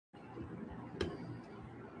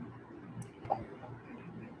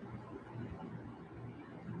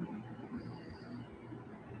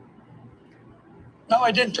No,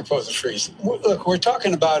 I didn't propose a freeze. Look, we're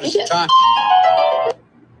talking about is the time.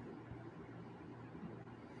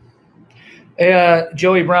 Hey,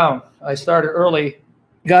 Joey Brown, I started early.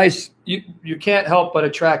 Guys, you can't help but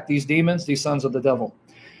attract these demons, these sons of the devil.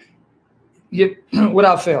 You,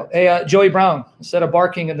 without fail. Hey, Joey Brown, instead of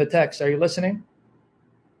barking in the text, are you listening?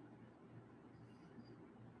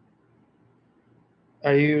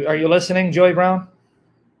 Are you listening, Joey Brown?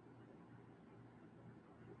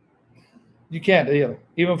 You can't either.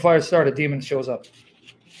 Even before I start, a demon shows up.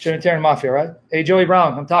 Trinitarian Mafia, right? Hey, Joey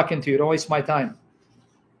Brown, I'm talking to you. Don't waste my time.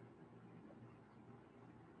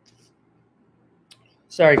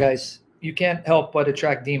 Sorry, guys. You can't help but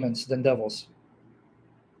attract demons than devils.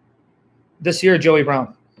 This here, Joey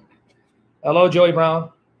Brown. Hello, Joey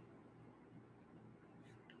Brown.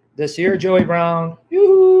 This here, Joey Brown.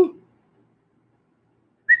 Yoo-hoo.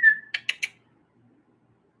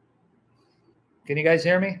 Can you guys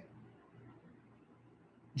hear me?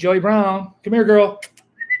 Joey Brown, come here, girl.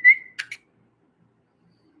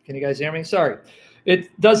 Can you guys hear me? Sorry.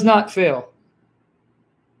 It does not fail.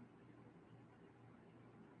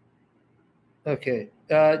 Okay.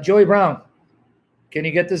 Joey Brown, can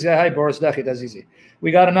you get this guy? Hi, Boris Ducky. That's easy.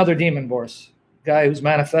 We got another demon, Boris. Guy who's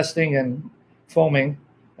manifesting and foaming,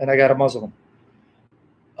 and I got to muzzle him.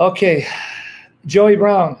 Okay. Joey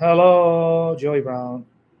Brown. Hello, Joey Brown.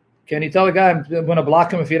 Can you tell the guy I'm going to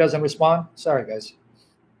block him if he doesn't respond? Sorry, guys.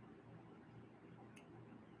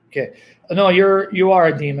 Okay. No, you are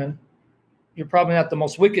a demon. You're probably not the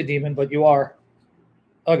most wicked demon, but you are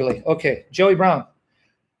ugly. Okay. Joey Brown,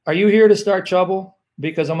 are you here to start trouble?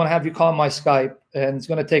 Because I'm going to have you call my Skype, and it's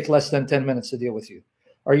going to take less than 10 minutes to deal with you.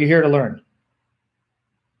 Are you here to learn?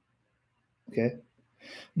 Okay.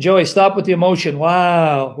 Joey, stop with the emotion.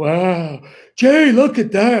 Wow. Wow. Jay, look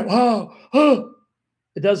at that. Wow. Oh.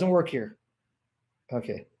 It doesn't work here.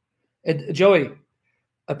 Okay. Joey,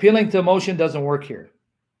 appealing to emotion doesn't work here.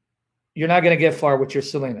 You're not going to get far with your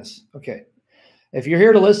silliness. Okay. If you're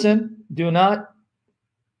here to listen, do not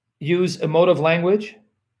use emotive language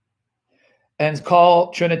and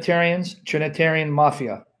call Trinitarians Trinitarian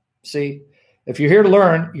Mafia. See, if you're here to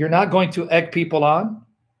learn, you're not going to egg people on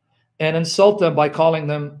and insult them by calling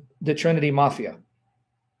them the Trinity Mafia.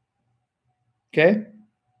 Okay?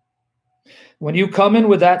 When you come in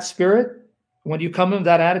with that spirit, when you come in with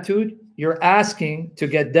that attitude, you're asking to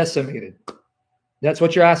get decimated. That's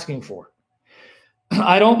what you're asking for.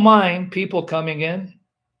 I don't mind people coming in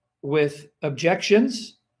with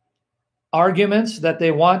objections, arguments that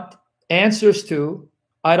they want answers to.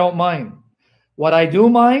 I don't mind. What I do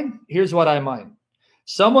mind, here's what I mind.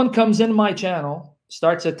 Someone comes in my channel,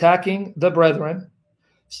 starts attacking the brethren,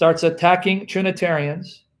 starts attacking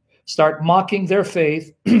Trinitarians, start mocking their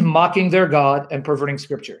faith, mocking their God, and perverting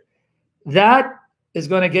scripture. That is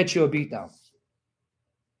going to get you a beatdown.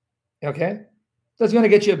 Okay? That's going to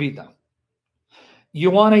get you a beatdown.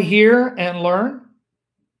 You want to hear and learn?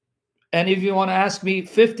 And if you want to ask me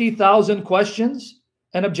 50,000 questions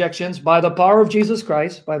and objections by the power of Jesus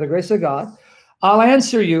Christ, by the grace of God, I'll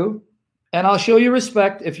answer you and I'll show you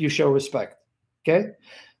respect if you show respect. Okay?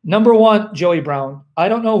 Number one, Joey Brown, I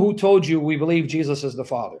don't know who told you we believe Jesus is the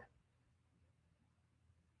Father.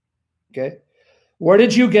 Okay? Where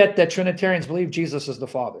did you get that Trinitarians believe Jesus is the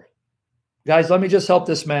Father? Guys, let me just help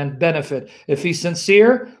this man benefit. If he's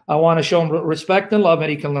sincere, I want to show him respect and love, and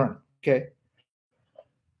he can learn. Okay?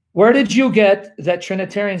 Where did you get that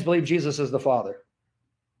Trinitarians believe Jesus is the Father?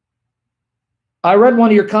 I read one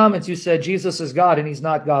of your comments. You said Jesus is God and he's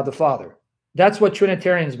not God the Father. That's what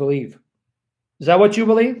Trinitarians believe. Is that what you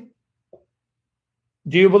believe?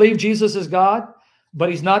 Do you believe Jesus is God, but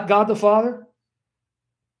he's not God the Father?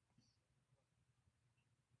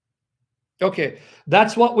 Okay,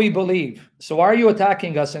 that's what we believe. So why are you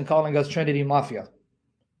attacking us and calling us Trinity Mafia?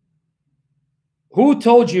 Who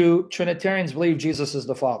told you Trinitarians believe Jesus is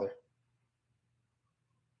the Father?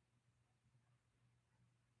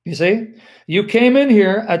 You see? You came in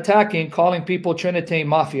here attacking, calling people Trinity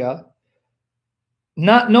Mafia,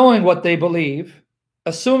 not knowing what they believe,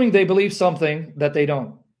 assuming they believe something that they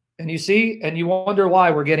don't. And you see, and you wonder why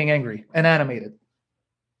we're getting angry and animated.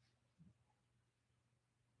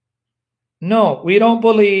 No, we don't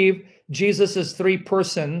believe Jesus is three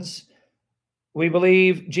persons. We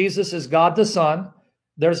believe Jesus is God the Son.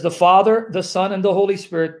 There's the Father, the Son, and the Holy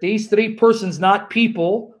Spirit. These three persons, not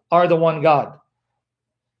people, are the one God.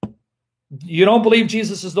 You don't believe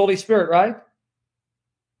Jesus is the Holy Spirit, right?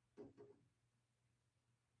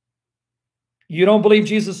 You don't believe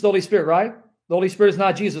Jesus is the Holy Spirit, right? The Holy Spirit is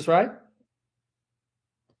not Jesus, right?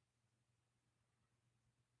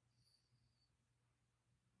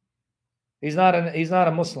 He's not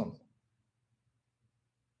a Muslim.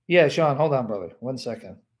 Yeah, Sean, hold on, brother. 1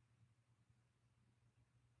 second.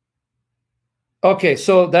 Okay,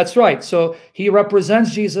 so that's right. So he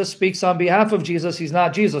represents Jesus, speaks on behalf of Jesus. He's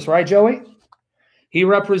not Jesus, right, Joey? He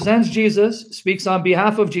represents Jesus, speaks on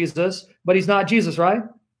behalf of Jesus, but he's not Jesus, right?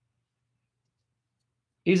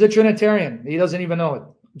 He's a Trinitarian. He doesn't even know it.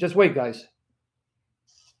 Just wait, guys.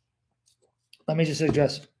 Let me just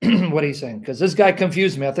address what he's saying, because this guy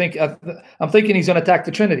confused me. I'm thinking he's going to attack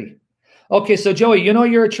the Trinity. Okay, so Joey, you know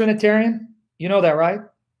you're a Trinitarian? You know that, right?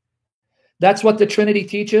 That's what the Trinity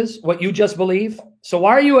teaches, what you just believe. So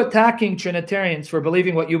why are you attacking Trinitarians for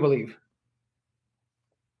believing what you believe?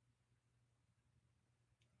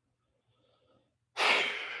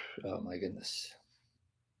 Oh my goodness.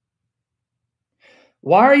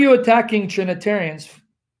 Why are you attacking Trinitarians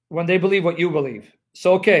when they believe what you believe?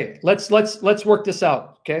 So okay, let's work this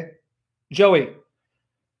out, okay? Joey,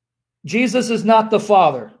 Jesus is not the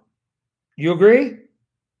Father. You agree?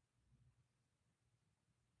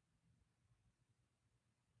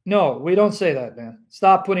 No, we don't say that, man.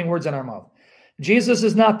 Stop putting words in our mouth. Jesus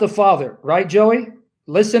is not the Father, right, Joey?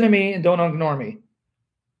 Listen to me and don't ignore me.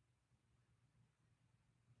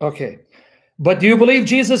 Okay. But do you believe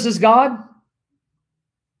Jesus is God?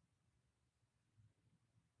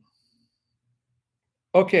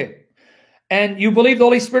 Okay. And you believe the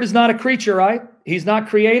Holy Spirit is not a creature, right? He's not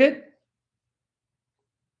created?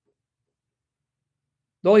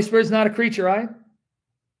 The Holy Spirit is not a creature, right?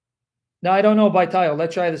 Now, I don't know by title.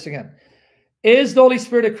 Let's try this again. Is the Holy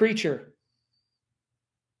Spirit a creature?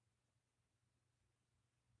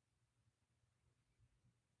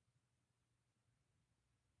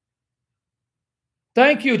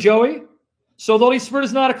 Thank you, Joey. So the Holy Spirit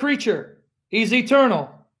is not a creature. He's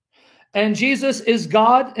eternal. And Jesus is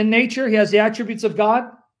God in nature. He has the attributes of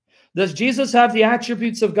God. Does Jesus have the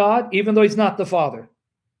attributes of God, even though he's not the Father?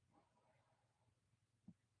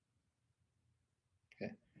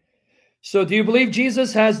 Okay. So do you believe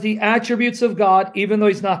Jesus has the attributes of God, even though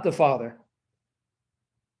he's not the Father?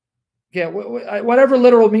 Yeah, whatever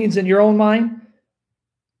literal means in your own mind,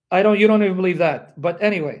 you don't even believe that. But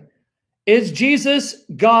anyway, is Jesus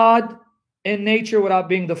God in nature without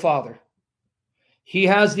being the Father? He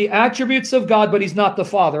has the attributes of God, but he's not the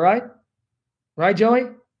Father, right? Right, Joey?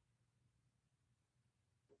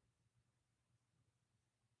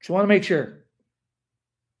 Just want to make sure.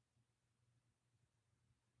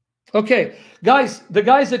 Okay, guys, the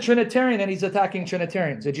guy's a Trinitarian and he's attacking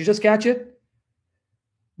Trinitarians. Did you just catch it?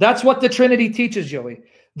 That's what the Trinity teaches, Joey.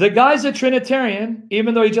 The guy's a Trinitarian,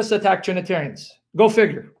 even though he just attacked Trinitarians. Go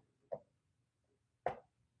figure.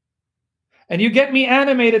 And you get me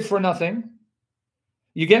animated for nothing.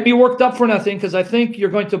 You get me worked up for nothing because I think you're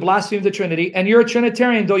going to blaspheme the Trinity. And you're a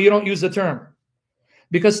Trinitarian, though you don't use the term.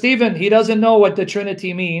 Because Stephen, he doesn't know what the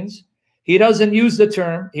Trinity means. He doesn't use the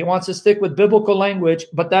term. He wants to stick with biblical language,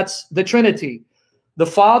 but that's the Trinity. The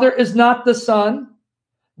Father is not the Son.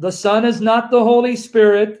 The Son is not the Holy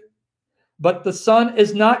Spirit, but the Son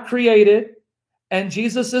is not created. And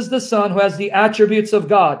Jesus is the Son who has the attributes of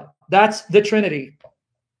God. That's the Trinity.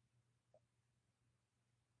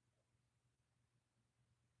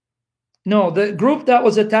 No, the group that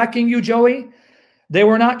was attacking you, Joey, they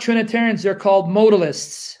were not Trinitarians. They're called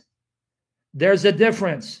modalists. There's a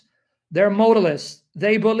difference. They're modalists.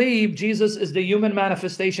 They believe Jesus is the human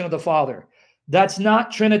manifestation of the Father. That's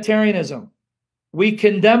not Trinitarianism. We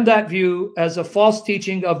condemn that view as a false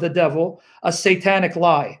teaching of the devil, a satanic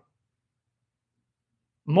lie.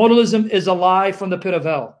 Modalism is a lie from the pit of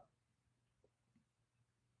hell.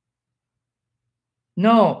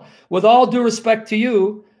 No, with all due respect to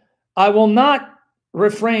you, I will not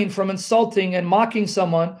refrain from insulting and mocking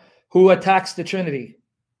someone who attacks the Trinity.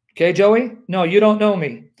 Okay, Joey? No, you don't know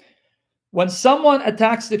me. When someone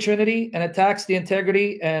attacks the Trinity and attacks the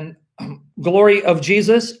integrity and glory of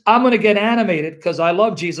Jesus, I'm going to get animated because I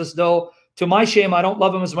love Jesus, though to my shame, I don't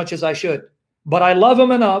love him as much as I should. But I love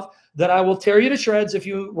him enough that I will tear you to shreds if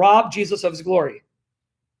you rob Jesus of his glory.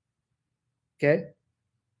 Okay?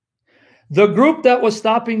 The group that was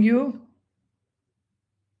stopping you,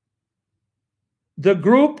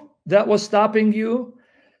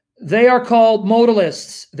 they are called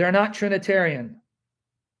modalists. They're not Trinitarian.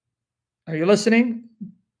 Are you listening,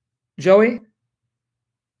 Joey?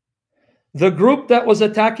 The group that was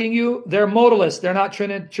attacking you, they're modalists. They're not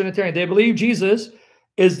Trinitarian. They believe Jesus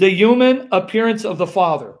is the human appearance of the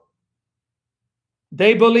Father.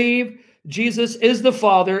 They believe Jesus is the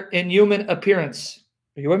Father in human appearance.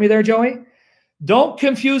 Are you with me there, Joey? Don't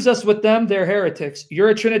confuse us with them. They're heretics. You're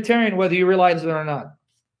a Trinitarian whether you realize it or not.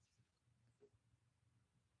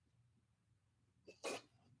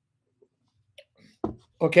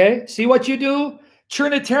 Okay? See what you do?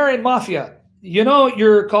 Trinitarian mafia. You know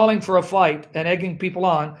you're calling for a fight and egging people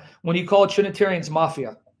on when you call Trinitarians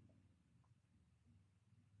mafia.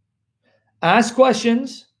 Ask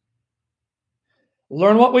questions.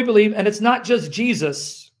 Learn what we believe. And it's not just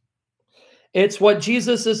Jesus. It's what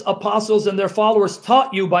Jesus' apostles and their followers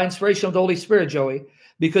taught you by inspiration of the Holy Spirit, Joey,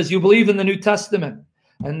 because you believe in the New Testament.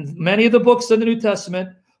 And many of the books of the New Testament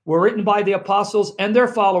were written by the apostles and their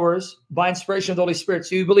followers by inspiration of the Holy Spirit.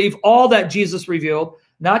 So you believe all that Jesus revealed,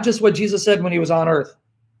 not just what Jesus said when he was on earth.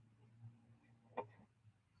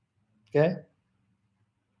 Okay?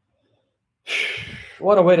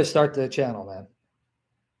 What a way to start the channel, man.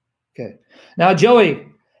 Okay. Now, Joey,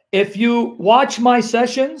 if you watch my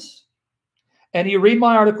sessions and you read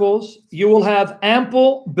my articles, you will have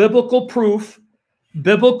ample biblical proof,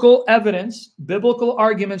 biblical evidence, biblical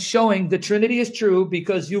arguments showing the Trinity is true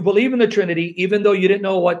because you believe in the Trinity, even though you didn't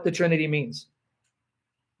know what the Trinity means.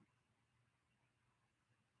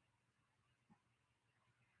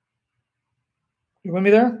 You with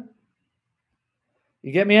me there?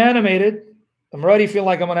 You get me animated. I'm already feeling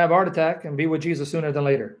like I'm going to have a heart attack and be with Jesus sooner than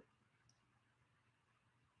later.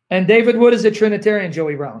 And David Wood is a Trinitarian,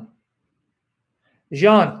 Joey Brown.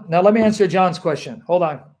 John, now let me answer John's question. Hold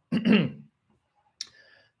on.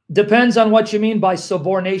 Depends on what you mean by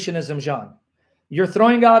subordinationism, John. You're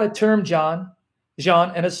throwing out a term, John,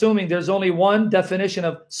 and assuming there's only one definition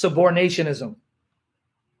of subordinationism.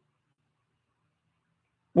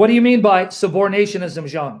 What do you mean by subordinationism,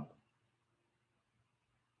 John?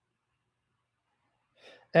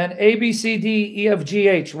 And A, B, C, D, E, F, G,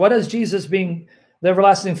 H. What does Jesus being the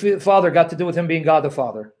everlasting Father got to do with him being God the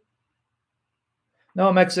Father?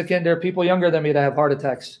 No, Mexican, there are people younger than me that have heart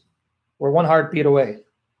attacks. We're one heartbeat away.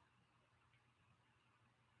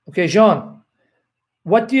 Okay, Jean,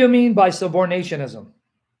 what do you mean by subordinationism?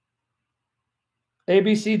 A,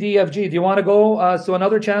 B, C, D, F, G. Do you want to go to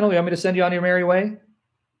another channel? You want me to send you on your merry way?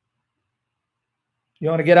 You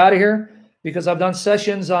want to get out of here? Because I've done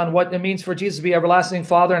sessions on what it means for Jesus to be everlasting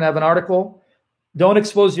Father and have an article. Don't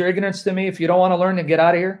expose your ignorance to me. If you don't want to learn, then get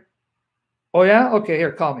out of here. Oh, yeah? Okay,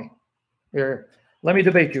 here, call me. Here, let me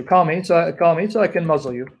debate you. Call me so I can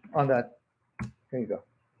muzzle you on that. Here you go.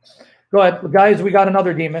 Go ahead. Guys, we got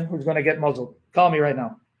another demon who's going to get muzzled. Call me right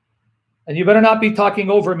now. And you better not be talking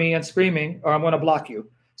over me and screaming or I'm going to block you.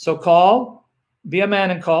 So call, be a man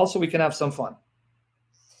and call so we can have some fun.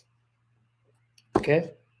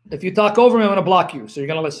 Okay? If you talk over me, I'm going to block you. So you're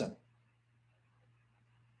going to listen.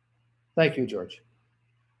 Thank you, George.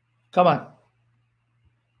 Come on.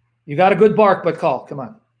 You got a good bark, but call. Come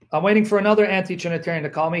on. I'm waiting for another anti-Trinitarian to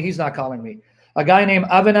call me. He's not calling me. A guy named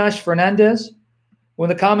Avinash Fernandez, who in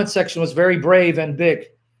the comment section was very brave and big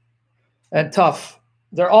and tough.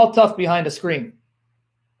 They're all tough behind the screen.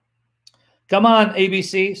 Come on,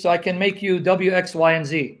 ABC, so I can make you W, X, Y, and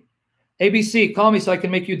Z. ABC, call me so I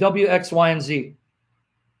can make you W, X, Y, and Z.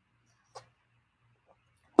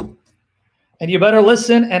 And you better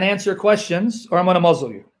listen and answer questions or I'm going to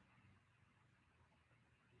muzzle you.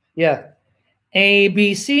 Yeah.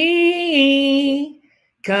 ABC,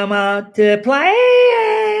 come out to play.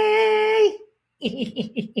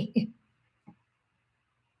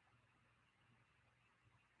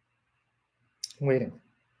 Waiting.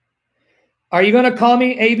 Are you going to call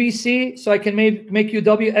me ABC so I can make you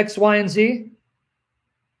W, X, Y, and Z?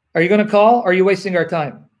 Are you going to call or are you wasting our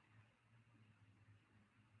time?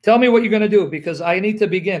 Tell me what you're going to do because I need to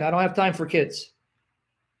begin. I don't have time for kids.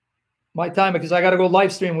 My time because I got to go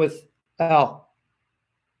live stream with Al.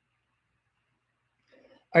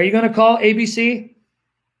 Are you going to call ABC?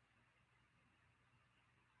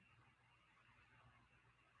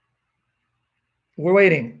 We're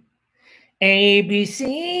waiting. ABC,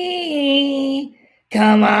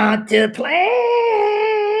 come out to play.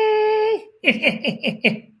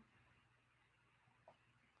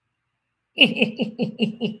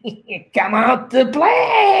 Come out to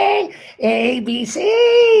play, ABC.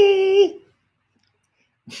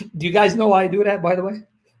 Do you guys know why I do that, by the way?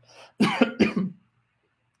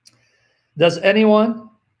 Does anyone?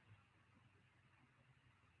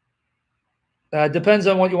 Depends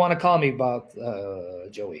on what you want to call me about,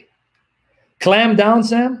 Joey. Clam down,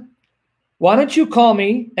 Sam? Why don't you call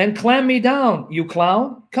me and clam me down, you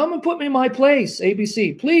clown? Come and put me in my place,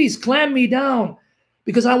 ABC. Please clam me down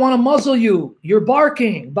because I want to muzzle you. You're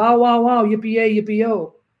barking. Bow, wow, wow, yippee-yay,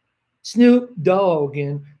 yippee-yo. Snoop Dogg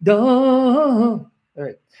and Dog. All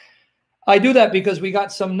right. I do that because we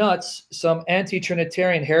got some nuts, some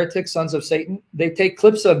anti-Trinitarian heretics, sons of Satan. They take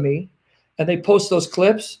clips of me and they post those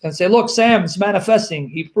clips and say, look, Sam's manifesting.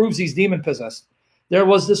 He proves he's demon-possessed. There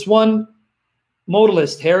was this one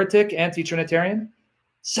modalist, heretic, anti-Trinitarian,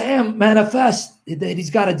 Sam manifest that he's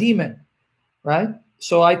got a demon, right?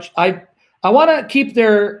 So I want to keep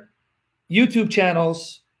their YouTube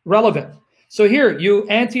channels relevant. So here, you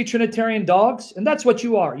anti-Trinitarian dogs, and that's what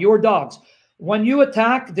you are. You're dogs. When you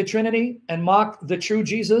attack the Trinity and mock the true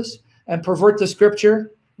Jesus and pervert the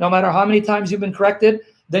scripture, no matter how many times you've been corrected,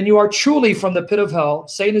 then you are truly from the pit of hell.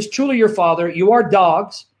 Satan is truly your father. You are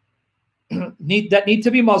dogs that need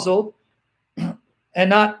to be muzzled and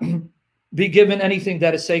not be given anything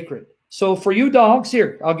that is sacred. So for you dogs,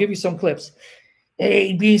 here, I'll give you some clips.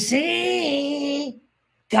 ABC,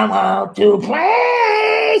 come out to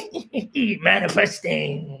play.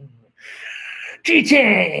 Manifesting.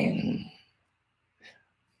 Teaching.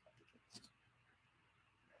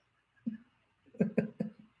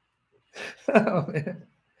 Oh, man.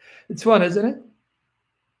 It's fun, isn't it?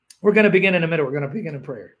 We're going to begin in a minute. We're going to begin in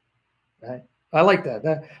prayer. Right? I like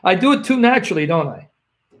that. I do it too naturally, don't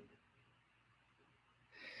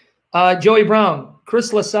I? Joey Brown,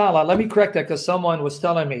 Chris LaSala. Let me correct that because someone was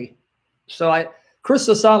telling me. So Chris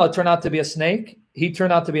LaSala turned out to be a snake. He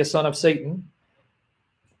turned out to be a son of Satan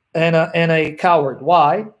and a coward.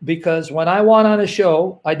 Why? Because when I went on a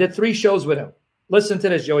show, I did 3 shows with him. Listen to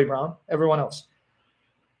this, Joey Brown, everyone else.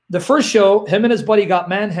 The first show, him and his buddy got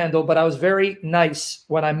manhandled, but I was very nice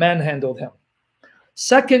when I manhandled him.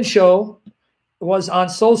 Second show was on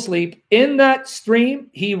Soul Sleep. In that stream,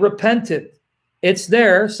 he repented. It's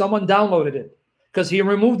there. Someone downloaded it because he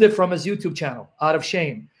removed it from his YouTube channel out of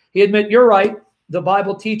shame. He admitted, you're right. The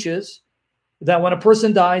Bible teaches that when a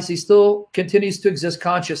person dies, he still continues to exist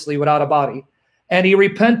consciously without a body. And he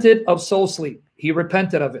repented of Soul Sleep. He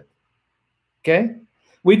repented of it. Okay?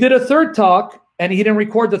 We did a third talk, and he didn't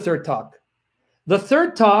record the third talk. The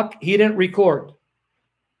third talk, he didn't record.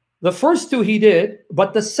 The first 2 he did,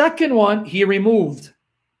 but the second one he removed.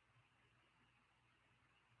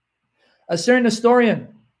 A certain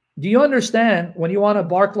historian, do you understand when you want to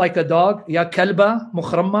bark like a dog? Ya kalba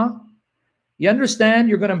mukhramma. You understand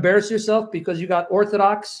you're going to embarrass yourself because you got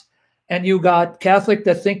Orthodox and you got Catholic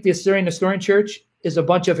that think the Assyrian Historian Church is a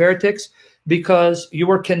bunch of heretics because you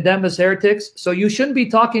were condemned as heretics. So you shouldn't be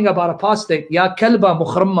talking about apostate. Ya kalba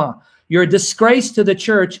mukhramma. You're a disgrace to the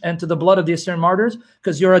church and to the blood of the Assyrian martyrs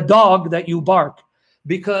because you're a dog that you bark.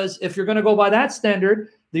 Because if you're going to go by that standard,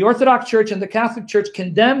 the Orthodox Church and the Catholic Church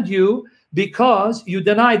condemned you because you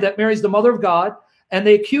denied that Mary is the mother of God, and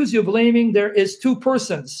they accuse you of believing there is 2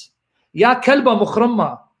 persons. Ya kalba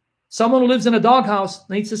mukhramma. Someone who lives in a doghouse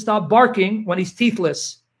needs to stop barking when he's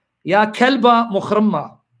teethless. Ya kalba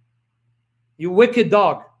mukhramma. You wicked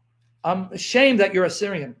dog. I'm ashamed that you're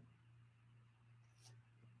Assyrian.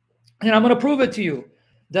 And I'm going to prove it to you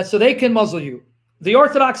that so they can muzzle you. The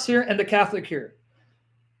Orthodox here and the Catholic here.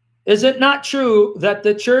 Is it not true that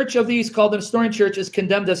the Church of the East, called the Nestorian Church, is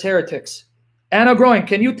condemned as heretics? Anna Groen,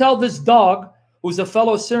 can you tell this dog, who's a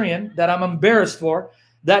fellow Syrian, that I'm embarrassed for,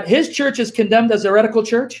 that his church is condemned as a heretical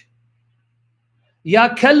church? Ya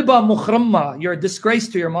kalba mukhramma, you're a disgrace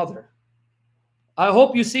to your mother. I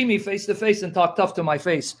hope you see me face to face and talk tough to my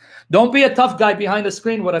face. Don't be a tough guy behind the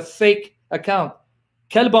screen with a fake account.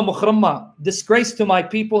 Kalba mukhramma, disgrace to my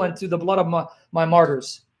people and to the blood of my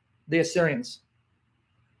martyrs, the Assyrians.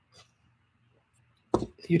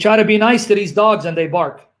 You try to be nice to these dogs and they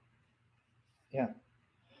bark. Yeah.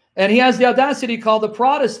 And he has the audacity to call the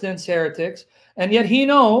Protestants heretics, and yet he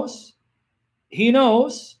knows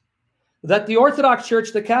that the Orthodox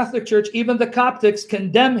Church, the Catholic Church, even the Coptics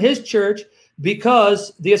condemn his church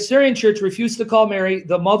because the Assyrian Church refused to call Mary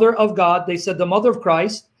the mother of God. They said the mother of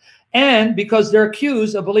Christ. And because they're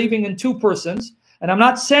accused of believing in 2 persons. And I'm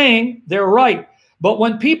not saying they're right, but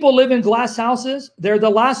when people live in glass houses, they're the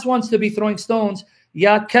last ones to be throwing stones.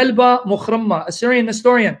 Ya kalba mukhramma, Assyrian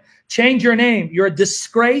Nestorian, change your name. You're a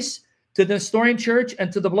disgrace to the Nestorian Church and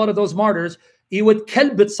to the blood of those martyrs. Iwat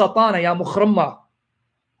kalbit satana ya mukhramma.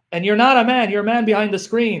 And you're not a man, you're a man behind the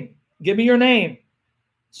screen. Give me your name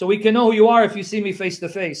so we can know who you are if you see me face to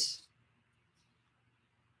face.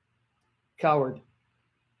 Coward.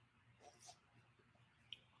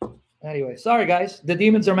 Anyway, sorry guys, the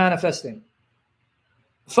demons are manifesting.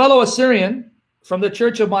 Fellow Assyrian from the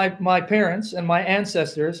church of my parents and my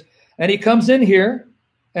ancestors, and he comes in here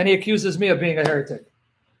and he accuses me of being a heretic.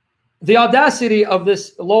 The audacity of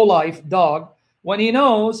this lowlife dog, when he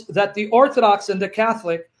knows that the Orthodox and the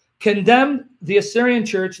Catholic condemned the Assyrian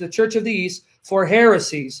Church, the Church of the East, for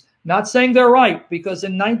heresies. Not saying they're right, because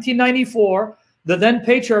in 1994, the then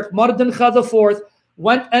Patriarch Mardin Kha IV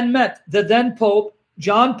went and met the then Pope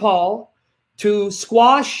John Paul to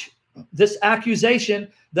squash this accusation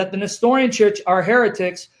that the Nestorian Church are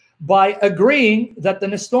heretics by agreeing that the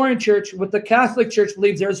Nestorian Church with the Catholic Church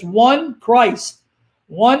believes there's one Christ,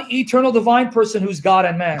 One eternal divine person who's God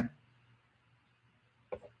and man.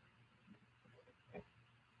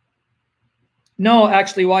 No,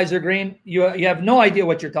 actually, Wiser Green, you have no idea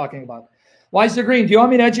what you're talking about. Wiser Green, do you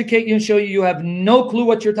want me to educate you and show you have no clue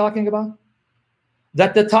what you're talking about?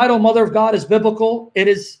 That the title Mother of God is biblical. It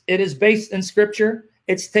is based in Scripture.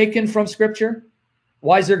 It's taken from Scripture.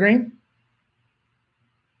 Wiser Green?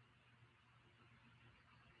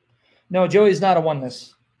 No, Joey's not a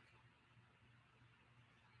oneness.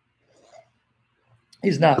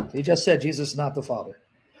 He's not. He just said Jesus is not the Father.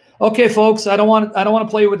 Okay, folks, I don't want to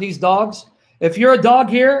play with these dogs. If you're a dog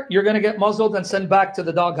here, you're going to get muzzled and sent back to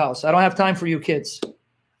the doghouse. I don't have time for you kids.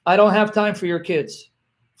 I don't have time for your kids.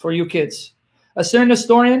 For you kids. Assyrian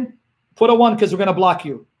historian, put a 1 because we're going to block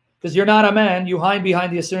you. Because you're not a man. You hide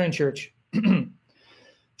behind the Assyrian church.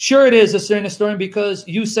 Sure it is, Assyrian historian, because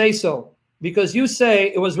you say so. Because you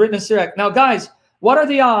say it was written in Syriac. Now, guys, what are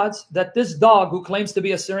the odds that this dog who claims to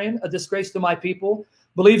be Assyrian, a disgrace to my people,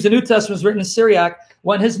 believes the New Testament was written in Syriac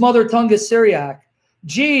when his mother tongue is Syriac?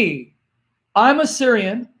 Gee, I'm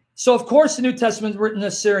Assyrian, so of course the New Testament is written in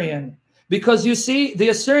Assyrian. Because you see, the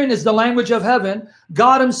Assyrian is the language of heaven.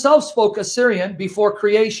 God himself spoke Assyrian before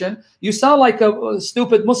creation. You sound like a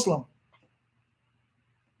stupid Muslim.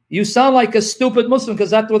 You sound like a stupid Muslim because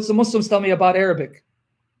that's what the Muslims tell me about Arabic.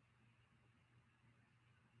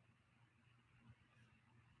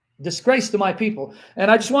 Disgrace to my people.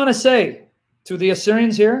 And I just want to say to the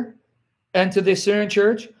Assyrians here and to the Assyrian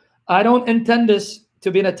church, I don't intend this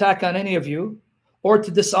to be an attack on any of you or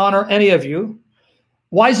to dishonor any of you.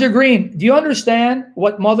 Wiser Green, do you understand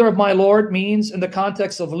what Mother of my Lord means in the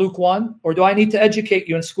context of Luke 1? Or do I need to educate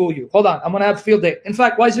you and school you? Hold on, I'm going to have a field day. In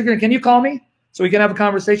fact, Wiser Green, can you call me so we can have a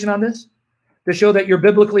conversation on this to show that you're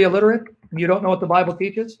biblically illiterate and you don't know what the Bible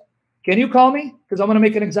teaches? Can you call me? Because I'm going to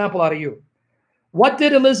make an example out of you. What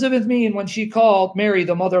did Elizabeth mean when she called Mary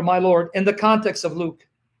the Mother of my Lord in the context of Luke?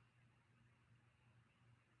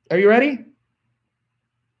 Are you ready?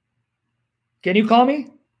 Can you call me?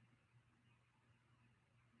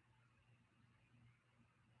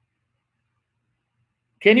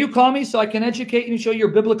 Can you call me so I can educate you and show you're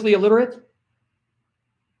biblically illiterate?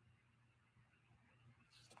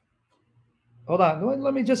 Hold on.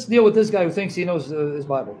 Let me just deal with this guy who thinks he knows his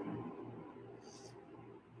Bible.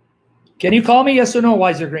 Can you call me? Yes or no,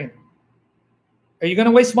 Wiser Green? Are you going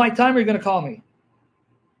to waste my time or are you going to call me?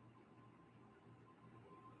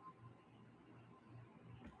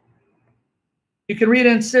 You can read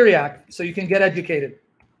it in Syriac so you can get educated.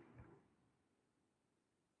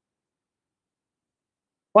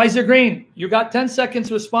 Wiser Green, you got 10 seconds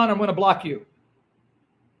to respond. I'm going to block you.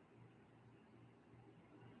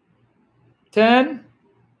 10,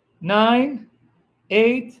 9,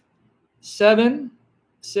 8, 7,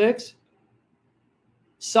 6.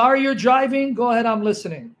 Sorry you're driving. Go ahead, I'm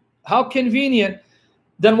listening. How convenient.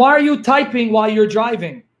 Then why are you typing while you're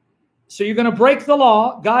driving? So you're going to break the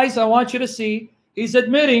law. Guys, I want you to see. He's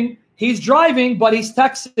admitting he's driving, but he's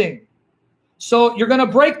texting. So you're going to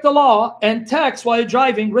break the law and text while you're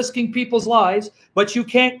driving, risking people's lives, but you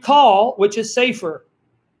can't call, which is safer.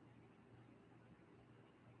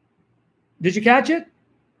 Did you catch it?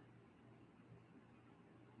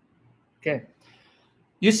 Okay.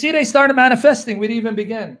 You see, they started manifesting. We didn't even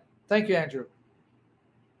begin. Thank you, Andrew.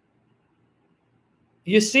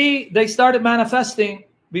 You see, they started manifesting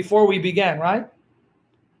before we began, right?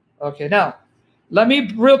 Okay, now, let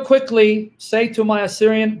me real quickly say to my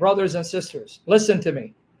Assyrian brothers and sisters, listen to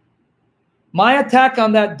me. My attack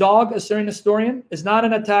on that dog, Assyrian historian, is not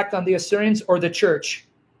an attack on the Assyrians or the church,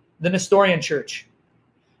 the Nestorian church.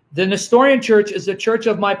 The Nestorian church is the church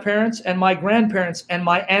of my parents and my grandparents and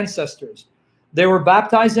my ancestors. They were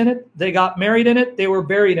baptized in it. They got married in it. They were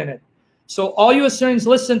buried in it. So all you Assyrians,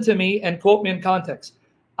 listen to me and quote me in context.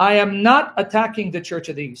 I am not attacking the Church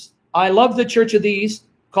of the East. I love the Church of the East,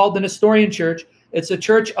 called the Nestorian church. It's a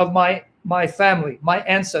church of my family, my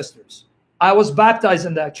ancestors. I was baptized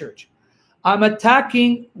in that church. I'm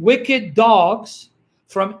attacking wicked dogs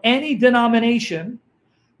from any denomination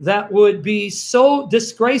that would be so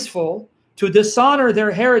disgraceful to dishonor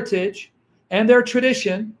their heritage and their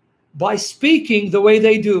tradition by speaking the way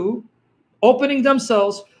they do, opening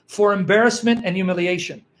themselves for embarrassment and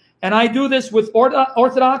humiliation. And I do this with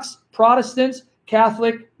Orthodox, Protestants,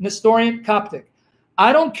 Catholic, Nestorian, Coptic.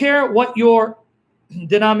 I don't care what your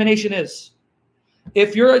denomination is.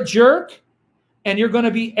 If you're a jerk and you're going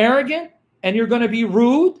to be arrogant and you're going to be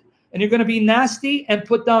rude and you're going to be nasty and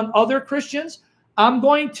put down other Christians, I'm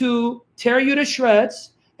going to tear you to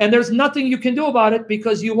shreds, and there's nothing you can do about it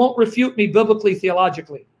because you won't refute me biblically,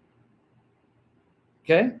 theologically.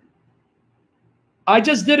 Okay? I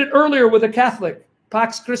just did it earlier with a Catholic.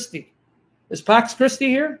 Pax Christi. Is Pax Christi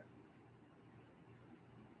here?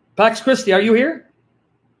 Pax Christi, are you here?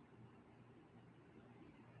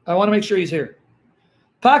 I want to make sure he's here.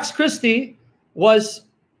 Pax Christi was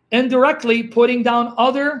indirectly putting down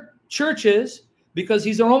other churches because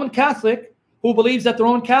he's a Roman Catholic who believes that the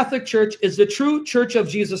Roman Catholic Church is the true church of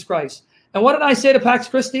Jesus Christ. And what did I say to Pax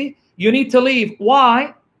Christi? You need to leave.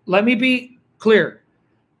 Why? Let me be clear.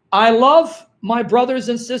 I love my brothers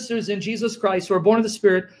and sisters in Jesus Christ who are born of the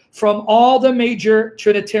Spirit from all the major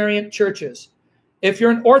Trinitarian churches. If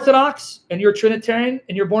you're an Orthodox and you're Trinitarian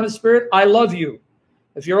and you're born of the Spirit, I love you.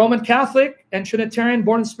 If you're Roman Catholic and Trinitarian,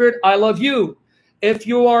 born of the Spirit, I love you. If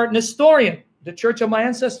you are Nestorian, the church of my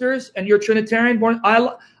ancestors, and you're Trinitarian,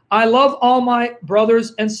 I love all my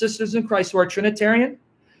brothers and sisters in Christ who are Trinitarian.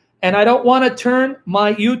 And I don't want to turn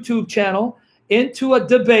my YouTube channel into a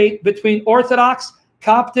debate between Orthodox,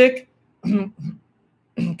 Coptic,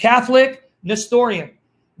 Catholic, Nestorian.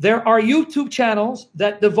 There are YouTube channels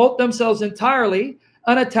that devote themselves entirely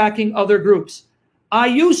on attacking other groups. I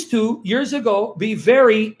used to, years ago, be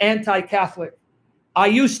very anti-Catholic. I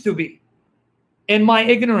used to be, in my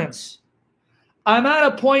ignorance. I'm at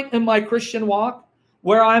a point in my Christian walk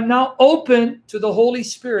where I'm now open to the Holy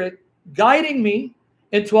Spirit guiding me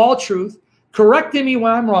into all truth, correcting me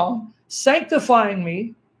when I'm wrong, sanctifying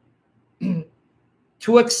me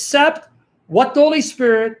to accept what the Holy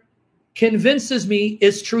Spirit convinces me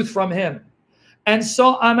is truth from Him. And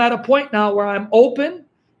so I'm at a point now where I'm open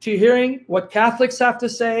to hearing what Catholics have to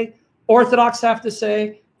say, Orthodox have to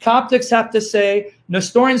say, Coptics have to say,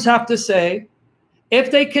 Nestorians have to say, if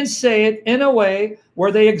they can say it in a way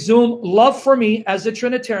where they exhume love for me as a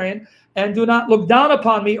Trinitarian and do not look down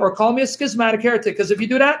upon me or call me a schismatic heretic. Because if you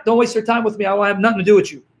do that, don't waste your time with me. I will have nothing to do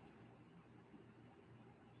with you.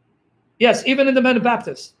 Yes, even independent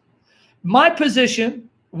Baptists. My position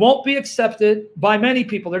won't be accepted by many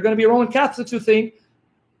people. There are going to be Roman Catholics who think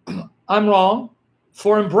I'm wrong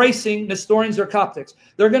for embracing Nestorians or Coptics.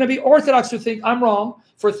 There are going to be Orthodox who think I'm wrong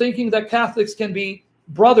for thinking that Catholics can be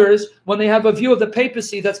brothers when they have a view of the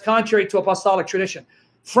papacy that's contrary to apostolic tradition.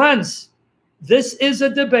 Friends, this is a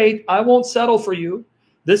debate I won't settle for you.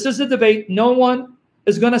 This is a debate no one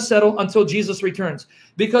is going to settle until Jesus returns.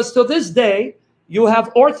 Because to this day, you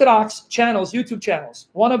have Orthodox channels, YouTube channels.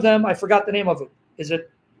 One of them, I forgot the name of it. Is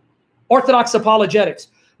it Orthodox Apologetics?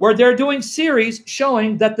 Where they're doing series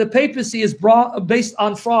showing that the papacy is based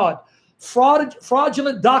on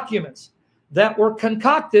fraudulent documents that were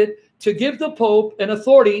concocted to give the Pope an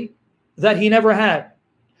authority that he never had.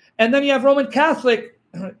 And then you have Roman Catholic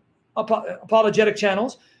apologetic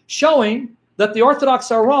channels showing that the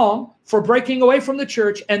Orthodox are wrong for breaking away from the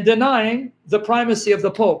church and denying the primacy of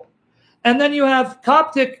the Pope. And then you have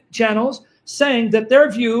Coptic channels saying that their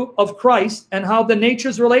view of Christ and how the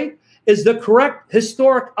natures relate is the correct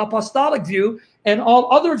historic apostolic view, and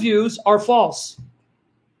all other views are false.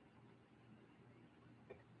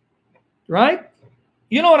 Right?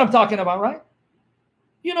 You know what I'm talking about, right?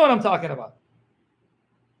 You know what I'm talking about.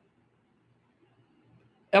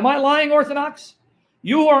 Am I lying, Orthodox?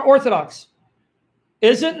 You are Orthodox.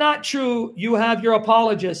 Is it not true you have your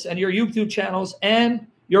apologists and your YouTube channels and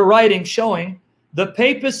your writing showing the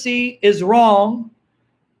papacy is wrong,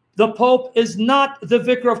 the Pope is not the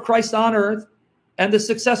vicar of Christ on earth and the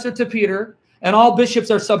successor to Peter, and all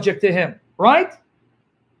bishops are subject to him, right?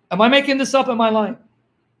 Am I making this up? Am I lying?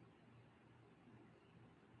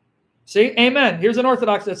 See, amen. Here's an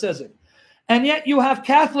Orthodox that says it. And yet you have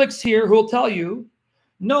Catholics here who will tell you,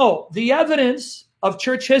 no, the evidence of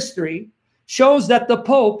church history shows that the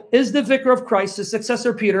Pope is the vicar of Christ, the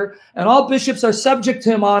successor Peter, and all bishops are subject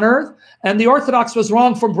to him on earth, and the Orthodox was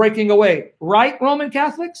wrong from breaking away. Right, Roman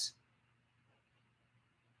Catholics?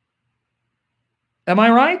 Am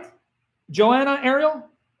I right? Joanna, Ariel?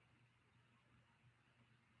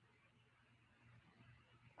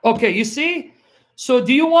 Okay, you see? So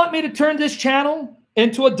do you want me to turn this channel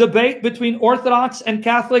into a debate between Orthodox and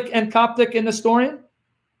Catholic and Coptic and Nestorian?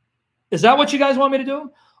 Is that what you guys want me to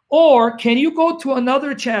do? Or can you go to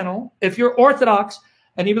another channel if you're Orthodox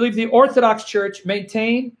and you believe the Orthodox Church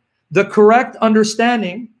maintain the correct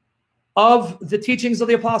understanding of the teachings of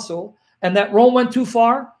the apostle and that Rome went too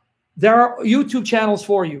far? There are YouTube channels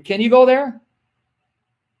for you. Can you go there?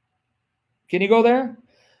 Can you go there?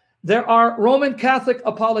 There are Roman Catholic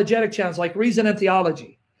apologetic channels like Reason and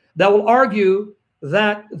Theology that will argue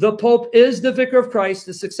that the Pope is the vicar of Christ,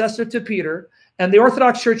 the successor to Peter, and the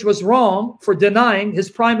Orthodox Church was wrong for denying his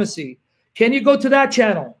primacy. Can you go to that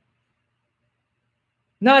channel?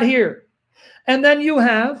 Not here. And then you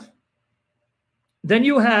have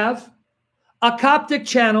a Coptic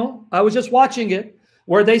channel, I was just watching it,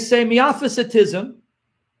 where they say Miaphysitism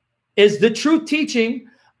is the true teaching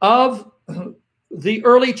of the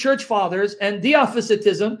early church fathers, and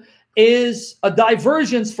Diophysitism is a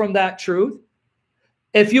divergence from that truth.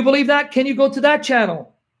 If you believe that, can you go to that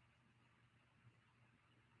channel?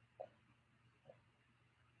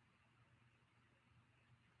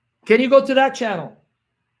 Can you go to that channel?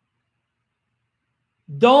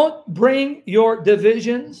 Don't bring your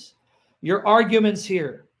divisions, your arguments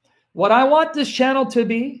here. What I want this channel to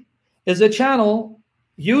be is a channel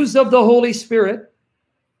used of the Holy Spirit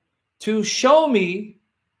to show me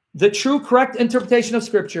the true correct interpretation of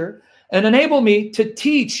Scripture and enable me to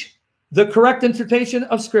teach the correct interpretation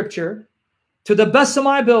of Scripture to the best of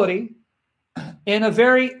my ability in a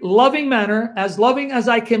very loving manner, as loving as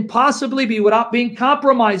I can possibly be without being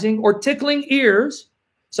compromising or tickling ears,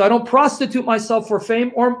 so I don't prostitute myself for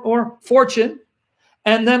fame or fortune,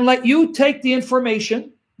 and then let you take the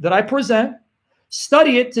information that I present,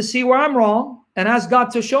 study it to see where I'm wrong, and ask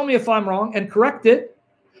God to show me if I'm wrong and correct it.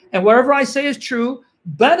 And wherever I say is true,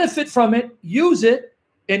 benefit from it, use it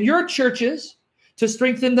in your churches to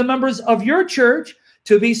strengthen the members of your church,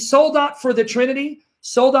 to be sold out for the Trinity,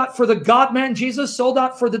 sold out for the God-man Jesus, sold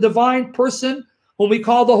out for the divine person whom we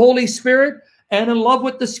call the Holy Spirit, and in love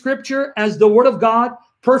with the Scripture as the Word of God,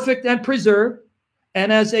 perfect and preserved,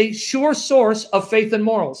 and as a sure source of faith and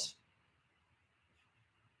morals.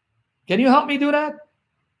 Can you help me do that?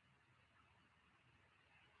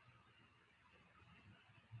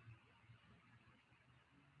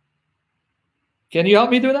 Can you help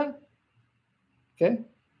me do that? Okay.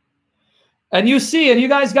 And you see, and you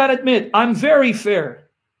guys got to admit, I'm very fair.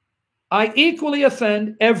 I equally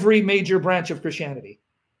offend every major branch of Christianity.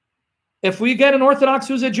 If we get an Orthodox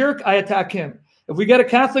who's a jerk, I attack him. If we get a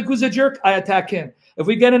Catholic who's a jerk, I attack him. If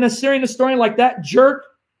we get an Assyrian historian like that jerk,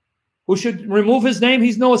 who should remove his name,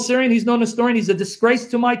 he's no Assyrian, he's no Nestorian, he's a disgrace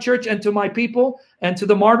to my church and to my people and to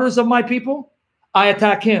the martyrs of my people, I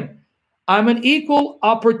attack him. I'm an equal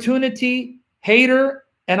opportunity hater,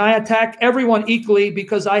 and I attack everyone equally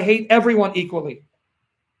because I hate everyone equally.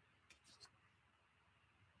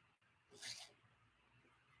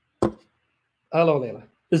 Hello, Leila.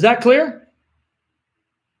 Is that clear?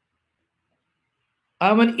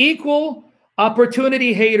 I'm an equal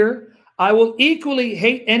opportunity hater. I will equally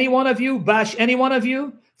hate any one of you, bash any one of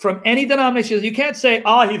you from any denomination. You can't say,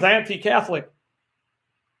 oh, he's anti-Catholic,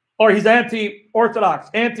 or he's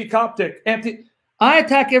anti-Orthodox, anti-Coptic, I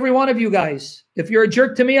attack every one of you guys. If you're a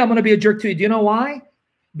jerk to me, I'm going to be a jerk to you. Do you know why?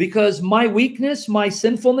 Because my weakness, my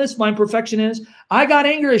sinfulness, my imperfection is I got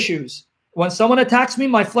anger issues. When someone attacks me,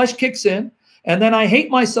 my flesh kicks in, and then I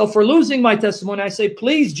hate myself for losing my testimony. I say,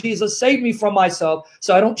 please, Jesus, save me from myself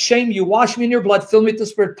so I don't shame you. Wash me in your blood. Fill me with the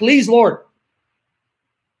Spirit. Please, Lord.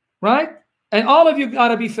 Right? And all of you got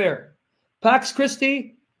to be fair. Pax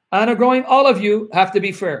Christi, Anna Growing, all of you have to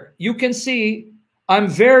be fair. You can see I'm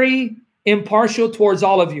very impartial towards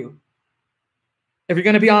all of you. If you're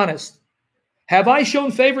going to be honest. Have I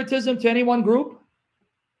shown favoritism to any one group?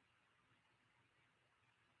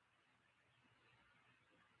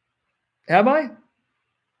 Have I?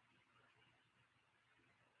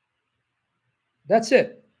 That's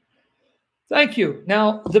it. Thank you.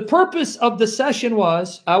 Now, the purpose of the session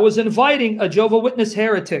was I was inviting a Jehovah's Witness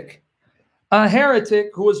heretic, a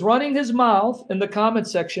heretic who was running his mouth in the comment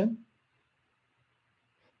section.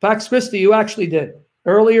 Pax Christi, you actually did.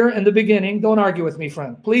 Earlier in the beginning, don't argue with me,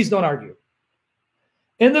 friend. Please don't argue.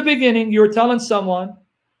 In the beginning, you were telling someone,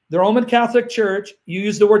 the Roman Catholic Church, you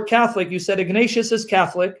used the word Catholic, you said Ignatius is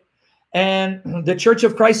Catholic, and the Church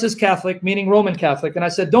of Christ is Catholic, meaning Roman Catholic. And I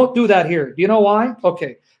said, don't do that here. Do you know why?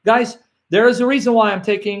 Okay. Guys, there is a reason why I'm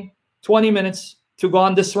taking 20 minutes to go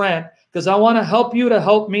on this rant, because I want to help you to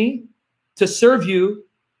help me, to serve you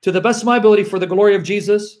to the best of my ability for the glory of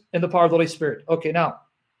Jesus and the power of the Holy Spirit. Okay, now,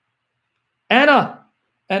 Anna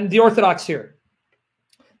and the Orthodox here.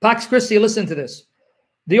 Pax Christi, listen to this.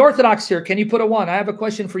 The Orthodox here, can you put a 1? I have a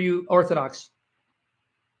question for you, Orthodox.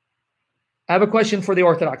 I have a question for the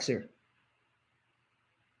Orthodox here.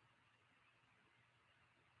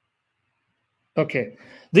 Okay.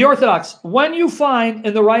 The Orthodox, when you find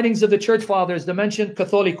in the writings of the Church Fathers the mention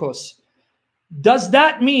Catholicos, does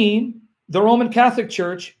that mean the Roman Catholic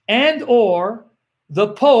Church and or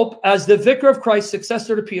the Pope as the Vicar of Christ,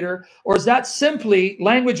 successor to Peter, or is that simply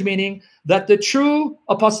language meaning that the true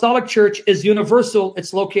Apostolic Church is universal,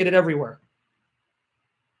 it's located everywhere?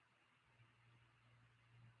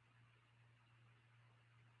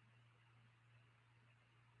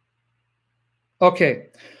 Okay,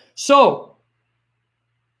 so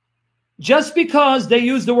just because they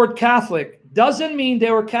use the word Catholic doesn't mean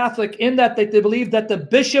they were Catholic in that they believe that the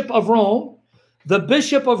Bishop of Rome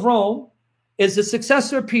is the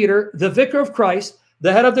successor of Peter, the vicar of Christ,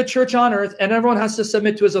 the head of the church on earth, and everyone has to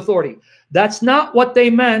submit to his authority. That's not what they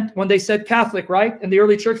meant when they said Catholic, right? In the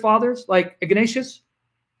early church fathers, like Ignatius.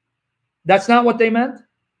 That's not what they meant.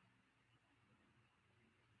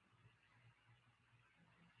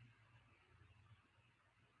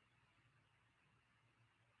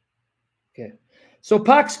 Okay. So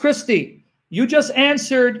Pax Christi, you just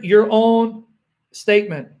answered your own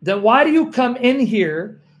statement. Then why do you come in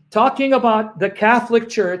here talking about the Catholic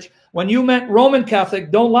Church when you meant Roman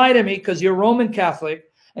Catholic? Don't lie to me, because you're Roman Catholic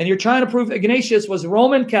and you're trying to prove Ignatius was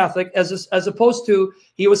Roman Catholic as opposed to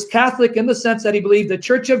he was Catholic in the sense that he believed the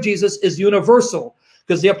Church of Jesus is universal,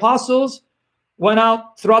 because the apostles went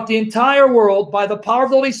out throughout the entire world by the power of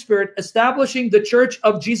the Holy Spirit, establishing the Church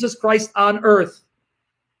of Jesus Christ on earth.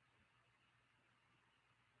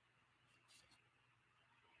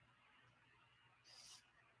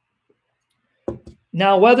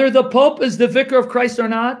 Now, whether the Pope is the vicar of Christ or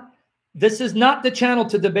not, this is not the channel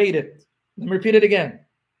to debate it. Let me repeat it again.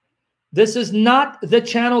 This is not the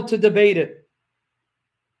channel to debate it.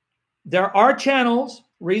 There are channels,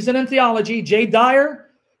 Reason and Theology, Jay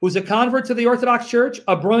Dyer, who's a convert to the Orthodox Church,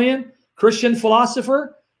 a brilliant Christian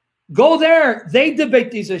philosopher. Go there. They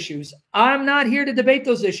debate these issues. I'm not here to debate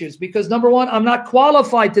those issues because, number one, I'm not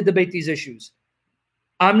qualified to debate these issues.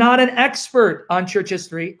 I'm not an expert on church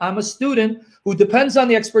history. I'm a student who depends on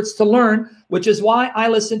the experts to learn, which is why I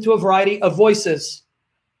listen to a variety of voices.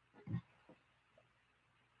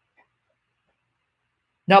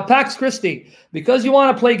 Now, Pax Christi, because you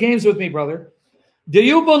want to play games with me, brother, do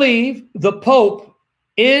you believe the Pope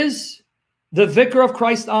is the vicar of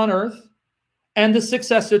Christ on earth and the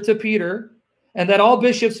successor to Peter, and that all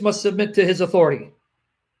bishops must submit to his authority?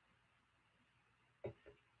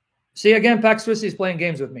 See, again, Pax Christi is playing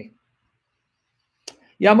games with me.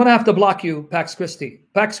 Yeah, I'm going to have to block you, Pax Christi.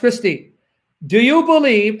 Pax Christi, do you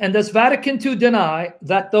believe, and does Vatican II deny,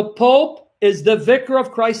 that the Pope is the vicar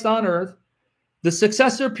of Christ on earth, the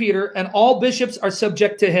successor Peter, and all bishops are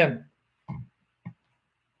subject to him?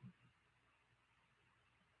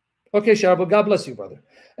 Okay, Sharbo, God bless you, brother.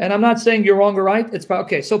 And I'm not saying you're wrong or right. It's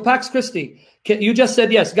okay. So Pax Christi, you just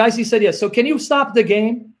said yes. Guys, he said yes. So can you stop the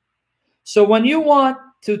game? So when you want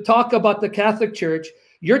to talk about the Catholic Church,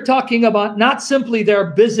 you're talking about not simply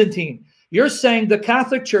their Byzantine. You're saying the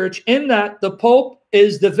Catholic Church in that the Pope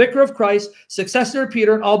is the vicar of Christ, successor of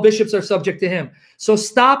Peter, and all bishops are subject to him. So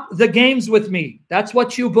stop the games with me. That's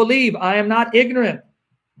what you believe. I am not ignorant.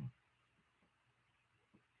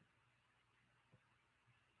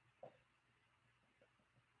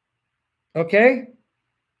 Okay?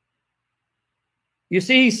 You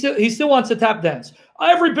see, he still wants to tap dance.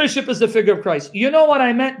 Every bishop is the figure of Christ. You know what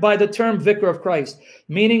I meant by the term vicar of Christ,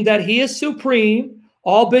 meaning that he is supreme.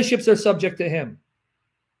 All bishops are subject to him.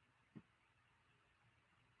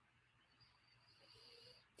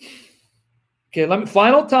 Okay,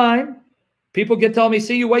 final time. People get telling me,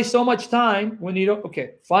 see, you waste so much time when you don't.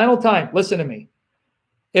 Okay, final time. Listen to me.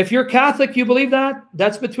 If you're Catholic, you believe that,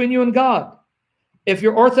 that's between you and God. If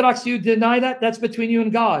you're Orthodox, you deny that, that's between you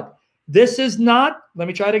and God. This is not, let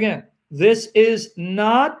me try it again. This is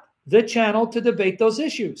not the channel to debate those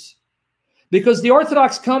issues. Because the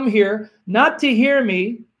Orthodox come here not to hear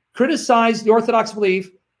me criticize the Orthodox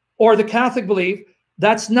belief or the Catholic belief.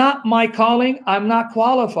 That's not my calling. I'm not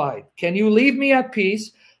qualified. Can you leave me at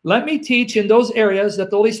peace? Let me teach in those areas that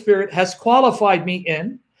the Holy Spirit has qualified me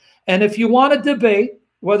in. And if you want to debate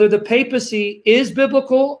whether the papacy is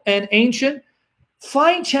biblical and ancient,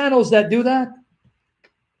 find channels that do that.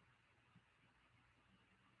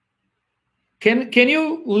 Can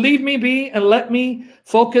you leave me be and let me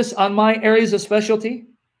focus on my areas of specialty,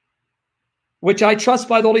 which I trust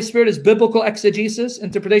by the Holy Spirit is biblical exegesis,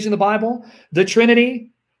 interpretation of the Bible, the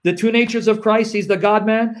Trinity, the two natures of Christ. He's the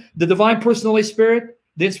God-man, the divine person, Holy Spirit,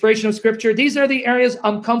 the inspiration of Scripture. These are the areas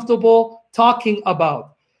I'm comfortable talking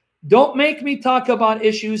about. Don't make me talk about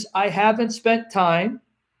issues I haven't spent time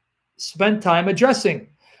addressing.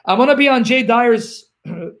 I'm going to be on Jay Dyer's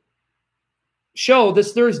show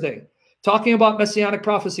this Thursday, talking about Messianic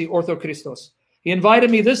prophecy, Ortho Christos. He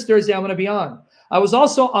invited me this Thursday. I'm going to be on. I was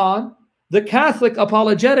also on the Catholic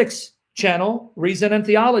Apologetics channel, Reason and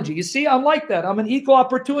Theology. You see, I'm like that. I'm an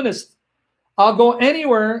eco-opportunist. I'll go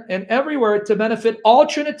anywhere and everywhere to benefit all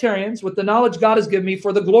Trinitarians with the knowledge God has given me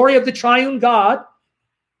for the glory of the triune God.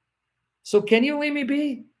 So can you leave me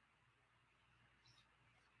be?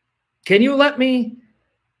 Can you let me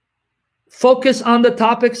focus on the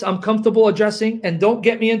topics I'm comfortable addressing and don't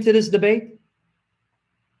get me into this debate?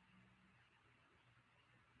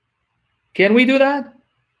 Can we do that?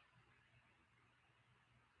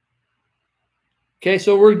 Okay,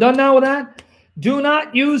 so we're done now with that. Do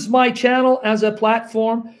not use my channel as a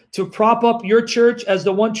platform to prop up your church as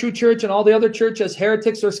the one true church and all the other church as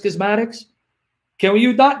heretics or schismatics. Can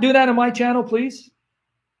you not do that on my channel, please?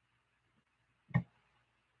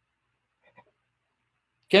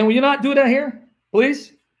 Can we not do that here,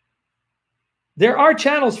 please? There are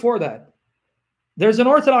channels for that. There's an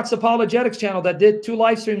Orthodox apologetics channel that did 2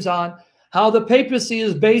 live streams on how the papacy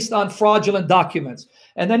is based on fraudulent documents.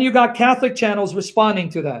 And then you got Catholic channels responding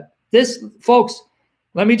to that. This, folks,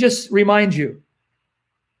 let me just remind you.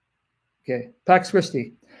 Okay, Pax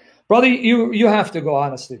Christi. Brother, you have to go,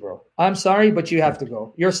 honestly, bro. I'm sorry, but you have to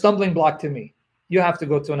go. You're a stumbling block to me. You have to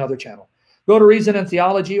go to another channel. Go to Reason and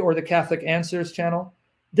Theology or the Catholic Answers channel.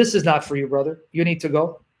 This is not for you, brother. You need to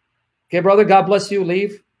go. Okay, brother, God bless you.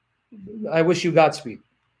 Leave. I wish you Godspeed.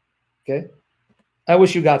 Okay? I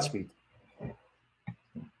wish you Godspeed.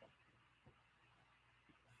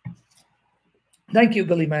 Thank you,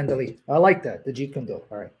 Billy Mandali. I like that. The Jeet Kune Do.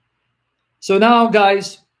 All right. So now,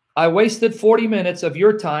 guys, I wasted 40 minutes of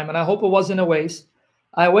your time, and I hope it wasn't a waste.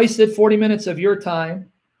 I wasted 40 minutes of your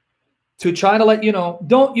time to try to let you know,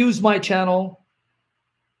 don't use my channel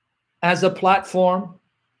as a platform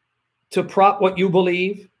to prop what you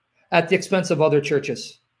believe at the expense of other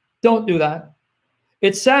churches. Don't do that.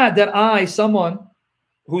 It's sad that I, someone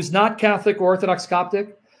who's not Catholic or Orthodox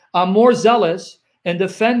Coptic, I'm more zealous in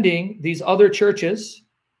defending these other churches,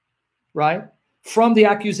 right, from the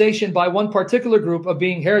accusation by one particular group of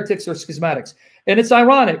being heretics or schismatics. And it's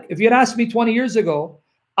ironic. If you had asked me 20 years ago,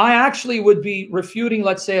 I actually would be refuting,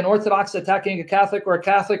 let's say, an Orthodox attacking a Catholic or a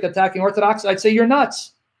Catholic attacking Orthodox. I'd say, you're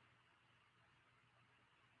nuts.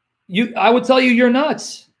 I would tell you, you're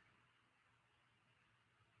nuts.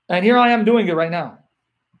 And here I am doing it right now.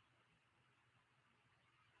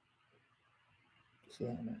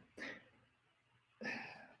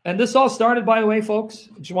 And this all started, by the way, folks,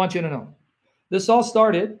 I just want you to know. This all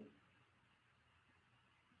started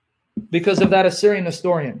because of that Assyrian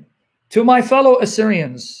historian. To my fellow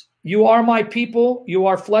Assyrians, you are my people, you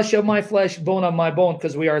are flesh of my flesh, bone of my bone,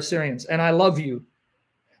 because we are Assyrians. And I love you.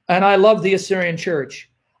 And I love the Assyrian church.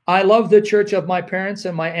 I love the church of my parents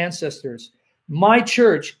and my ancestors. My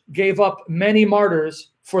church gave up many martyrs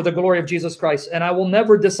for the glory of Jesus Christ. And I will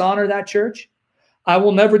never dishonor that church. I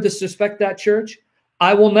will never disrespect that church.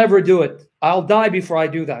 I will never do it. I'll die before I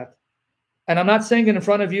do that. And I'm not saying it in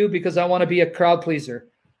front of you because I want to be a crowd pleaser.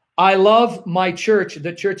 I love my church,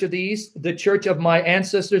 the Church of the East, the church of my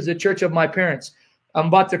ancestors, the church of my parents. I'm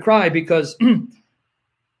about to cry because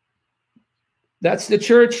that's the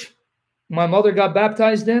church my mother got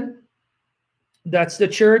baptized in. That's the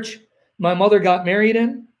church my mother got married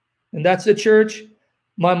in. And that's the church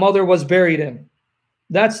my mother was buried in.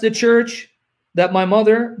 That's the church that my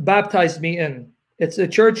mother baptized me in. It's the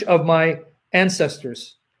church of my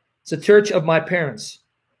ancestors. It's a church of my parents.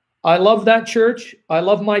 I love that church. I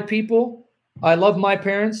love my people. I love my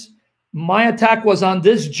parents. My attack was on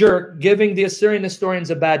this jerk giving the Assyrian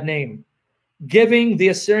historians a bad name. Giving the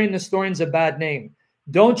Assyrian historians a bad name.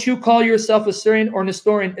 Don't you call yourself Assyrian or an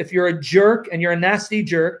historian if you're a jerk and you're a nasty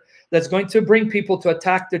jerk that's going to bring people to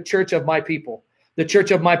attack the church of my people, the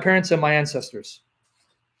church of my parents and my ancestors.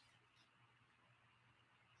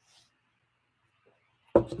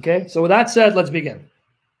 Okay, so with that said, let's begin.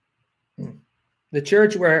 The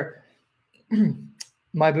church where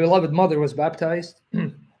my beloved mother was baptized,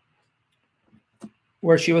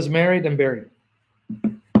 where she was married and buried.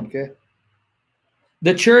 Okay.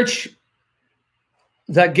 The church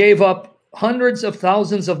that gave up hundreds of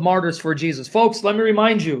thousands of martyrs for Jesus. Folks, let me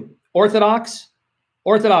remind you, Orthodox,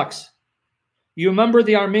 you remember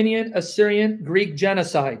the Armenian, Assyrian, Greek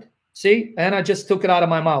genocide. See, Anna just took it out of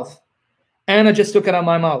my mouth. Anna just took it out of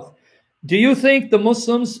my mouth. Do you think the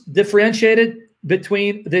Muslims differentiated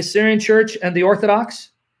between the Assyrian church and the Orthodox?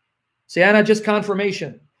 See, Anna, just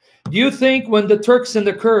confirmation. Do you think when the Turks and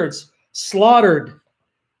the Kurds slaughtered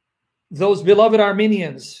those beloved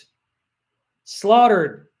Armenians,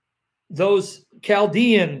 slaughtered those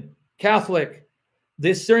Chaldean Catholic,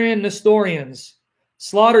 the Assyrian Nestorians,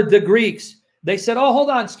 slaughtered the Greeks, they said, oh, hold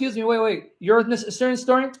on, excuse me, wait, you're an Assyrian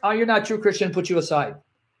historian? Oh, you're not true Christian, put you aside.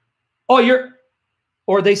 Oh,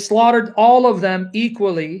 or they slaughtered all of them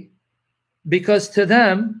equally because to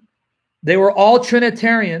them, they were all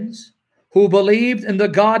Trinitarians who believed in the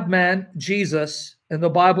God-man, Jesus, and the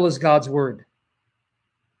Bible is God's word.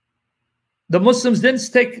 The Muslims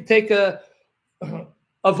didn't take a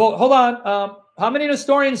vote. Hold on. How many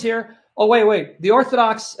historians here? Oh, wait. The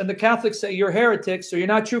Orthodox and the Catholics say you're heretics, so you're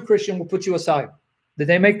not true Christian, we'll put you aside. Did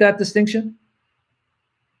they make that distinction?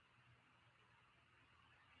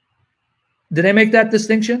 Did they make that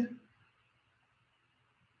distinction?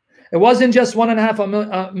 It wasn't just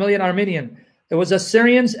 1.5 million Armenian. It was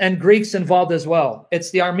Assyrians and Greeks involved as well.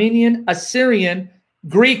 It's the Armenian, Assyrian,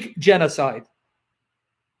 Greek genocide.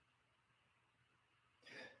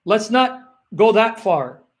 Let's not go that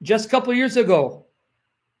far. Just a couple of years ago,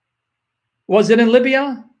 was it in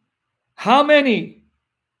Libya? How many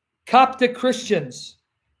Coptic Christians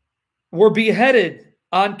were beheaded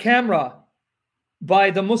on camera by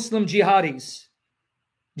the Muslim jihadis?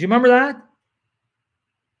 Do you remember that?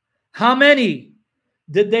 How many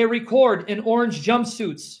did they record in orange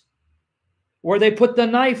jumpsuits where they put the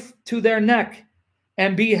knife to their neck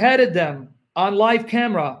and beheaded them on live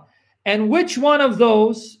camera? And which one of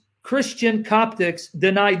those Christian Coptics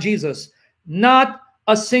denied Jesus? Not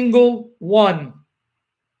a single one.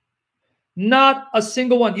 Not a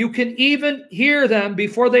single one. You can even hear them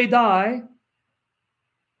before they die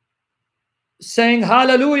saying,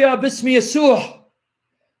 Hallelujah, Bismi Yasuh,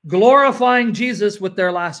 glorifying Jesus with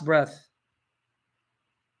their last breath.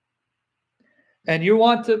 And you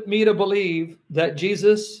want me to believe that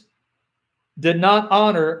Jesus did not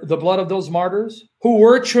honor the blood of those martyrs who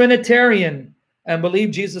were Trinitarian and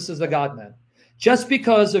believed Jesus is the God-man, just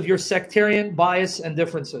because of your sectarian bias and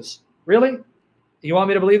differences? Really? You want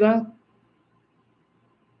me to believe that?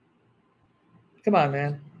 Come on,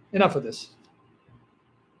 man. Enough of this.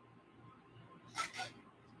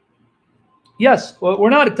 Yes, well, we're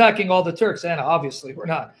not attacking all the Turks, Anna, obviously. We're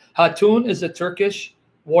not. Hatun is a Turkish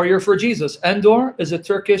warrior for Jesus. Endor is a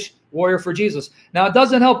Turkish warrior for Jesus. Now, it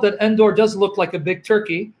doesn't help that Endor does look like a big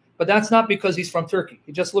turkey, but that's not because he's from Turkey.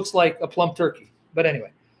 He just looks like a plump turkey. But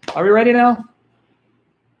anyway, are we ready now?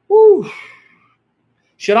 Woo.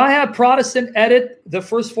 Should I have Protestant edit the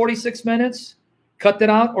first 46 minutes, cut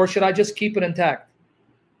that out, or should I just keep it intact?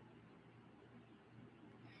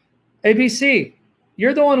 ABC,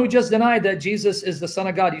 you're the one who just denied that Jesus is the Son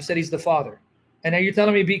of God. You said he's the Father. And now you're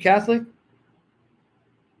telling me be Catholic?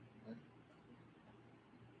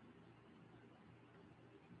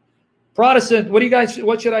 Protestant,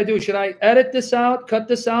 what should I do? Should I edit this out, cut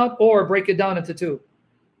this out, or break it down into two?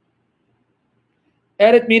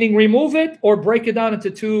 Edit meaning remove it, or break it down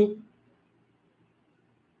into two?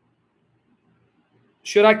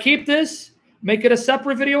 Should I keep this, make it a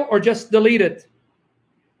separate video, or just delete it?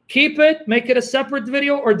 Keep it, make it a separate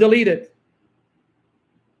video, or delete it?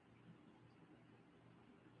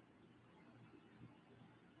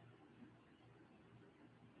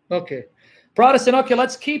 Okay. Protestant, okay,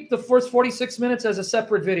 let's keep the first 46 minutes as a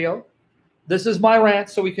separate video. This is my rant,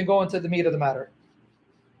 so we can go into the meat of the matter.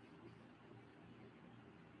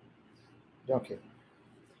 Okay.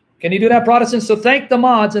 Can you do that, Protestant? So thank the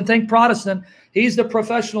mods and thank Protestant. He's the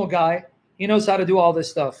professional guy. He knows how to do all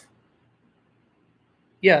this stuff.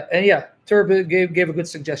 Yeah, and yeah, Turb gave a good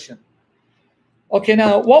suggestion. Okay,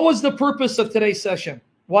 now, what was the purpose of today's session?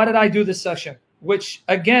 Why did I do this session? Which,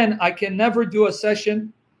 again, I can never do a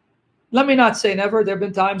session. Let me not say never. There have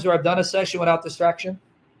been times where I've done a session without distraction.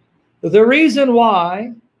 The reason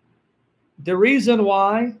why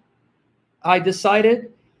I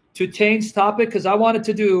decided to change topic, because I wanted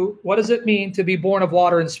to do, what does it mean to be born of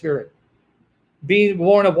water and spirit? Being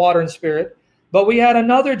born of water and spirit. But we had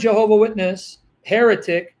another Jehovah's Witness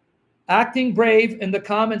heretic acting brave in the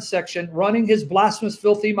comments section, running his blasphemous,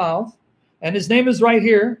 filthy mouth. And his name is right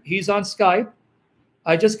here. He's on Skype.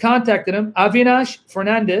 I just contacted him. Avinash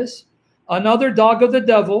Fernandez, another dog of the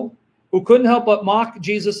devil who couldn't help but mock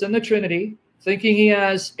Jesus and the Trinity, thinking he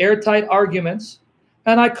has airtight arguments.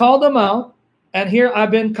 And I called him out. And here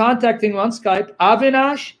I've been contacting him on Skype.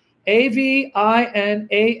 Avinash, A-V-I-N-A-S-H,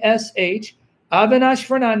 Avinash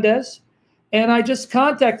Fernandez. And I just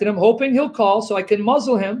contacted him, hoping he'll call so I can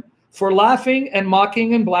muzzle him for laughing and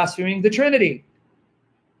mocking and blaspheming the Trinity.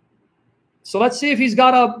 So let's see if he's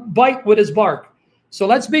got a bite with his bark. So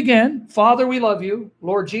let's begin. Father, we love you.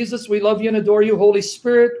 Lord Jesus, we love you and adore you. Holy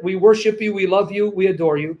Spirit, we worship you. We love you. We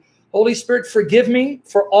adore you. Holy Spirit, forgive me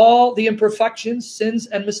for all the imperfections, sins,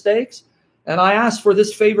 and mistakes. And I ask for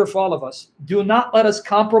this favor for all of us. Do not let us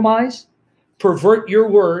compromise, pervert your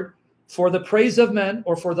word for the praise of men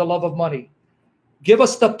or for the love of money. Give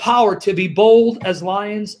us the power to be bold as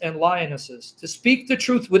lions and lionesses, to speak the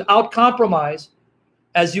truth without compromise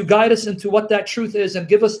as you guide us into what that truth is, and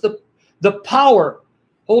give us the power.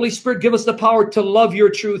 Holy Spirit, give us the power to love your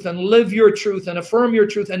truth and live your truth and affirm your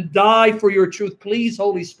truth and die for your truth. Please,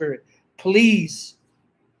 Holy Spirit, please.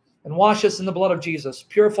 And wash us in the blood of Jesus.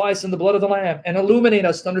 Purify us in the blood of the Lamb. And illuminate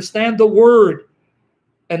us to understand the word.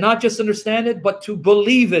 And not just understand it, but to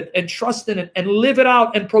believe it and trust in it and live it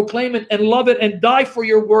out and proclaim it and love it and die for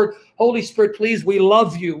your word. Holy Spirit, please, we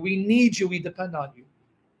love you. We need you. We depend on you.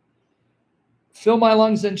 Fill my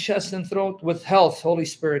lungs and chest and throat with health, Holy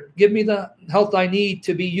Spirit. Give me the health I need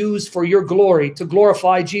to be used for your glory, to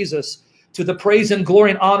glorify Jesus, to the praise and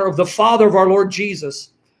glory and honor of the Father of our Lord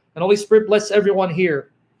Jesus. And Holy Spirit, bless everyone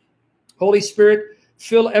here. Holy Spirit,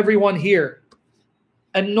 fill everyone here.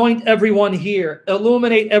 Anoint everyone here.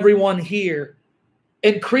 Illuminate everyone here.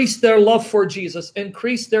 Increase their love for Jesus.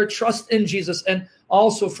 Increase their trust in Jesus, and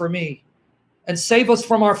also for me. And save us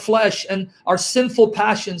from our flesh and our sinful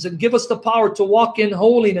passions, and give us the power to walk in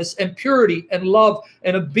holiness and purity and love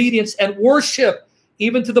and obedience and worship,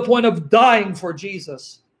 even to the point of dying for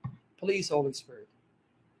Jesus. Please, Holy Spirit,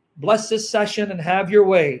 bless this session and have your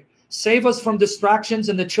way. Save us from distractions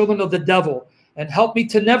and the children of the devil, and help me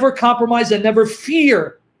to never compromise and never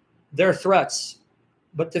fear their threats,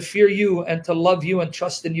 but to fear you and to love you and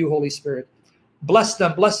trust in you, Holy Spirit. Bless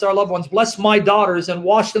them, bless our loved ones, bless my daughters, and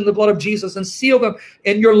wash them in the blood of Jesus and seal them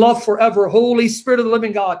in your love forever. Holy Spirit of the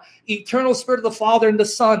living God, eternal Spirit of the Father and the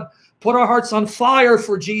Son, put our hearts on fire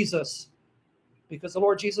for Jesus, because the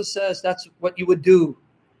Lord Jesus says that's what you would do.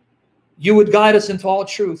 You would guide us into all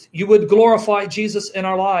truth. You would glorify Jesus in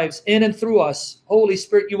our lives, in and through us. Holy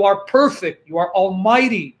Spirit, you are perfect. You are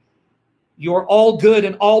almighty. You are all good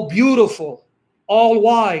and all beautiful, all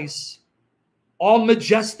wise, all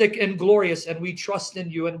majestic and glorious, and we trust in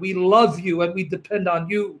you, and we love you, and we depend on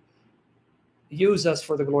you. Use us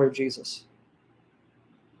for the glory of Jesus.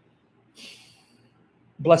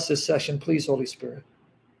 Bless this session, please, Holy Spirit.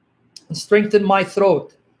 And strengthen my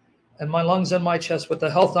throat and my lungs and my chest with the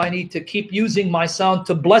health I need to keep using my sound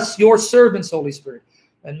to bless your servants, Holy Spirit,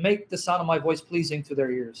 and make the sound of my voice pleasing to their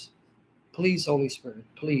ears. Please, Holy Spirit,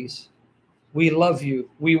 please. We love you.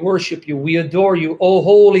 We worship you. We adore you. O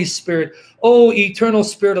Holy Spirit, O eternal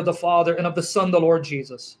Spirit of the Father and of the Son, the Lord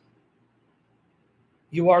Jesus.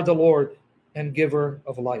 You are the Lord and giver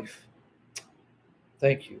of life.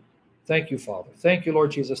 Thank you. Thank you, Father. Thank you,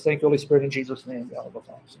 Lord Jesus. Thank you, Holy Spirit, in Jesus' name. God of the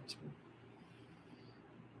Father, Son, Spirit.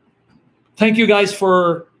 Thank you guys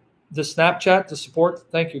for the Snapchat, the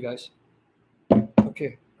support. Thank you guys.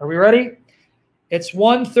 Okay, are we ready? It's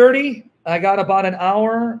 1:30. I got about an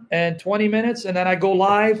hour and 20 minutes, and then I go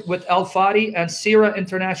live with Al Fadi and Cira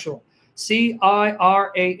International.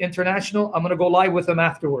 C-I-R-A International. I'm going to go live with them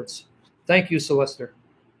afterwards. Thank you, Sylvester.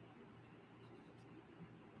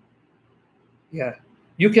 Yeah.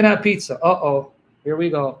 You can have pizza. Uh-oh. Here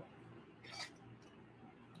we go.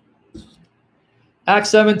 Acts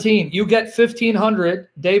 17. You get 1,500.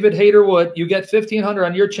 David Hayterwood, you get 1,500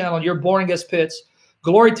 on your channel. You're boring as pits.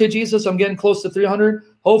 Glory to Jesus. I'm getting close to 300.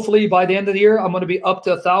 Hopefully by the end of the year, I'm going to be up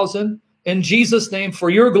to 1,000. In Jesus' name,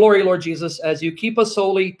 for your glory, Lord Jesus, as you keep us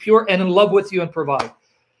holy, pure, and in love with you and provide.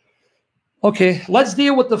 Okay, let's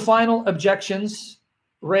deal with the final objections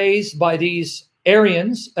raised by these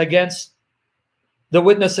Arians against the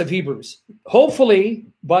witness of Hebrews. Hopefully,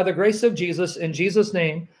 by the grace of Jesus, in Jesus'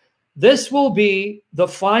 name, this will be the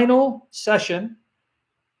final session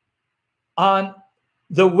on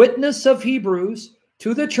the witness of Hebrews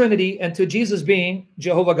to the Trinity and to Jesus being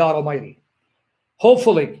Jehovah God Almighty.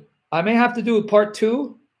 Hopefully. I may have to do a part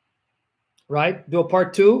 2, right? Do a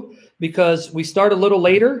part 2 because we start a little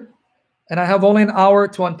later and I have only an hour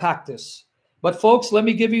to unpack this. But folks, let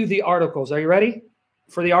me give you the articles. Are you ready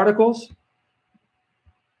for the articles?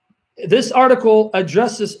 This article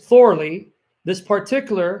addresses thoroughly this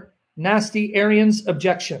particular nasty Arian's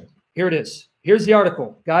objection. Here it is. Here's the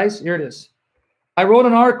article. Guys, here it is. I wrote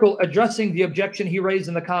an article addressing the objection he raised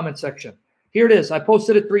in the comment section. Here it is. I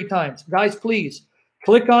posted it 3 times. Guys, please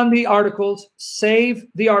click on the articles, save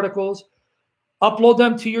the articles, upload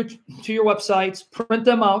them to your websites, print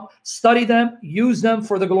them out, study them, use them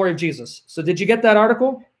for the glory of Jesus. So did you get that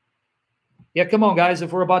article? Yeah, come on, guys.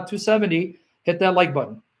 If we're about 270, hit that like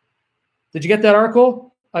button. Did you get that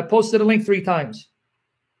article? I posted a link 3 times.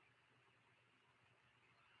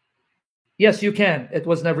 Yes, you can. It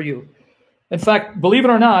was never you. In fact, believe it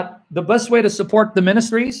or not, the best way to support the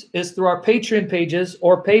ministries is through our Patreon pages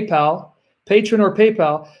or PayPal, Patreon or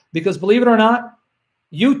PayPal, because believe it or not,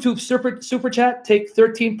 YouTube Super Chat take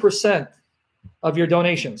 13% of your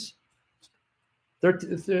donations.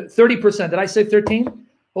 30%. Did I say 13?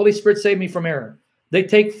 Holy Spirit save me from error. They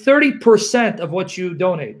take 30% of what you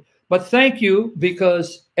donate. But thank you,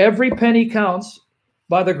 because every penny counts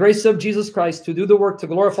by the grace of Jesus Christ to do the work to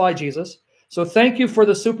glorify Jesus. So thank you for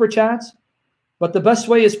the Super Chats. But the best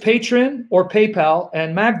way is Patreon or PayPal.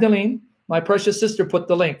 And Magdalene, my precious sister, put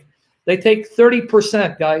the link. They take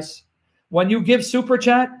 30%, guys. When you give Super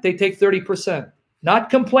Chat, they take 30%. Not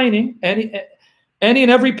complaining. Any and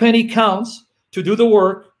every penny counts to do the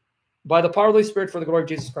work by the power of the Holy Spirit for the glory of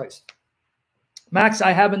Jesus Christ. Max,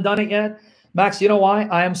 I haven't done it yet. Max, you know why?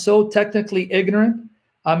 I am so technically ignorant.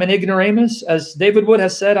 I'm an ignoramus. As David Wood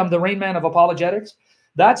has said, I'm the Rain Man of apologetics.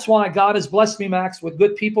 That's why God has blessed me, Max, with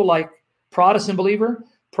good people like Protestant Believer.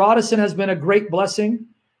 Protestant has been a great blessing.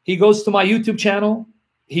 He goes to my YouTube channel.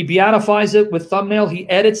 He beatifies it with thumbnail. He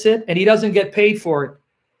edits it, and he doesn't get paid for it.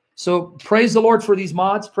 So praise the Lord for these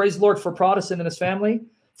mods. Praise the Lord for Protestant and his family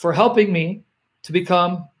for helping me to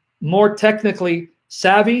become more technically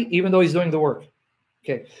savvy, even though he's doing the work.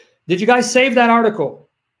 Okay. Did you guys save that article?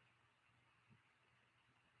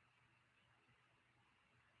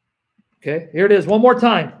 Okay, here it is. One more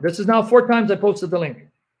time. This is now 4 times I posted the link.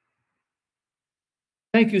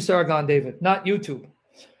 Thank you, Sargon David, not YouTube.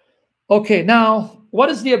 Okay, now, what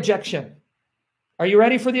is the objection? Are you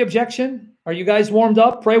ready for the objection? Are you guys warmed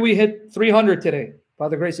up? Pray we hit 300 today by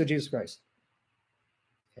the grace of Jesus Christ.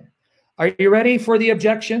 Okay. Are you ready for the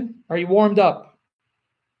objection? Are you warmed up?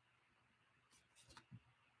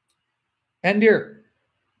 And dear,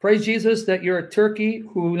 praise Jesus that you're a Turkey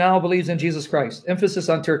who now believes in Jesus Christ. Emphasis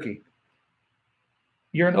on Turkey.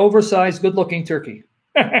 You're an oversized, good-looking turkey.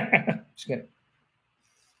 Just kidding.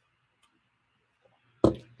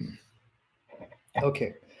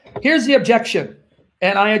 Okay. Here's the objection.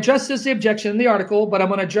 And I addressed the objection in the article, but I'm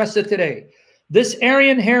going to address it today. This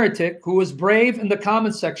Arian heretic, who was brave in the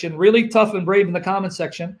comment section, really tough and brave in the comment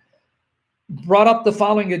section, brought up the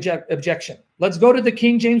following objection. Let's go to the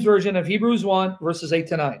King James Version of Hebrews 1, verses 8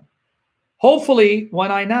 to 9. Hopefully,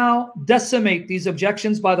 when I now decimate these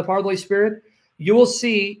objections by the power of the Holy Spirit, you will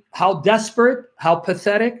see how desperate, how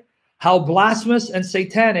pathetic, how blasphemous and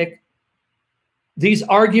satanic these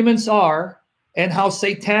arguments are, and how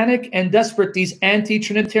satanic and desperate these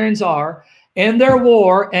anti-Trinitarians are in their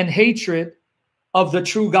war and hatred of the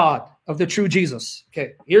true God, of the true Jesus.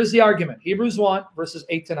 Okay, here's the argument. Hebrews 1, verses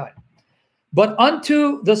 8 to 9. But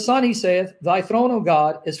unto the Son he saith, Thy throne, O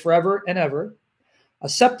God, is forever and ever. A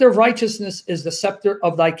scepter of righteousness is the scepter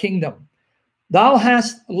of thy kingdom. Thou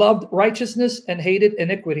hast loved righteousness and hated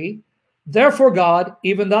iniquity. Therefore God,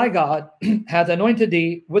 even thy God, hath anointed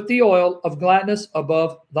thee with the oil of gladness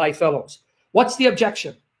above thy fellows. What's the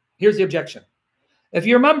objection? Here's the objection. If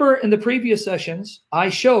you remember in the previous sessions, I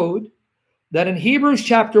showed that in Hebrews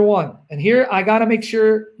chapter 1, and here I got to make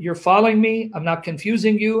sure you're following me, I'm not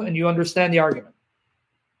confusing you, and you understand the argument.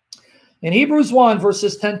 In Hebrews 1,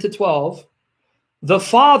 verses 10 to 12, the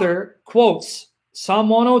Father quotes Psalm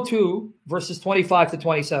 102, verses 25 to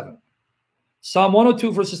 27. Psalm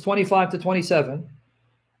 102, verses 25 to 27,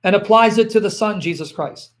 and applies it to the Son, Jesus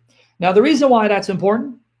Christ. Now, the reason why that's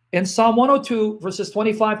important, in Psalm 102, verses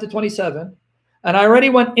 25 to 27, and I already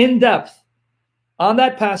went in depth on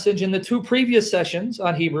that passage in the 2 previous sessions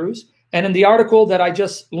on Hebrews and in the article that I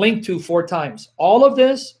just linked to 4 times. All of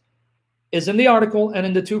this is in the article and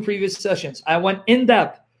in the 2 previous sessions. I went in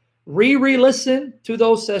depth. Re-listen to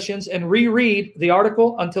those sessions and reread the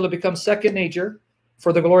article until it becomes second nature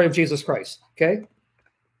for the glory of Jesus Christ. Okay?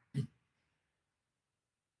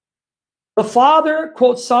 The Father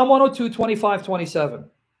quotes Psalm 102, 25, 27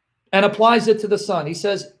 and applies it to the Son. He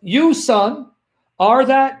says, you, Son, are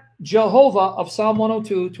that Jehovah of Psalm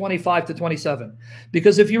 102, 25 to 27.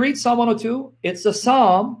 Because if you read Psalm 102, it's a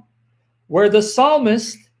psalm where the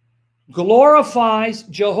psalmist glorifies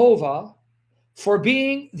Jehovah for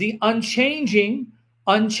being the unchanging,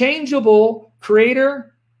 unchangeable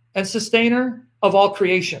creator and sustainer of all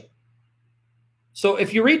creation. So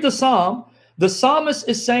if you read the psalm, the psalmist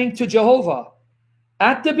is saying to Jehovah,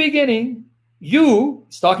 at the beginning, you,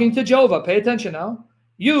 it's talking to Jehovah, pay attention now,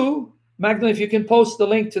 you, Magdalene, if you can post the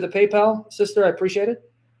link to the PayPal, sister, I appreciate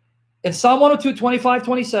it. In Psalm 102, 25,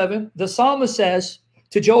 27, the psalmist says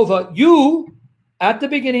to Jehovah, you, at the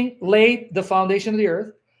beginning, laid the foundation of the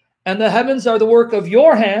earth, and the heavens are the work of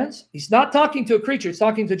your hands. He's not talking to a creature. He's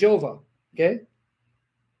talking to Jehovah. Okay?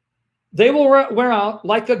 They will wear out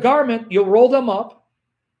like a garment. You'll roll them up.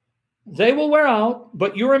 They will wear out,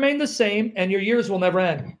 but you remain the same, and your years will never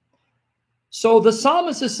end. So the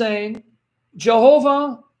psalmist is saying,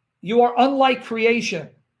 Jehovah, you are unlike creation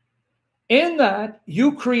in that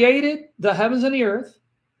you created the heavens and the earth.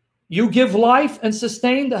 You give life and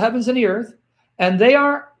sustain the heavens and the earth, and they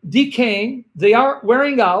are decaying, they are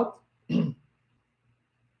wearing out,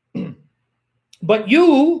 but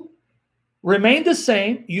you remain the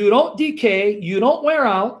same, you don't decay, you don't wear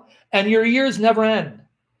out, and your years never end.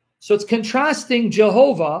 So it's contrasting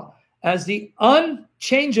Jehovah as the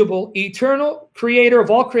unchangeable, eternal creator of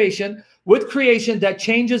all creation with creation that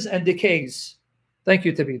changes and decays. Thank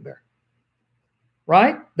you, Tabid Bear.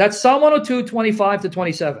 Right? That's Psalm 102, 25 to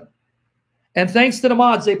 27. And thanks to the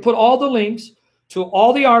mods, they put all the links to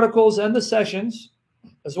all the articles and the sessions,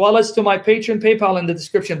 as well as to my Patreon PayPal in the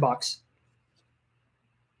description box.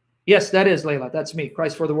 Yes, that is Layla. That's me.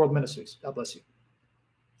 Christ for the World Ministries. God bless you.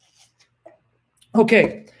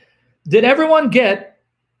 Okay. Did everyone get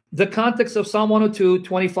the context of Psalm 102,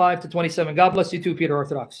 25 to 27? God bless you too, Peter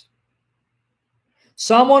Orthodox.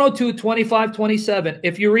 Psalm 102, 25, 27.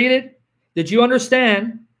 If you read it, did you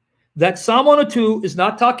understand that Psalm 102 is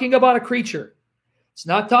not talking about a creature? It's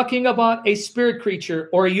not talking about a spirit creature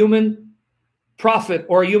or a human prophet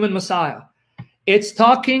or a human Messiah. It's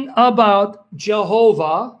talking about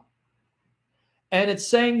Jehovah, and it's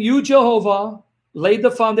saying, you, Jehovah, laid the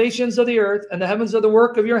foundations of the earth, and the heavens are the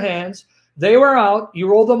work of your hands. They wear out, you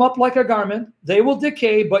roll them up like a garment. They will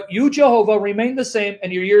decay, but you, Jehovah, remain the same,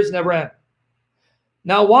 and your years never end.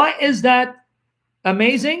 Now, why is that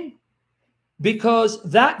amazing? Because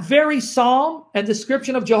that very psalm and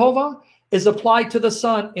description of Jehovah is applied to the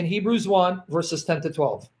Son in Hebrews 1, verses 10 to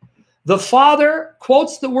 12. The Father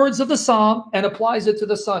quotes the words of the psalm and applies it to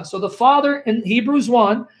the Son. So the Father in Hebrews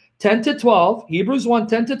 1, 10 to 12, Hebrews 1,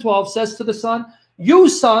 10 to 12 says to the Son, you,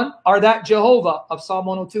 Son, are that Jehovah of Psalm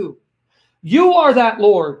 102. You are that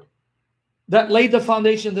Lord that laid the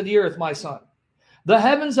foundations of the earth, my Son. The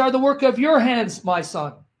heavens are the work of your hands, my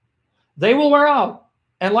Son. They will wear out,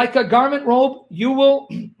 and like a garment robe, you will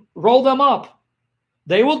roll them up.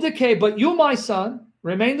 They will decay, but you, my Son,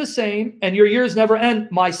 remain the same, and your years never end,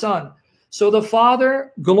 my Son. So the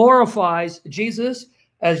Father glorifies Jesus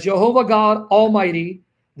as Jehovah God Almighty,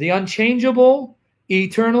 the unchangeable,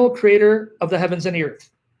 eternal creator of the heavens and the earth.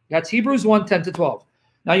 That's Hebrews 1, 10 to 12.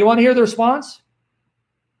 Now, you want to hear the response?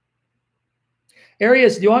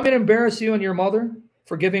 Arius, do you want me to embarrass you and your mother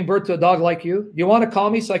for giving birth to a dog like you? Do you want to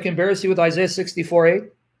call me so I can embarrass you with Isaiah 64:8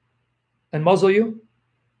 and muzzle you?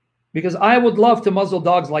 Because I would love to muzzle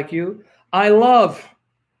dogs like you. I love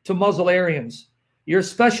to muzzle Aryans. You're a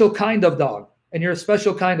special kind of dog, and you're a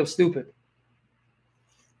special kind of stupid.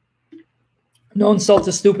 No insult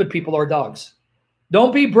to stupid people or dogs.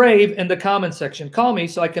 Don't be brave in the comment section. Call me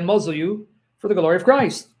so I can muzzle you for the glory of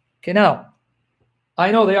Christ. Okay, now,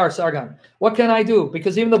 I know they are, Sargon. What can I do?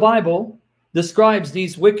 Because even the Bible describes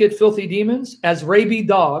these wicked, filthy demons as rabid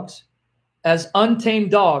dogs, as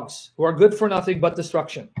untamed dogs who are good for nothing but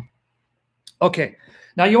destruction. Okay,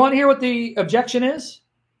 now you want to hear what the objection is?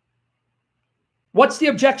 What's the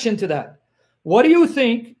objection to that? What do you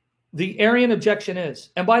think the Arian objection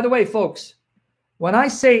is? And by the way, folks, when I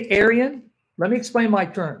say Arian, let me explain my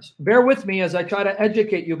terms. Bear with me as I try to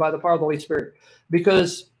educate you by the power of the Holy Spirit,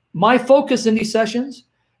 because my focus in these sessions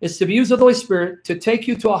is to be used of the Holy Spirit to take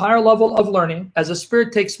you to a higher level of learning, as the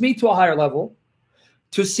Spirit takes me to a higher level,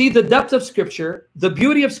 to see the depth of Scripture, the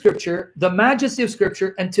beauty of Scripture, the majesty of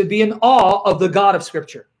Scripture, and to be in awe of the God of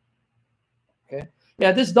Scripture. Okay?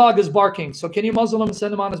 Yeah, this dog is barking. So can you muzzle him and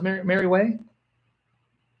send him on his merry way?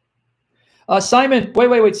 Simon,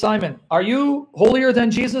 wait, Simon. Are you holier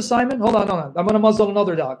than Jesus, Simon? Hold on. I'm going to muzzle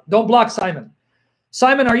another dog. Don't block Simon.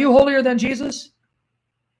 Simon, are you holier than Jesus?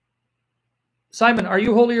 Simon, are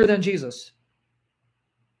you holier than Jesus?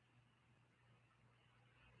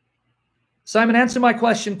 Simon, answer my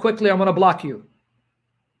question quickly. I'm going to block you.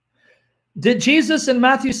 Did Jesus in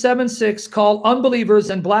Matthew 7:6 call unbelievers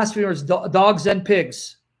and blasphemers dogs and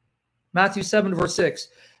pigs? Matthew 7, verse 6.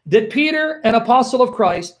 Did Peter, an apostle of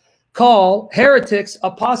Christ, call heretics,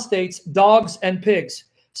 apostates, dogs and pigs?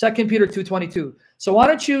 2 Peter 2:22. So why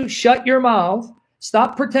don't you shut your mouth,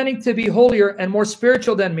 stop pretending to be holier and more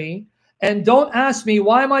spiritual than me, and don't ask me,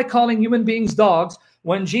 why am I calling human beings dogs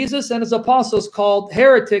when Jesus and his apostles called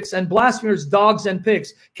heretics and blasphemers dogs and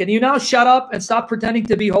pigs? Can you now shut up and stop pretending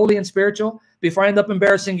to be holy and spiritual before I end up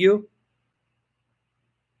embarrassing you?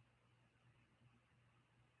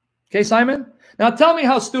 Okay, Simon? Now tell me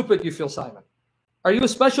how stupid you feel, Simon. Are you a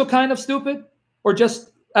special kind of stupid or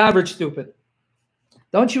just average stupid?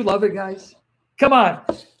 Don't you love it, guys? Come on.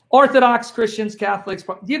 Orthodox Christians, Catholics,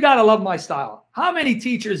 you got to love my style. How many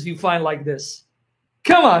teachers do you find like this?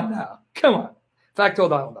 Come on now. Come on. In fact,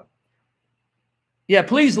 hold on. Yeah,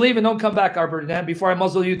 please leave and don't come back, Arbor Dan, before I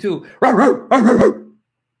muzzle you too.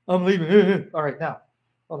 I'm leaving. All right, now.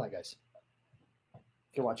 Hold on, guys.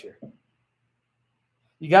 Okay, watch here.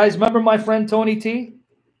 You guys remember my friend Tony T?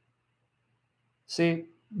 See,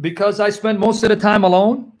 because I spend most of the time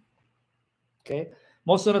alone, okay,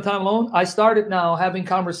 most of the time alone, I started now having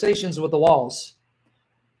conversations with the walls.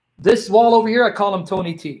 This wall over here, I call him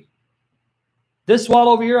Tony T. This wall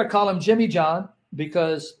over here, I call him Jimmy John,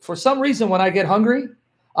 because for some reason when I get hungry,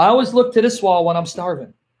 I always look to this wall when I'm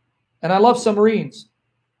starving. And I love submarines.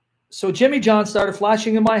 So Jimmy John started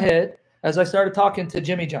flashing in my head as I started talking to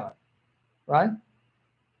Jimmy John, right?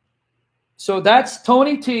 So that's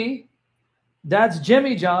Tony T. That's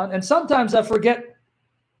Jimmy John. And sometimes I forget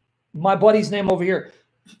my buddy's name over here.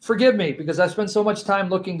 forgive me because I spent so much time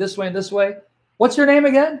looking this way and this way. What's your name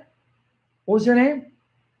again? What was your name?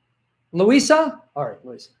 Louisa? All right,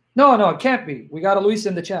 Louisa. No, it can't be. We got a Louisa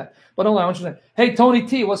in the chat. But hold on, I want you to say, hey, Tony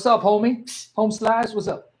T, what's up, homie? Home Slash, what's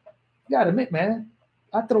up? You got to admit, man,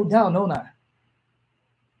 I throw down, don't I?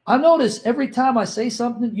 I notice every time I say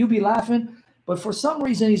something, you be laughing, but for some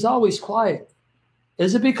reason, he's always quiet.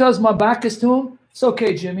 Is it because my back is to him? It's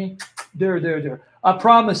okay, Jimmy. There. I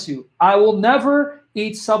promise you, I will never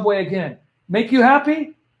eat Subway again. Make you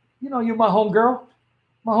happy? You know, you're my homegirl.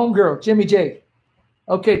 My homegirl, Jimmy J.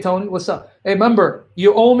 Okay, Tony, what's up? Hey, remember,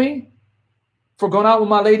 you owe me for going out with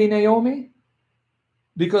my lady Naomi?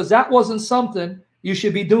 Because that wasn't something you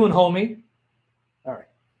should be doing, homie. All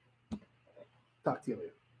right. Talk to you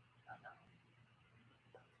later.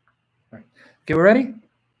 All right. Okay, we ready?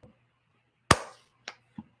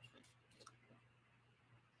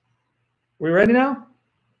 We ready now?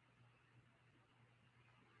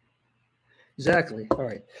 Exactly. All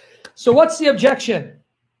right. So what's the objection?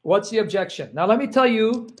 What's the objection? Now let me tell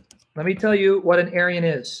you what an Arian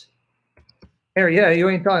is. Yeah, you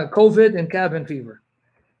ain't talking COVID and cabin fever.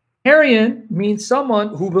 Arian means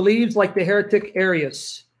someone who believes like the heretic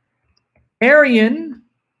Arius. Arian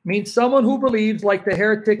means someone who believes like the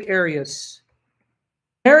heretic Arius.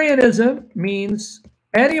 Arianism means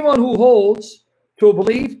anyone who holds to a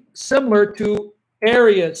belief similar to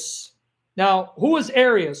Arius. Now, who is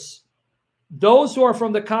Arius? Those who are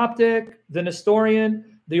from the Coptic, the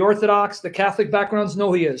Nestorian, the Orthodox, the Catholic backgrounds know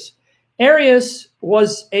who he is. Arius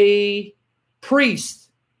was a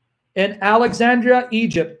priest in Alexandria,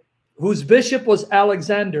 Egypt, whose bishop was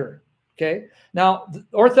Alexander. Okay. Now, the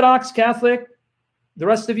Orthodox, Catholic, the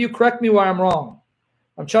rest of you correct me where I'm wrong.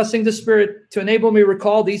 I'm trusting the Spirit to enable me to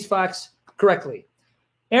recall these facts correctly.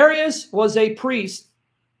 Arius was a priest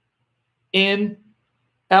in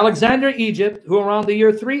Alexandria, Egypt, who around the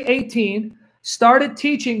year 318 started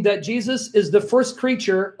teaching that Jesus is the first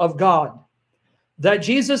creature of God, that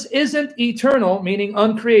Jesus isn't eternal, meaning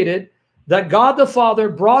uncreated, that God the Father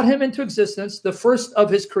brought him into existence, the first of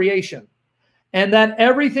his creation, and that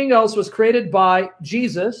everything else was created by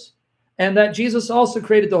Jesus, and that Jesus also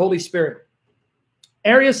created the Holy Spirit.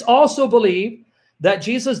 Arius also believed that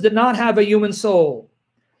Jesus did not have a human soul.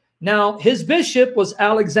 Now, his bishop was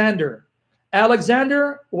Alexander.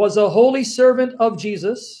 Alexander was a holy servant of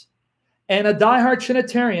Jesus and a diehard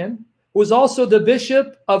Trinitarian who was also the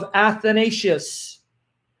bishop of Athanasius.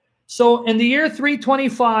 So in the year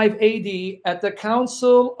 325 AD, at the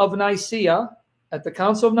Council of Nicaea,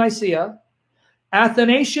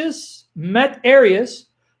 Athanasius met Arius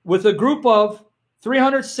with a group of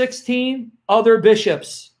 316 other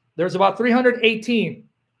bishops. There's about 318.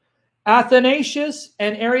 Athanasius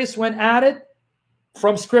and Arius went at it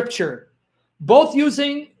from Scripture, both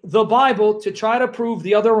using the Bible to try to prove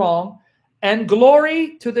the other wrong. And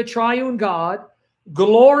glory to the triune God,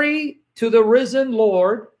 glory to the risen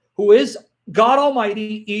Lord, who is God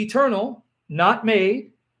Almighty, eternal, not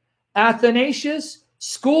made. Athanasius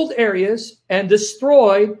schooled Arius and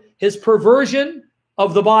destroyed his perversion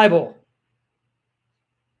of the Bible.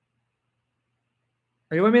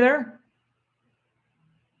 Are you with me there?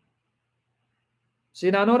 See,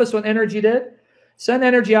 now notice what energy did. Send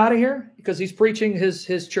energy out of here because he's preaching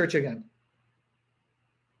his church again.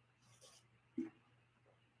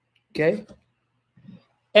 Okay.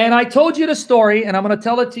 And I told you the story, and I'm going to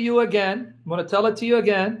tell it to you again.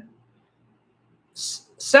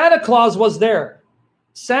 Santa Claus was there.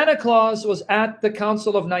 Santa Claus was at the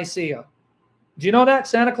Council of Nicaea. Do you know that?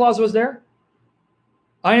 Santa Claus was there?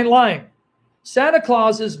 I ain't lying. Santa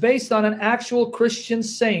Claus is based on an actual Christian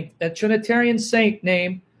saint, a Trinitarian saint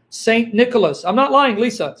named Saint Nicholas. I'm not lying,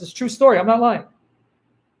 Lisa. It's a true story. I'm not lying.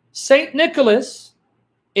 Saint Nicholas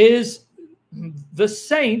is the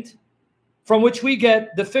saint from which we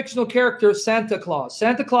get the fictional character Santa Claus.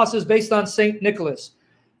 Santa Claus is based on Saint Nicholas.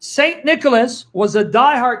 Saint Nicholas was a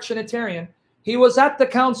diehard Trinitarian. He was at the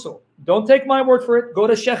council. Don't take my word for it. Go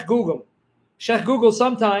to Sheikh Google. Sheikh Google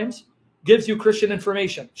sometimes gives you Christian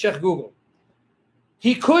information. Sheikh Google.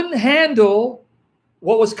 He couldn't handle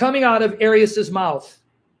what was coming out of Arius's mouth.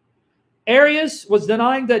 Arius was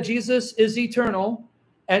denying that Jesus is eternal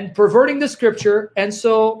and perverting the scripture. And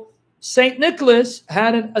so St. Nicholas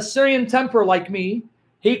had an Assyrian temper like me.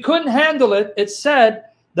 He couldn't handle it. It said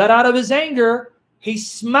that out of his anger, he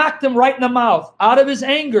smacked him right in the mouth. Out of his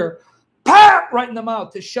anger, pap, right in the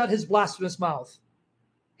mouth to shut his blasphemous mouth.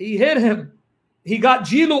 He hit him. He got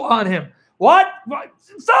jilu on him. What? Right?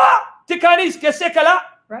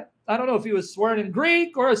 I don't know if he was swearing in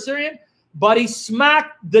Greek or Assyrian, but he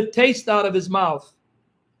smacked the taste out of his mouth.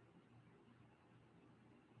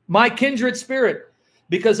 My kindred spirit.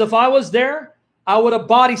 Because if I was there, I would have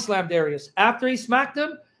body slammed Arius. After he smacked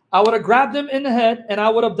him, I would have grabbed him in the head and I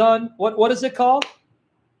would have done, what is it called?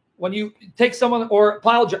 When you take someone or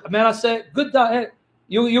pile drive. Man, I say, good day.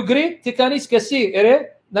 You agree? Tikanis kasi,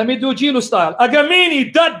 ere? Let me do Gino style.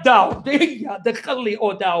 Agamini, dad daw. Diya, dekali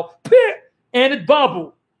o daw. And it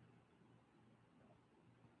babu.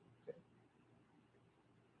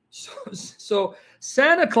 So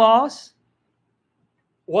Santa Claus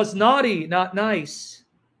was naughty, not nice.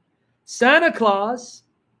 Santa Claus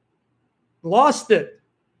lost it.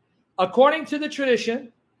 According to the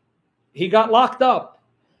tradition, he got locked up.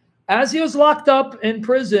 As he was locked up in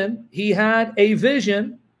prison, he had a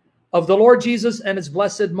vision of the Lord Jesus and his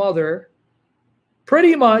blessed mother,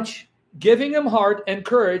 pretty much giving him heart and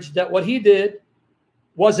courage that what he did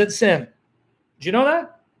wasn't sin. Do you know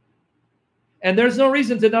that? And there's no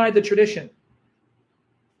reason to deny the tradition.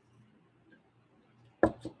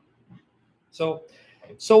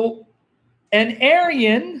 So an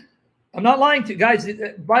Arian, I'm not lying to you guys.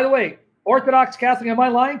 By the way, Orthodox Catholic, am I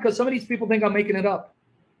lying? Because some of these people think I'm making it up.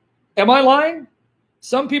 Am I lying?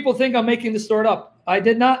 Some people think I'm making this story up. I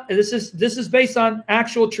did not. This is based on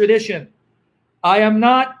actual tradition. I am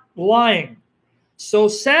not lying. So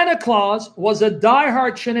Santa Claus was a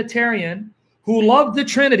diehard Trinitarian who loved the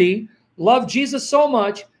Trinity, loved Jesus so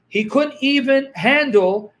much, he couldn't even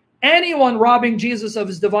handle anyone robbing Jesus of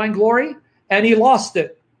his divine glory, and he lost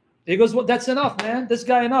it. He goes, well, that's enough, man. This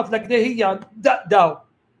guy enough. Like like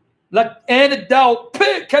and daw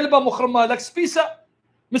kalba mukhrama like spisa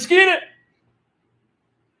miskine.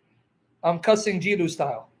 I'm cussing Jilu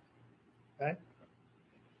style. Okay?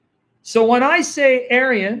 So when I say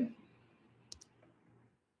Arian,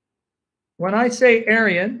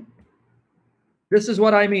 this is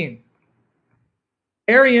what I mean.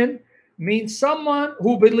 Arian means someone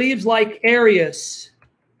who believes like Arius.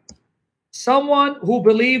 Someone who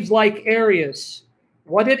believes like Arius.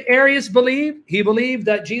 What did Arius believe? He believed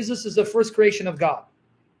that Jesus is the first creation of God.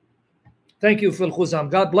 Thank you, Phil Khuzam.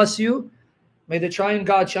 God bless you. May the triune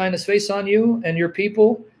God shine his face on you and your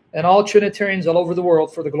people and all Trinitarians all over the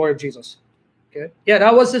world for the glory of Jesus. Okay? Yeah,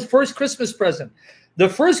 that was his first Christmas present. The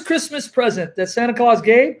first Christmas present that Santa Claus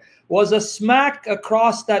gave was a smack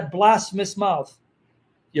across that blasphemous mouth.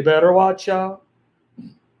 You better watch out.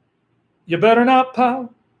 You better not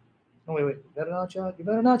pout. Oh, wait. You better not shout. You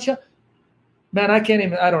better not shout. Man, I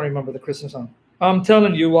don't remember the Christmas song. I'm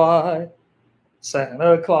telling you why.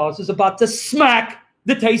 Santa Claus is about to smack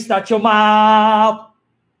the taste out your mouth.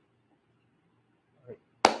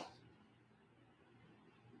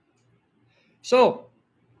 So,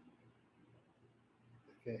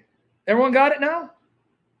 okay. Everyone got it now?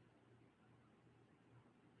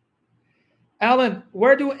 Alan,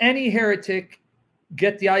 where do any heretic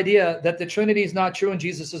get the idea that the Trinity is not true and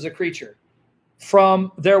Jesus is a creature?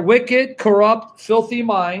 From their wicked, corrupt, filthy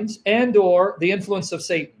minds and or the influence of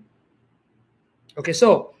Satan. Okay,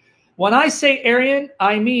 so when I say Arian,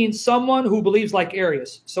 I mean someone who believes like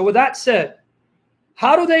Arius. So with that said,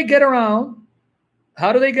 how do they get around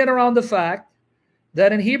the fact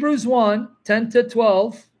that in Hebrews 1, 10 to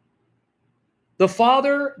 12, the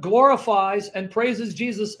Father glorifies and praises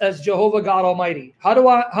Jesus as Jehovah God Almighty? How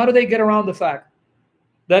do they get around the fact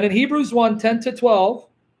that in Hebrews 1, 10 to 12,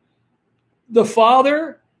 the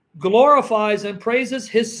Father glorifies and praises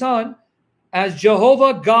his Son as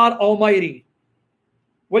Jehovah God Almighty?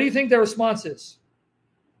 What do you think their response is?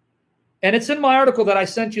 And it's in my article that I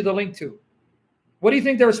sent you the link to. What do you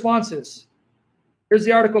think their response is? Here's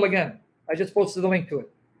the article again. I just posted the link to it.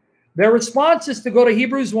 Their response is to go to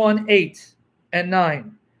Hebrews 1, 8 and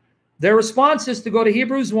 9. Their response is to go to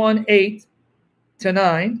Hebrews 1, 8 to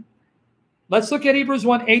 9. Let's look at Hebrews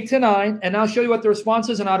 1, 8 to 9, and I'll show you what the response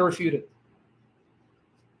is and how to refute it.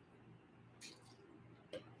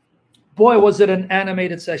 Boy, was it an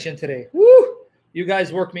animated session today. Woo! You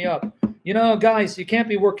guys work me up. You know, guys, you can't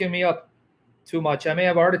be working me up too much. I may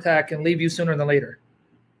have a heart attack and leave you sooner than later.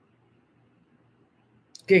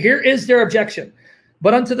 Okay, here is their objection.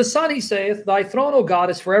 But unto the Son he saith, Thy throne, O God,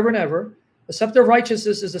 is forever and ever. The scepter of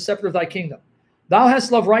righteousness is the scepter of thy kingdom. Thou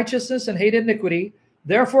hast loved righteousness and hated iniquity.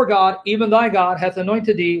 Therefore God, even thy God, hath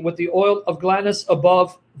anointed thee with the oil of gladness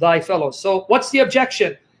above thy fellows. So what's the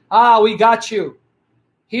objection? We got you.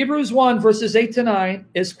 Hebrews 1, verses 8 to 9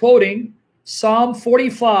 is quoting Psalm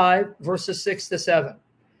 45, verses 6 to 7.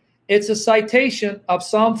 It's a citation of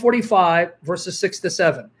Psalm 45, verses 6 to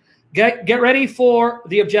 7. Get ready for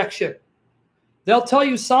the objection. They'll tell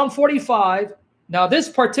you Psalm 45. Now, this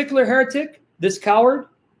particular heretic, this coward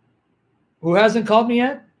who hasn't called me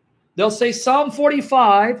yet, they'll say Psalm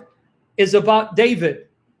 45 is about David.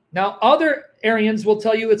 Now, other Arians will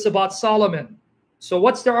tell you it's about Solomon. So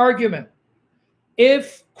what's their argument?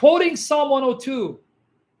 If quoting Psalm 102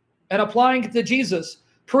 and applying it to Jesus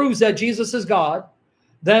proves that Jesus is God,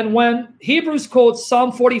 then when Hebrews quotes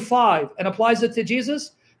Psalm 45 and applies it to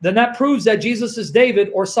Jesus, then that proves that Jesus is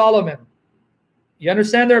David or Solomon. You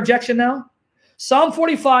understand their objection now? Psalm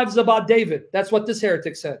 45 is about David. That's what this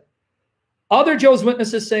heretic said. Other Jehovah's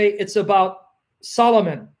Witnesses say it's about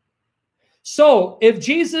Solomon. So if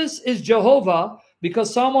Jesus is Jehovah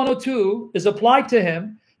because Psalm 102 is applied to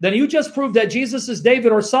him, then you just proved that Jesus is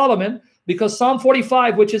David or Solomon because Psalm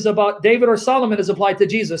 45, which is about David or Solomon, is applied to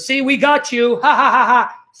Jesus. See, we got you. Ha, ha, ha,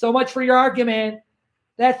 ha. So much for your argument.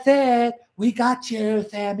 That's it. We got you,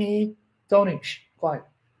 Sammy. Tony, shh, quiet.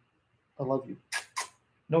 I love you.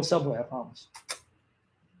 No subway, I promise.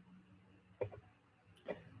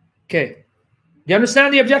 Okay. You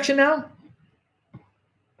understand the objection now?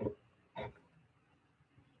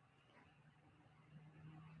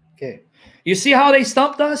 Okay. You see how they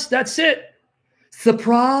stumped us? That's it.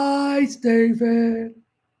 Surprise, David.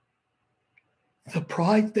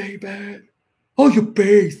 Surprise, David. Oh, you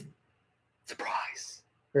beast. Surprise.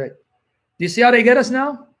 Right. Do you see how they get us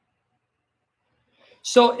now?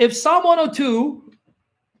 So if Psalm 102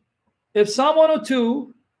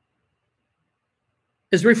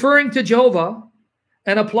 is referring to Jehovah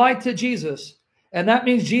and applied to Jesus, and that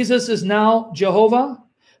means Jesus is now Jehovah,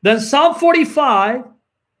 then Psalm 45,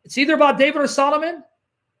 it's either about David or Solomon,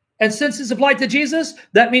 and since it's applied to Jesus,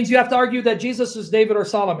 that means you have to argue that Jesus is David or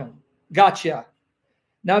Solomon. Gotcha.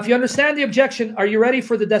 Now, if you understand the objection, are you ready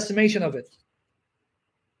for the decimation of it?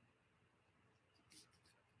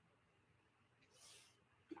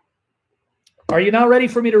 Are you now ready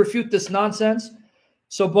for me to refute this nonsense?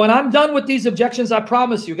 So when I'm done with these objections, I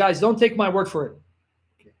promise you guys, don't take my word for it.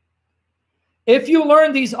 If you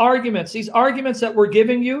learn these arguments that we're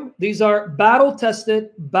giving you, these are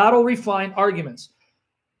battle-tested, battle-refined arguments.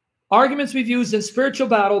 Arguments we've used in spiritual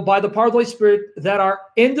battle by the power of the Holy Spirit that are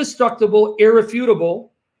indestructible,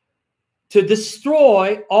 irrefutable, to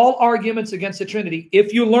destroy all arguments against the Trinity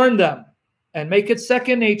if you learn them and make it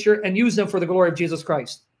second nature and use them for the glory of Jesus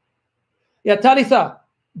Christ. Yeah, Talitha,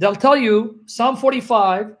 they'll tell you, Psalm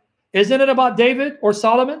 45, isn't it about David or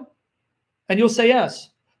Solomon? And you'll say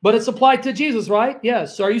yes. But it's applied to Jesus, right?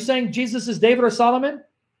 Yes. So are you saying Jesus is David or Solomon?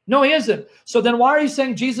 No, he isn't. So then why are you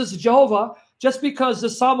saying Jesus is Jehovah just because the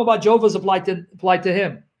psalm about Jehovah is applied to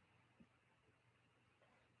him?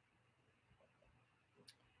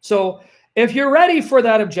 So if you're ready for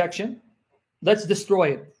that objection, let's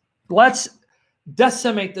destroy it. Let's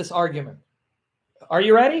decimate this argument. Are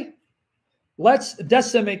you ready? Let's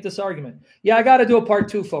decimate this argument. Yeah, I got to do a part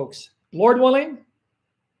 2, folks. Lord willing,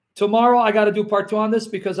 tomorrow I got to do part 2 on this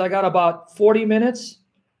because I got about 40 minutes.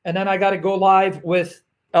 And then I got to go live with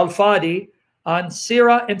Al-Fadi on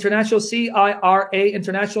Cira International, C-I-R-A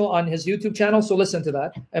International on his YouTube channel. So listen to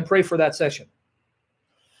that and pray for that session.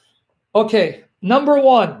 Okay, number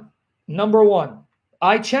one.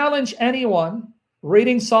 I challenge anyone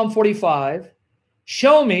reading Psalm 45.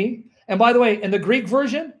 Show me, and by the way, in the Greek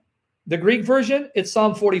version, it's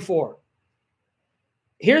Psalm 44.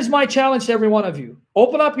 Here's my challenge to every one of you.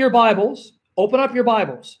 Open up your Bibles.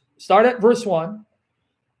 Start at verse 1.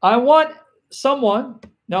 I want someone,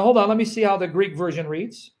 now hold on, let me see how the Greek version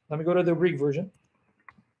reads. Let me go to the Greek version.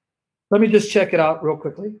 Let me just check it out real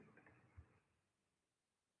quickly.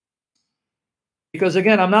 Because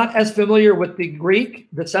again, I'm not as familiar with the Greek,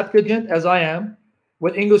 the Septuagint, as I am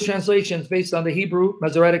with English translations based on the Hebrew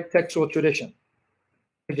Masoretic textual tradition.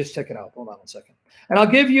 Let me just check it out. Hold on one second. And I'll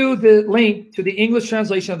give you the link to the English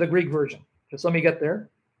translation of the Greek version. Just let me get there.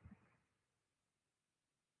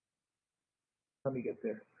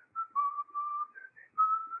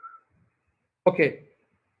 Okay.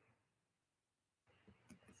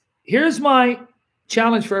 Here's my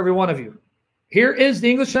challenge for every one of you. Here is the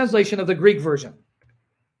English translation of the Greek version.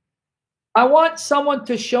 I want someone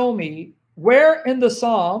to show me where in the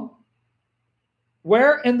Psalm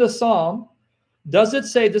does it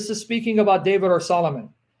say this is speaking about David or Solomon?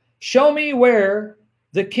 Show me where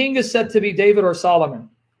the king is said to be David or Solomon.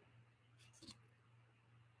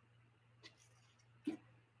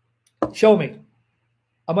 Show me.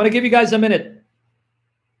 I'm going to give you guys a minute.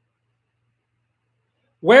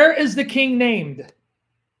 Where is the king named?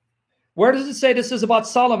 Where does it say this is about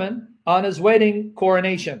Solomon on his wedding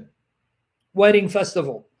coronation, wedding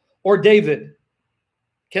festival, or David?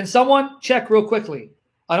 Can someone check real quickly?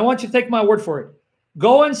 I don't want you to take my word for it.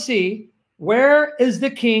 Go and see, where is the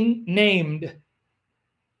king named?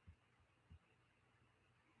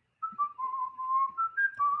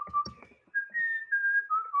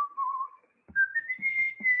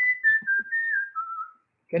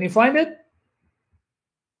 Can you find it?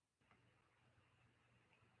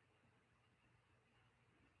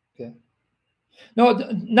 No,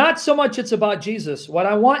 not so much it's about Jesus. What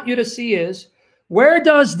I want you to see is, where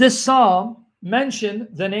does this psalm mention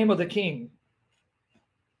the name of the king?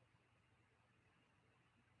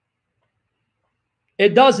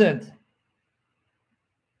 It doesn't.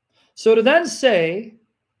 So to then say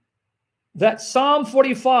that Psalm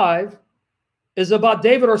 45 is about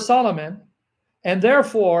David or Solomon, and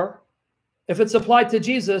therefore, if it's applied to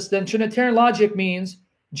Jesus, then Trinitarian logic means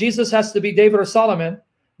Jesus has to be David or Solomon.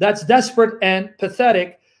 That's desperate and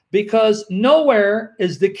pathetic, because nowhere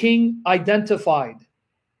is the king identified.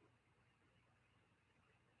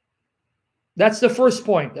 That's the first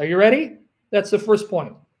point. Are you ready? That's the first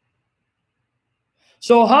point.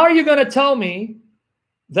 So how are you going to tell me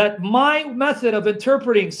that my method of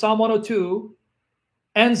interpreting Psalm 102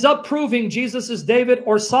 ends up proving Jesus is David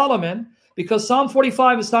or Solomon, because Psalm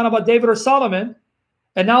 45 is talking about David or Solomon,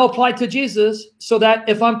 and now applied to Jesus, so that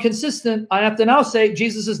if I'm consistent, I have to now say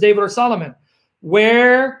Jesus is David or Solomon.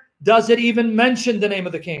 Where does it even mention the name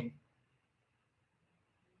of the king?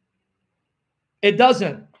 It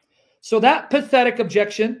doesn't. So that pathetic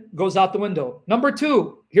objection goes out the window. Number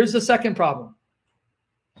two, here's the second problem.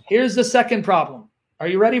 Here's the second problem. Are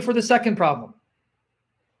you ready for the second problem?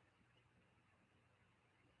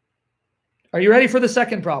 Are you ready for the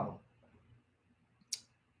second problem?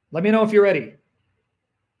 Let me know if you're ready.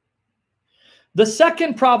 The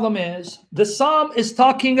second problem is the psalm is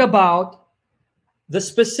talking about the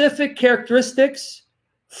specific characteristics,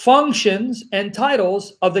 functions, and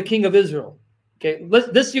titles of the king of Israel. Okay,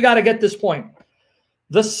 this, you got to get this point.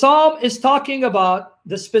 The psalm is talking about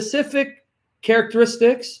the specific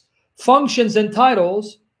characteristics, functions, and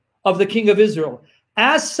titles of the king of Israel.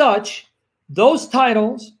 As such, those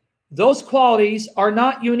titles, those qualities are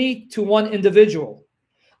not unique to one individual,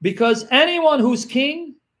 because anyone who's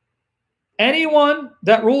king, anyone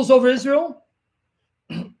that rules over Israel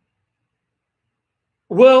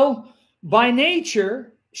will, by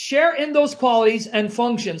nature, share in those qualities and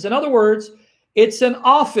functions. In other words, it's an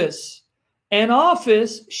office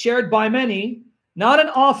shared by many, not an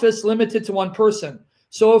office limited to one person.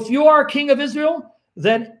 So if you are king of Israel,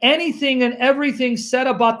 then anything and everything said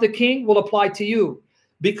about the king will apply to you,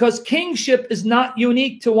 because kingship is not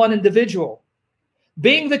unique to one individual.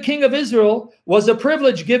 Being the king of Israel was a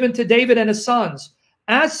privilege given to David and his sons.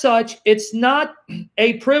 As such, it's not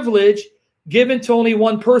a privilege given to only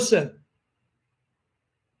one person.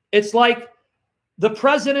 It's like the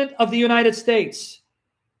president of the United States.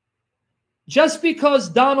 Just because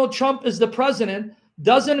Donald Trump is the president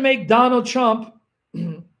doesn't make Donald Trump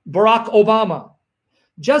Barack Obama.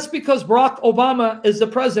 Just because Barack Obama is the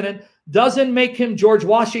president doesn't make him George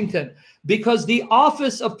Washington, because the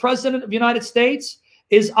office of president of the United States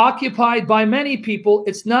is occupied by many people.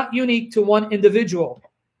 It's not unique to one individual.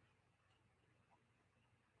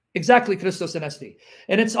 Exactly, Christos Anesti.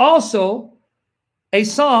 And it's also a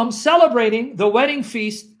psalm celebrating the wedding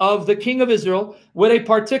feast of the king of Israel with a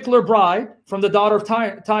particular bride from the daughter of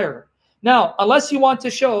Tyre. Now, unless you want to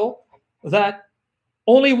show that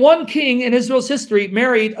only one king in Israel's history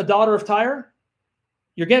married a daughter of Tyre,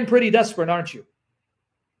 you're getting pretty desperate, aren't you?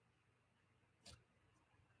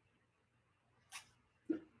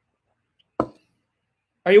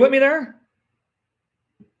 Are you with me there?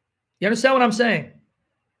 You understand what I'm saying?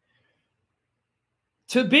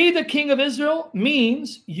 To be the king of Israel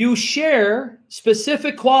means you share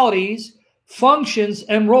specific qualities, functions,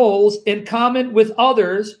 and roles in common with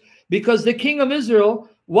others, because the king of Israel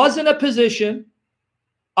wasn't a position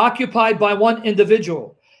occupied by one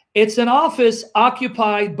individual. It's an office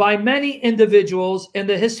occupied by many individuals in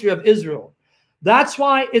the history of Israel. That's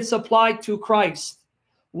why it's applied to Christ.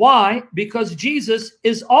 Why? Because Jesus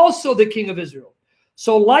is also the king of Israel.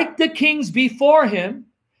 So like the kings before him,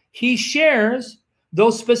 he shares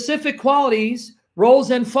those specific qualities,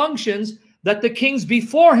 roles, and functions that the kings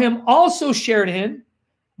before him also shared in,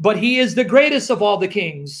 but he is the greatest of all the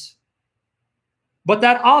kings. But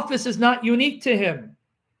that office is not unique to him.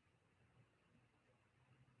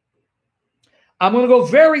 I'm going to go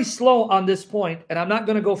very slow on this point, and I'm not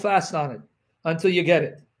going to go fast on it until you get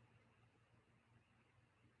it.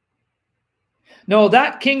 No,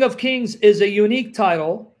 that King of Kings is a unique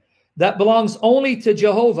title that belongs only to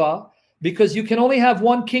Jehovah, because you can only have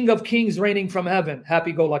one King of Kings reigning from heaven.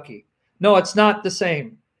 Happy-go-lucky. No, it's not the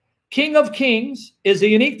same. King of Kings is a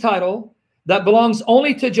unique title that belongs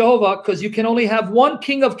only to Jehovah, because you can only have one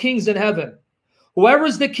King of Kings in heaven. Whoever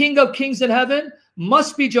is the King of Kings in heaven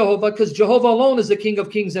must be Jehovah, because Jehovah alone is the King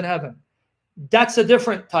of Kings in heaven. That's a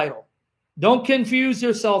different title. Don't confuse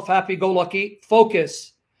yourself, happy-go-lucky.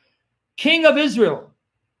 Focus. King of Israel.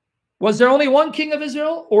 Was there only one king of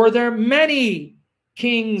Israel, or are there many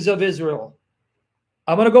kings of Israel?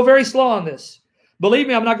 I'm going to go very slow on this. Believe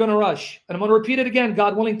me, I'm not going to rush. And I'm going to repeat it again,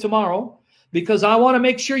 God willing, tomorrow, because I want to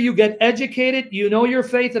make sure you get educated, you know your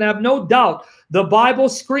faith, and have no doubt. The Bible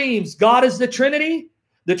screams God is the Trinity.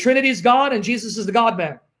 The Trinity is God, and Jesus is the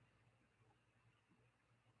God-man.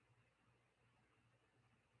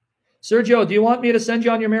 Sergio, do you want me to send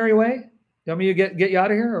you on your merry way? You want me to get you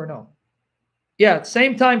out of here or no? Yeah,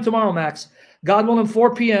 same time tomorrow, Max. God willing,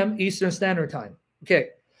 4 p.m. Eastern Standard Time. Okay,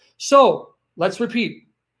 so let's repeat.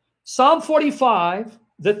 Psalm 45,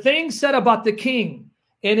 the things said about the king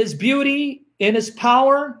in his beauty, in his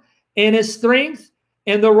power, in his strength,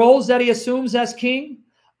 in the roles that he assumes as king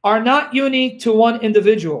are not unique to one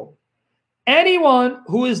individual. Anyone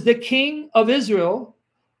who is the king of Israel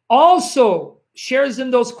also shares in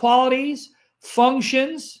those qualities,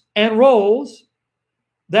 functions, and roles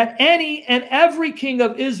that any and every king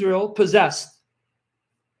of Israel possessed.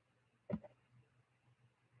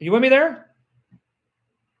 You with me there?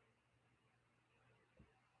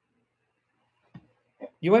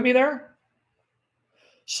 You with me there?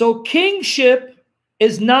 So kingship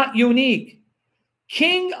is not unique.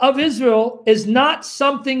 King of Israel is not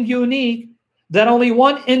something unique that only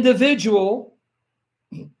one individual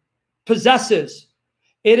possesses.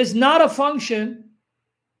 It is not a function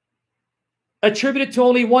attributed to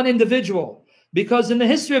only one individual, because in the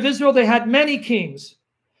history of Israel, they had many kings.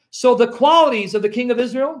 So the qualities of the king of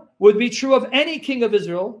Israel would be true of any king of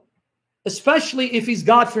Israel, especially if he's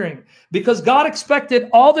God-fearing, because God expected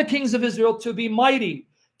all the kings of Israel to be mighty,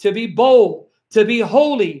 to be bold, to be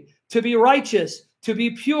holy, to be righteous, to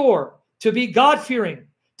be pure, to be God-fearing,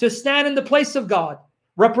 to stand in the place of God,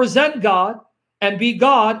 represent God, and be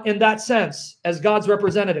God in that sense as God's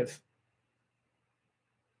representative.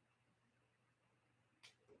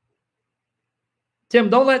 Tim,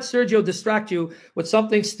 don't let Sergio distract you with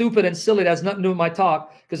something stupid and silly that has nothing to do with my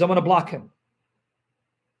talk, because I'm going to block him.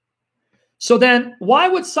 So then, why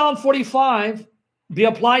would Psalm 45 be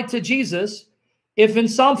applied to Jesus if in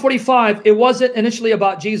Psalm 45 it wasn't initially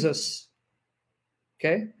about Jesus?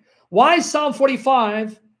 Okay. Why is Psalm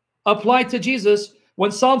 45 applied to Jesus when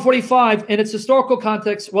Psalm 45 in its historical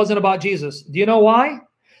context wasn't about Jesus? Do you know why?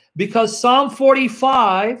 Because Psalm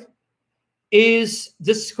 45 is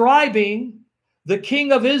describing the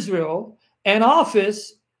king of Israel, an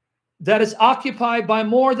office that is occupied by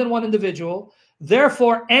more than one individual.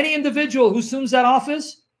 Therefore, any individual who assumes that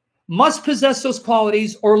office must possess those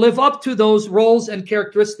qualities or live up to those roles and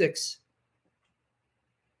characteristics.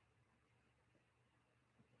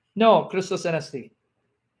 No, Christos NST.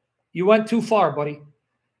 You went too far, buddy.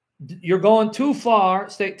 You're going too far.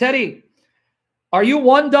 Stay, Teddy, are you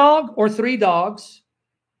one dog or 3 dogs?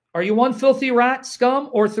 Are you one filthy rat scum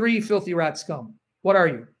or 3 filthy rat scum? What are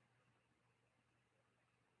you?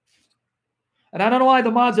 And I don't know why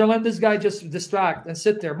the mods are letting this guy just distract and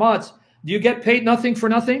sit there. Mods, do you get paid nothing for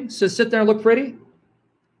nothing? So sit there and look pretty?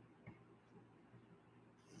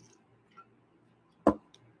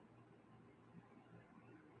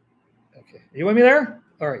 Okay. You with me there?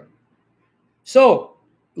 All right. So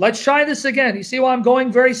let's try this again. You see why I'm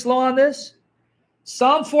going very slow on this?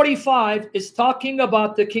 Psalm 45 is talking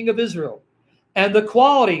about the king of Israel and the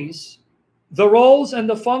qualities, the roles, and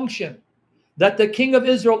the function that the king of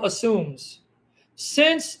Israel assumes.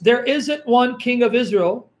 Since there isn't one king of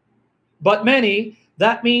Israel, but many,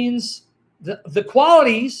 that means the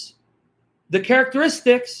qualities, the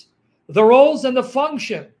characteristics, the roles, and the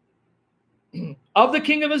function of the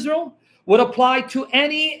king of Israel would apply to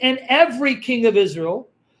any and every king of Israel,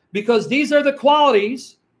 because these are the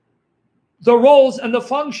qualities, the roles, and the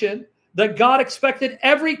function that God expected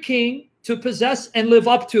every king to possess and live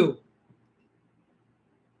up to.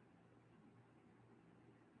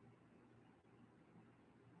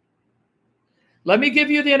 Let me give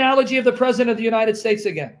you the analogy of the President of the United States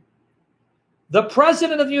again. The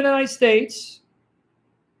President of the United States,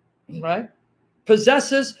 right,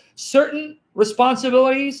 possesses certain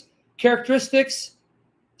responsibilities, characteristics,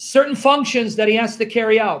 certain functions that he has to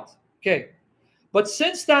carry out. Okay. But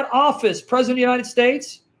since that office, President of the United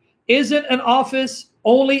States, isn't an office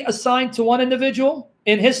only assigned to one individual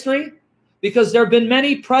in history, because there have been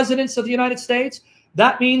many presidents of the United States,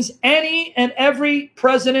 that means any and every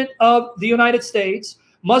president of the United States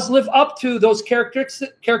must live up to those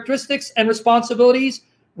characteristics and responsibilities,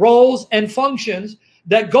 roles, and functions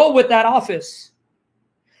that go with that office.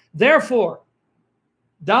 Therefore,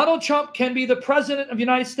 Donald Trump can be the president of the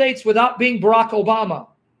United States without being Barack Obama.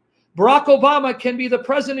 Barack Obama can be the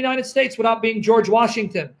president of the United States without being George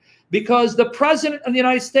Washington, because the president of the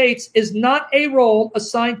United States is not a role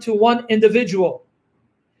assigned to one individual.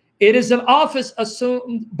 It is an office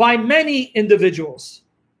assumed by many individuals.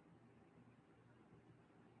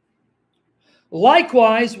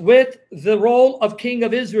 Likewise with the role of king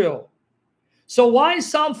of Israel. So why is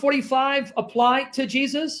Psalm 45 applied to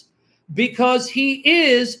Jesus? Because he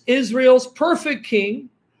is Israel's perfect king,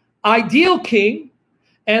 ideal king,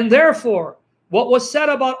 and therefore what was said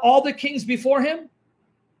about all the kings before him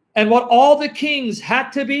and what all the kings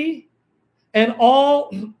had to be and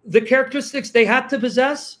all the characteristics they had to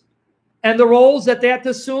possess and the roles that they had to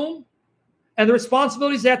assume and the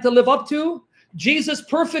responsibilities they had to live up to, Jesus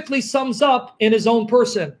perfectly sums up in his own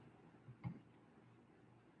person.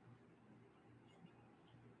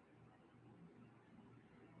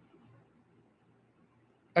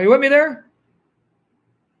 Are you with me there?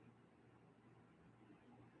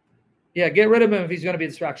 Yeah, get rid of him if he's going to be a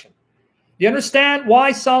distraction. Do you understand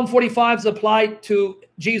why Psalm 45 is applied to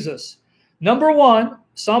Jesus? Number one,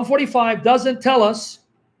 Psalm 45 doesn't tell us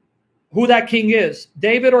who that king is.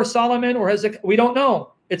 David or Solomon or Hezekiah. We don't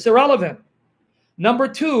know. It's irrelevant. Number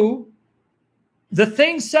two, the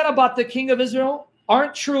things said about the king of Israel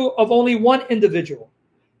aren't true of only one individual.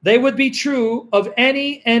 They would be true of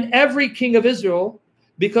any and every king of Israel,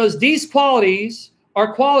 because these qualities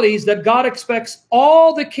are qualities that God expects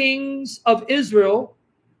all the kings of Israel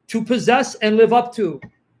to possess and live up to.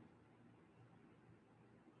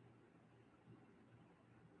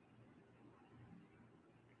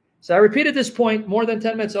 So I repeated this point more than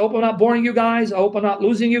 10 minutes. I hope I'm not boring you guys. I hope I'm not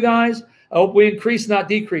losing you guys. I hope we increase, not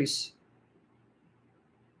decrease.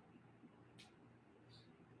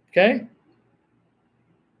 Okay?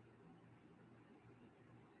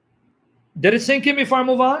 Did it sink in before I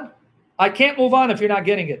move on? I can't move on if you're not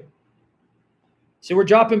getting it. See, we're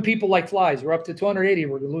dropping people like flies. We're up to 280.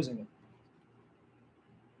 We're losing them.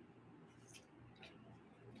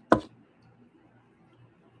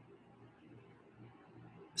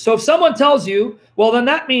 So if someone tells you, well, then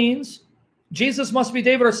that means Jesus must be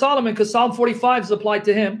David or Solomon because Psalm 45 is applied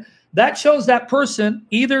to him, that shows that person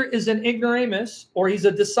either is an ignoramus or he's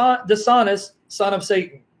a dishonest son of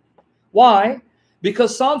Satan. Why?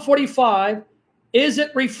 Because Psalm 45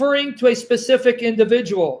 isn't referring to a specific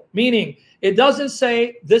individual, meaning it doesn't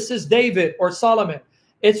say this is David or Solomon.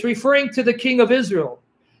 It's referring to the king of Israel.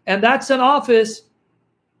 And that's an office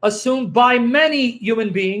assumed by many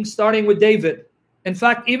human beings, starting with David. In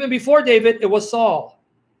fact, even before David, it was Saul.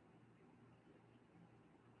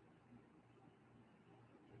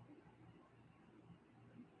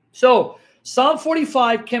 So Psalm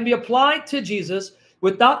 45 can be applied to Jesus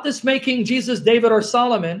without this making Jesus David or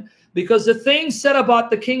Solomon, because the things said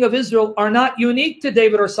about the king of Israel are not unique to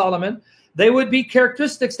David or Solomon. They would be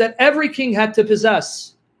characteristics that every king had to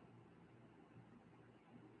possess.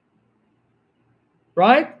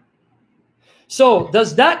 Right? So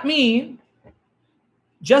does that mean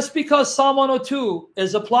just because Psalm 102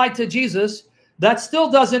 is applied to Jesus, that still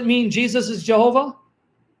doesn't mean Jesus is Jehovah?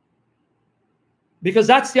 Because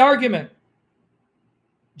that's the argument.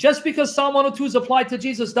 Just because Psalm 102 is applied to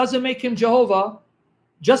Jesus doesn't make him Jehovah,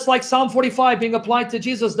 just like Psalm 45 being applied to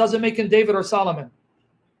Jesus doesn't make him David or Solomon.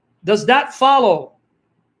 Does that follow?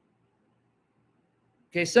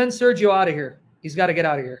 Okay, send Sergio out of here. He's got to get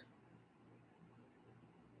out of here.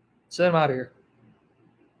 Send him out of here.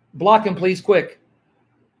 Block him, please, quick.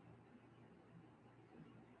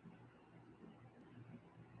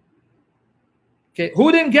 Okay,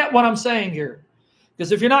 who didn't get what I'm saying here?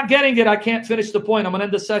 Because if you're not getting it, I can't finish the point. I'm going to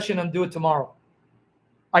end the session and do it tomorrow.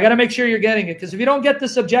 I got to make sure you're getting it. Because if you don't get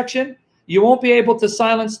this objection, you won't be able to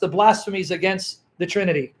silence the blasphemies against the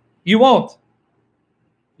Trinity. You won't.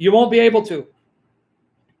 You won't be able to.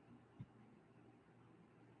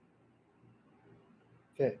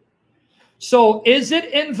 Okay. So is it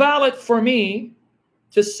invalid for me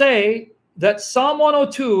to say that Psalm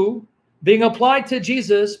 102 being applied to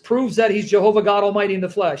Jesus proves that he's Jehovah God Almighty in the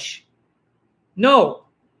flesh? No.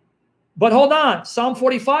 But hold on. Psalm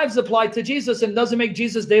 45 is applied to Jesus and doesn't make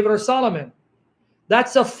Jesus David or Solomon.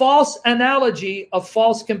 That's a false analogy, a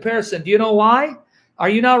false comparison. Do you know why? Are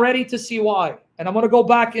you now ready to see why? And I'm going to go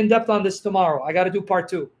back in depth on this tomorrow. I got to do part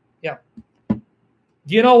 2. Yeah. Do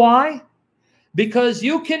you know why? Because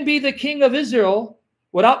you can be the king of Israel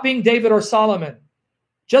without being David or Solomon.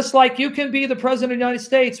 Just like you can be the president of the United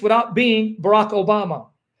States without being Barack Obama.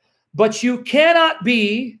 But you cannot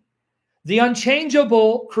be the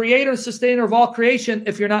unchangeable creator, sustainer of all creation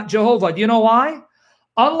if you're not Jehovah. Do you know why?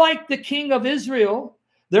 Unlike the king of Israel,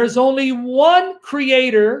 there's only one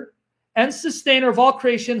creator and sustainer of all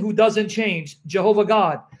creation who doesn't change, Jehovah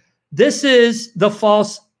God. This is the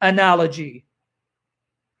false analogy.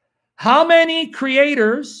 How many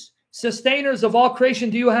creators, sustainers of all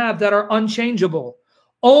creation do you have that are unchangeable?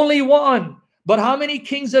 Only one. But how many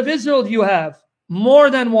kings of Israel do you have?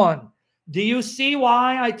 More than one. Do you see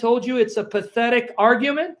why I told you it's a pathetic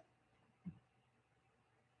argument?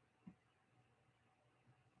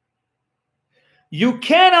 You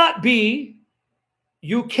cannot be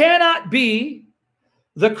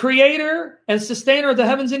the creator and sustainer of the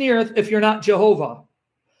heavens and the earth if you're not Jehovah.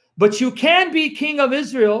 But you can be king of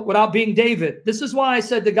Israel without being David. This is why I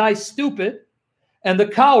said the guy's stupid and the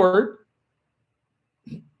coward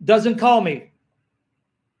doesn't call me.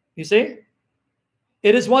 You see?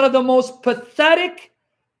 It is one of the most pathetic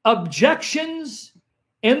objections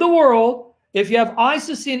in the world. If you have eyes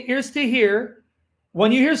to see and ears to hear,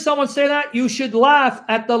 when you hear someone say that, you should laugh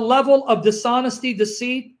at the level of dishonesty,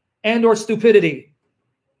 deceit, and or stupidity.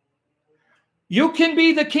 You can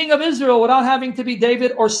be the king of Israel without having to be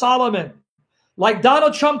David or Solomon. Like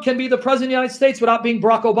Donald Trump can be the president of the United States without being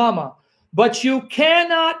Barack Obama. But you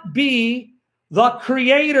cannot be the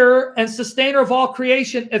creator and sustainer of all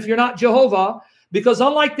creation if you're not Jehovah. Because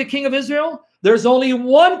unlike the king of Israel, there's only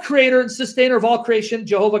one creator and sustainer of all creation,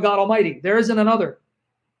 Jehovah God Almighty. There isn't another.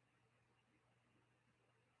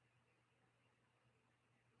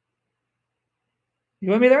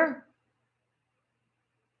 You with me there?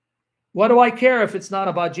 What do I care if it's not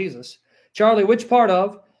about Jesus? Charlie, which part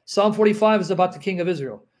of Psalm 45 is about the king of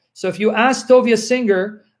Israel? So if you ask Tovia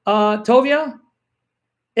Singer, Tovia,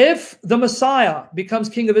 if the Messiah becomes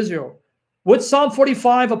king of Israel, would Psalm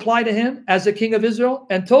 45 apply to him as the king of Israel?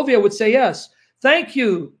 And Tovia would say yes. Thank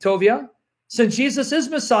you, Tovia. Since Jesus is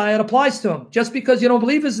Messiah, it applies to him. Just because you don't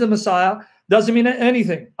believe he's the Messiah doesn't mean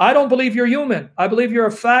anything. I don't believe you're human. I believe you're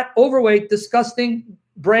a fat, overweight, disgusting,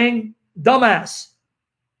 brain dumbass.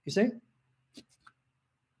 You see?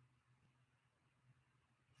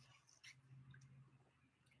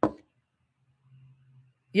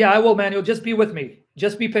 Yeah, I will, Manuel. Just be with me.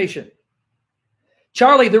 Just be patient.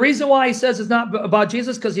 Charlie, the reason why he says it's not about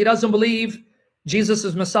Jesus because he doesn't believe Jesus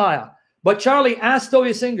is Messiah. But Charlie, ask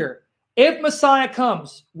Tovia Singer, if Messiah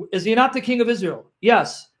comes, is he not the king of Israel?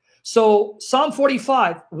 Yes. So Psalm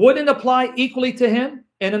 45 wouldn't apply equally to him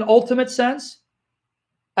in an ultimate sense?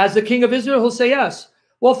 As the king of Israel, he'll say yes.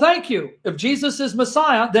 Well, thank you. If Jesus is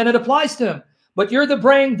Messiah, then it applies to him. But you're the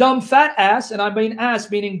brain, dumb, fat ass, and I mean ass,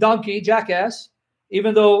 meaning donkey, jackass,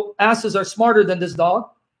 even though asses are smarter than this dog,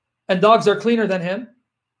 and dogs are cleaner than him,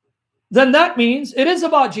 then that means it is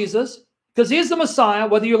about Jesus, because he is the Messiah,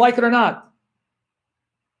 whether you like it or not.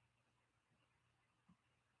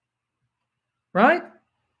 Right?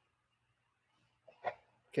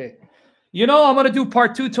 Okay. You know I'm going to do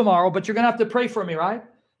part 2 tomorrow, but you're going to have to pray for me, right?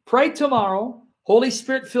 Pray tomorrow. Holy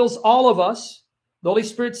Spirit fills all of us. The Holy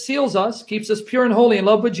Spirit seals us, keeps us pure and holy in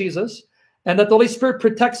love with Jesus, and that the Holy Spirit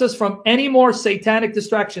protects us from any more satanic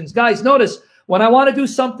distractions. Guys, notice, when I want to do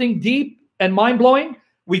something deep and mind-blowing,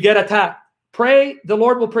 we get attacked. Pray the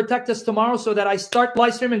Lord will protect us tomorrow so that I start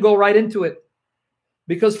live stream and go right into it.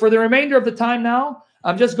 Because for the remainder of the time now,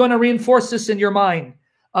 I'm just going to reinforce this in your mind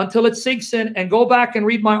until it sinks in, and go back and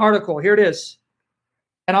read my article. Here it is.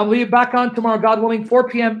 And I'll leave back on tomorrow, God willing, 4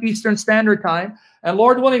 p.m. Eastern Standard Time. And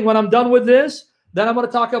Lord willing, when I'm done with this, then I'm going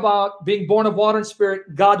to talk about being born of water and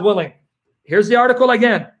spirit, God willing. Here's the article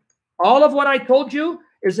again. All of what I told you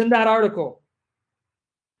is in that article.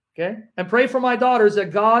 Okay? And pray for my daughters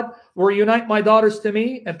that God will unite my daughters to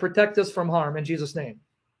me and protect us from harm in Jesus' name.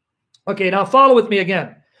 Okay, now follow with me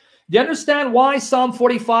again. Do you understand why Psalm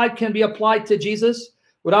 45 can be applied to Jesus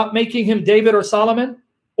without making him David or Solomon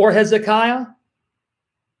or Hezekiah?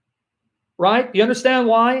 Right? You understand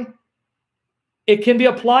why it can be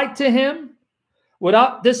applied to him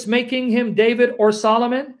without this making him David or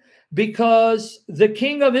Solomon? Because the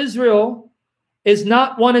king of Israel is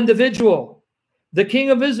not one individual. The king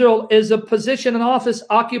of Israel is a position and office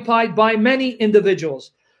occupied by many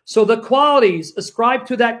individuals. So the qualities ascribed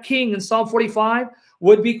to that king in Psalm 45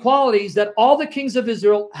 would be qualities that all the kings of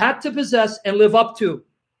Israel had to possess and live up to.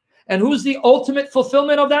 And who's the ultimate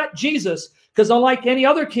fulfillment of that? Jesus. Because unlike any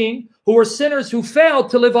other king who were sinners who failed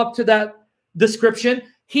to live up to that description,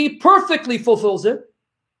 he perfectly fulfills it.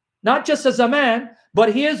 Not just as a man,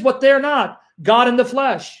 but he is what they're not, God in the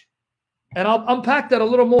flesh. And I'll unpack that a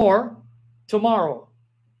little more tomorrow.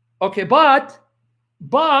 Okay, but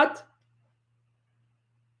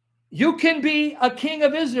you can be a king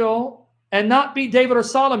of Israel and not be David or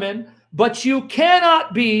Solomon, but you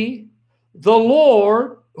cannot be the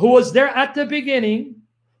Lord who was there at the beginning,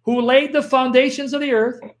 who laid the foundations of the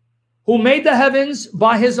earth, who made the heavens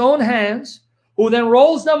by his own hands, who then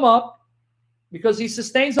rolls them up because he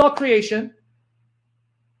sustains all creation,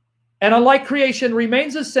 and unlike creation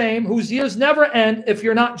remains the same, whose years never end if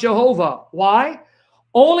you're not Jehovah. Why?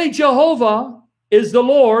 Only Jehovah is the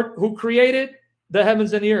Lord who created the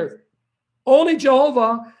heavens and the earth. Only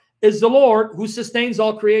Jehovah is the Lord who sustains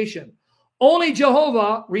all creation. Only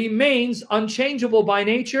Jehovah remains unchangeable by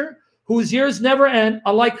nature, whose years never end,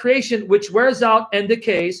 unlike creation, which wears out and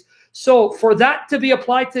decays. So for that to be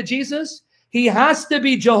applied to Jesus, he has to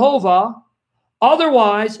be Jehovah.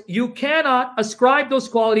 Otherwise, you cannot ascribe those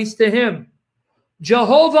qualities to him.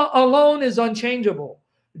 Jehovah alone is unchangeable.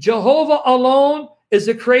 Jehovah alone is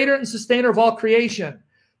the creator and sustainer of all creation.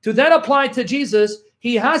 To then apply to Jesus,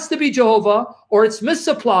 he has to be Jehovah, or it's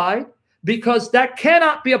misapplied, because that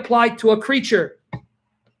cannot be applied to a creature.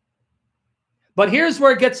 But here's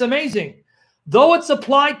where it gets amazing. Though it's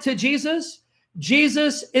applied to Jesus,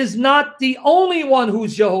 Jesus is not the only one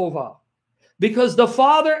who's Jehovah, because the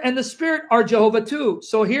Father and the Spirit are Jehovah too.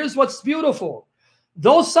 So here's what's beautiful.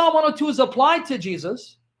 Though Psalm 102 is applied to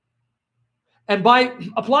Jesus, and by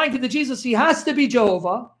applying to the Jesus, he has to be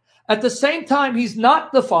Jehovah. At the same time, he's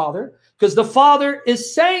not the Father, because the Father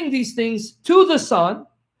is saying these things to the Son,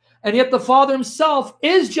 and yet the Father himself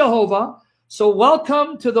is Jehovah. So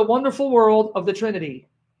welcome to the wonderful world of the Trinity.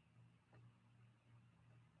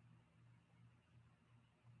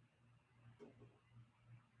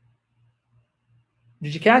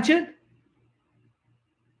 Did you catch it?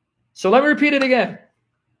 So let me repeat it again.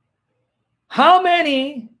 How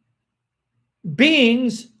many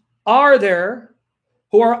beings are there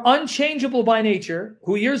who are unchangeable by nature,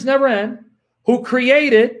 who years never end, who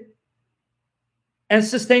created and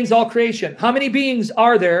sustains all creation? How many beings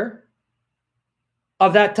are there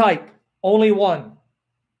of that type? Only one.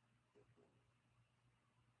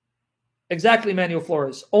 Exactly, Manuel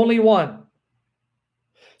Flores. Only one.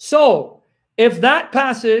 So, if that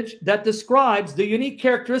passage that describes the unique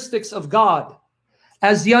characteristics of God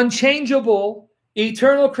as the unchangeable,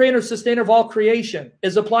 eternal creator, sustainer of all creation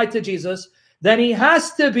is applied to Jesus, then he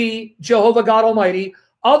has to be Jehovah God Almighty.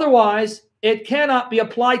 Otherwise, it cannot be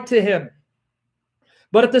applied to him.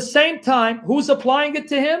 But at the same time, who's applying it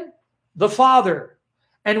to him? The Father.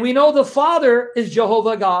 And we know the Father is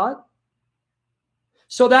Jehovah God.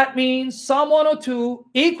 So that means Psalm 102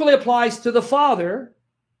 equally applies to the Father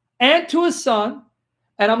and to his Son.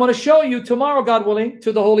 And I'm going to show you tomorrow, God willing,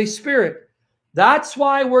 to the Holy Spirit. That's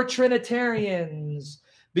why we're Trinitarians.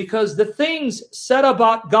 Because the things said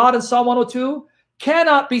about God in Psalm 102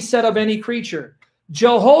 cannot be said of any creature.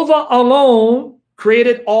 Jehovah alone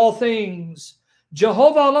created all things.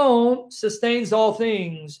 Jehovah alone sustains all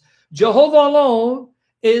things. Jehovah alone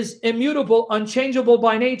is immutable, unchangeable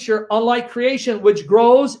by nature, unlike creation, which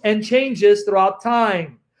grows and changes throughout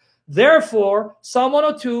time. Therefore, Psalm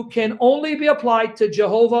 102 can only be applied to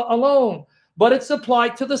Jehovah alone, but it's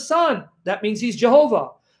applied to the Son. That means he's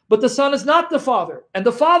Jehovah. But the Son is not the Father, and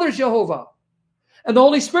the Father is Jehovah, and the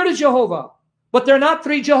Holy Spirit is Jehovah. But they're not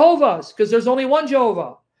three Jehovahs, because there's only one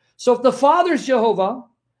Jehovah. So if the Father is Jehovah,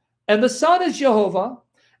 and the Son is Jehovah,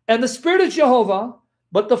 and the Spirit is Jehovah,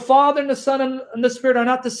 but the Father and the Son and the Spirit are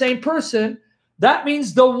not the same person, that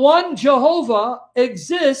means the one Jehovah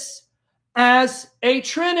exists as a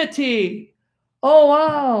Trinity. Oh,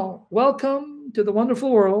 wow. Welcome to the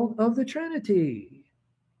wonderful world of the Trinity.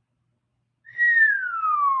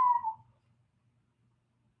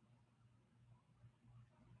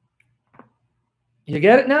 You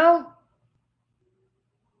get it now?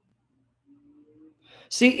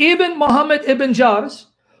 See, even Muhammad ibn Jars,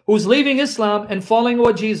 who's leaving Islam and following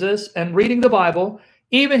with Jesus and reading the Bible,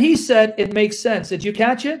 even he said it makes sense. Did you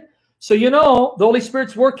catch it? So you know the Holy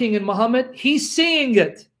Spirit's working in Muhammad. He's seeing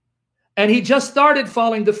it. And he just started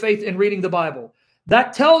following the faith and reading the Bible.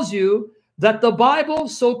 That tells you that the Bible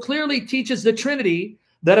so clearly teaches the Trinity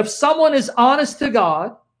that if someone is honest to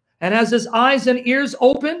God and has his eyes and ears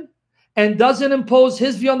open and doesn't impose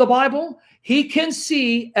his view on the Bible, he can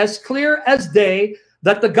see as clear as day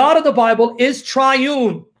that the God of the Bible is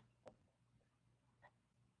triune.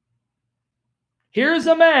 Here's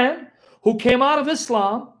a man who came out of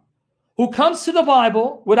Islam, who comes to the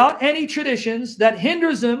Bible without any traditions that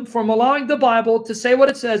hinders him from allowing the Bible to say what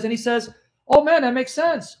it says. And he says, oh man, that makes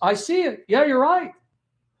sense. I see it. Yeah, you're right.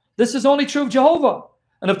 This is only true of Jehovah.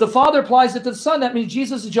 And if the Father applies it to the Son, that means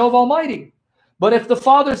Jesus is Jehovah Almighty. But if the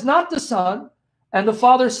Father is not the Son, and the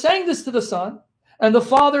Father is saying this to the Son, and the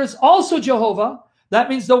Father is also Jehovah, that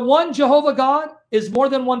means the one Jehovah God is more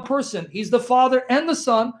than one person. He's the Father and the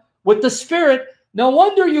Son with the Spirit. No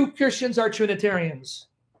wonder you Christians are Trinitarians.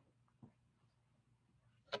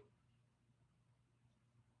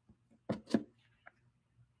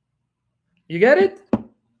 You get it?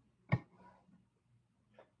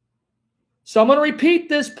 So I'm going to repeat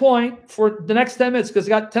this point for the next 10 minutes because I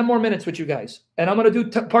got 10 more minutes with you guys. And I'm going to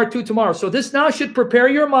do part 2 tomorrow. So this now should prepare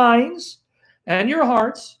your minds and your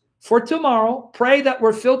hearts for tomorrow. Pray that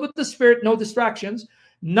we're filled with the Spirit, no distractions.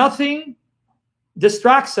 Nothing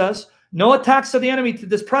distracts us. No attacks of the enemy to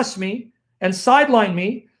depress me and sideline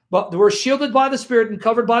me. But we're shielded by the Spirit and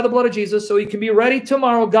covered by the blood of Jesus, so you can be ready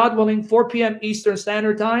tomorrow, God willing, 4 p.m. Eastern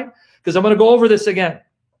Standard Time, because I'm going to go over this again.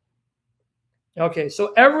 Okay,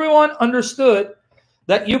 so everyone understood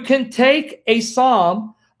that you can take a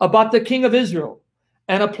psalm about the king of Israel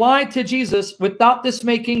and apply it to Jesus without this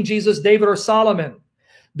making Jesus David or Solomon.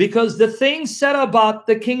 Because the things said about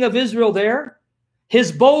the king of Israel there,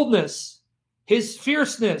 his boldness, his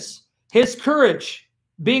fierceness, his courage,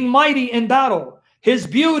 being mighty in battle, his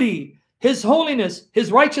beauty, his holiness,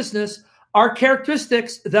 his righteousness are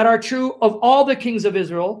characteristics that are true of all the kings of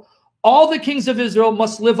Israel. All the kings of Israel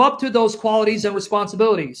must live up to those qualities and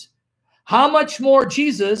responsibilities. How much more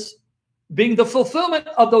Jesus, being the fulfillment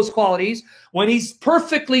of those qualities, when he's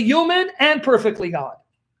perfectly human and perfectly God.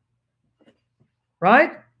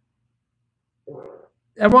 Right?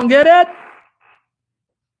 Everyone get it?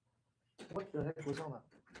 What the heck was on that?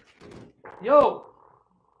 Yo!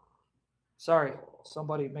 Sorry,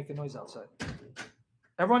 somebody making noise outside.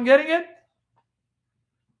 Everyone getting it?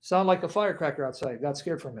 Sound like a firecracker outside. Got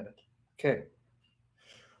scared for a minute. Okay.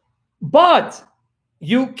 But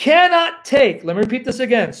you cannot take, let me repeat this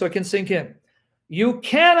again so it can sink in. You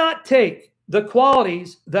cannot take the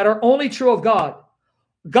qualities that are only true of God.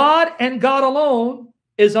 God and God alone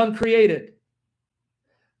is uncreated.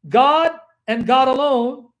 God and God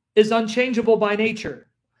alone is unchangeable by nature.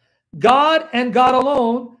 God and God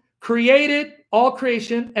alone created all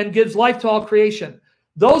creation and gives life to all creation.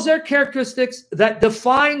 Those are characteristics that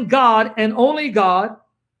define God and only God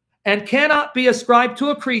and cannot be ascribed to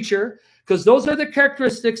a creature, because those are the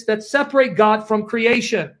characteristics that separate God from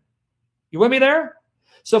creation. You with me there?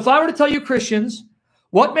 So if I were to tell you, Christians,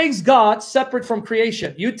 what makes God separate from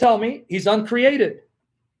creation? You tell me he's uncreated.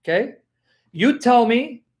 Okay? You tell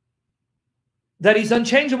me that he's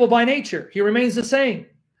unchangeable by nature. He remains the same.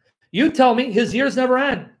 You tell me his years never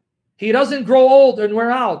end. He doesn't grow old and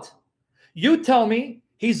wear out. You tell me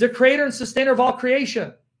he's the creator and sustainer of all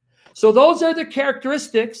creation. So those are the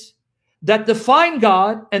characteristics that define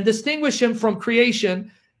God and distinguish him from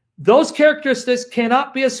creation. Those characteristics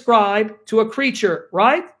cannot be ascribed to a creature,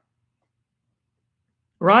 right?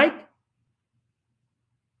 Right?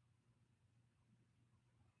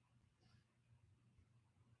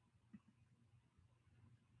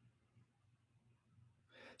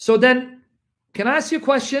 So then, can I ask you a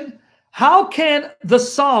question? How can the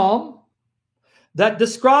psalm that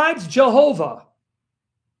describes Jehovah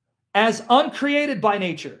as uncreated by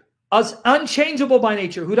nature, as unchangeable by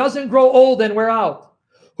nature, who doesn't grow old and wear out,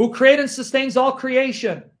 who creates and sustains all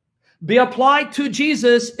creation, be applied to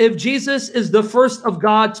Jesus if Jesus is the first of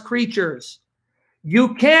God's creatures?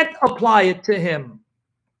 You can't apply it to him.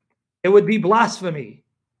 It would be blasphemy.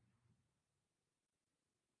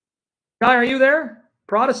 Guy, are you there?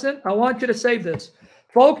 Protestant, I want you to save this.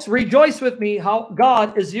 Folks, rejoice with me how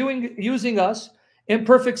God is using us,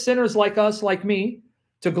 imperfect sinners like us, like me,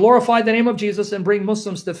 to glorify the name of Jesus and bring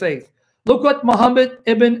Muslims to faith. Look what Muhammad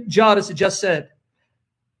ibn Jaris just said.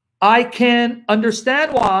 I can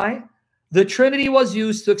understand why the Trinity was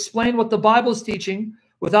used to explain what the Bible is teaching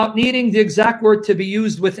without needing the exact word to be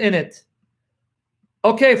used within it.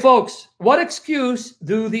 Okay, folks, what excuse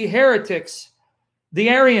do the heretics, the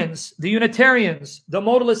Arians, the Unitarians, the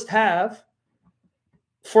modalists have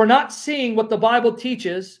for not seeing what the Bible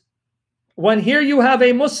teaches when here you have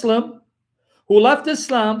a Muslim who left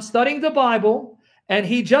Islam studying the Bible, and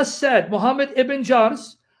he just said, Muhammad ibn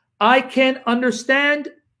Jars, I can understand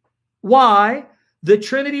why the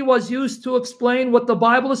Trinity was used to explain what the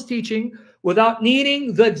Bible is teaching without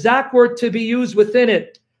needing the exact word to be used within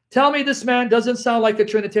it. Tell me this man doesn't sound like a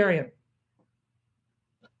Trinitarian.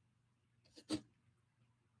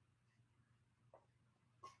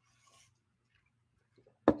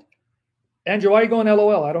 Andrew, why are you going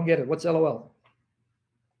LOL? I don't get it. What's LOL?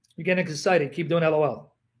 You're getting excited. Keep doing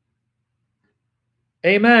LOL.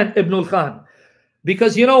 Amen, Ibnul Khan.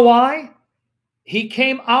 Because you know why? He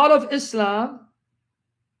came out of Islam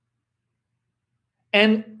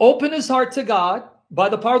and opened his heart to God by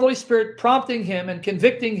the power of the Holy Spirit, prompting him and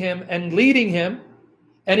convicting him and leading him.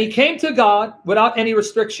 And he came to God without any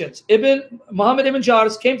restrictions. Muhammad ibn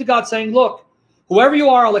Jaris came to God saying, look, whoever you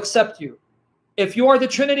are, I'll accept you. If you are the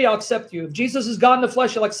Trinity, I'll accept you. If Jesus is God in the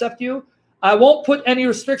flesh, I'll accept you. I won't put any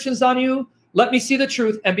restrictions on you. Let me see the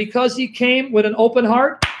truth. And because he came with an open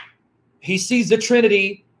heart, he sees the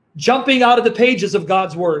Trinity jumping out of the pages of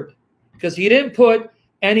God's word, because he didn't put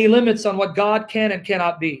any limits on what God can and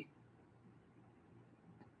cannot be.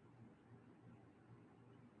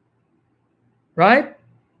 Right?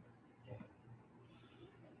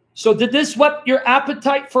 So did this whet your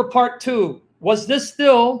appetite for part 2? Was this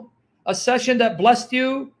still a session that blessed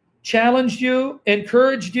you, challenged you,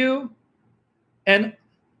 encouraged you, and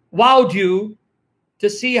wowed you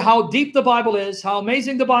to see how deep the Bible is, how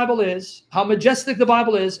amazing the Bible is, how majestic the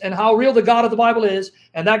Bible is, and how real the God of the Bible is,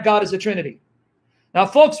 and that God is the Trinity? Now,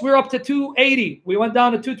 folks, we're up to 280. We went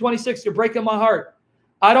down to 226. You're breaking my heart.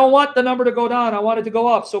 I don't want the number to go down. I want it to go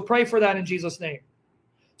up. So pray for that in Jesus' name.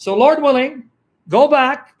 So Lord willing, go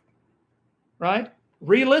back, right?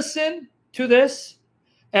 Re-listen to this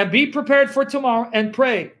and be prepared for tomorrow and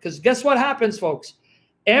pray. Because guess what happens, folks?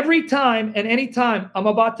 Every time and any time I'm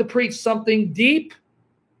about to preach something deep,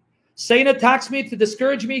 Satan attacks me to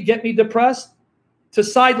discourage me, get me depressed, to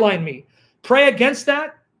sideline me. Pray against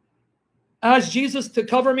that. Ask Jesus to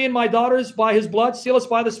cover me and my daughters by his blood, seal us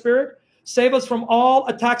by the Spirit, save us from all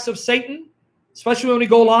attacks of Satan, especially when we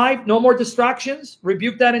go live. No more distractions.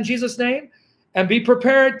 Rebuke that in Jesus' name. And be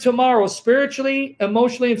prepared tomorrow, spiritually,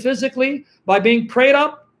 emotionally, and physically, by being prayed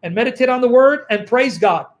up and meditate on the word and praise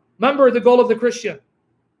God. Remember the goal of the Christian.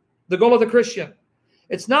 The goal of the Christian.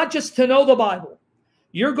 It's not just to know the Bible.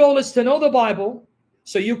 Your goal is to know the Bible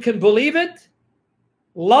so you can believe it,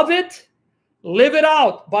 love it, live it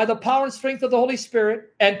out by the power and strength of the Holy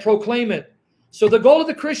Spirit, and proclaim it. So the goal of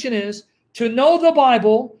the Christian is to know the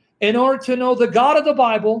Bible in order to know the God of the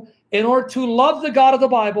Bible, in order to love the God of the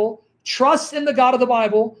Bible, trust in the God of the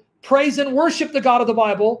Bible, praise and worship the God of the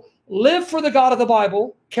Bible, live for the God of the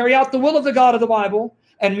Bible, carry out the will of the God of the Bible,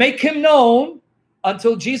 and make him known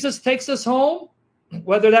until Jesus takes us home,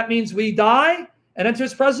 whether that means we die and enter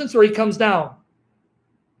his presence or he comes down.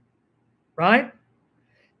 Right?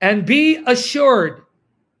 And be assured,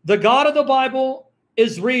 the God of the Bible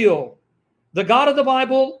is real. The God of the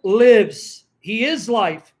Bible lives. He is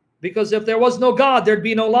life. Because if there was no God, there'd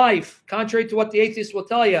be no life, contrary to what the atheists will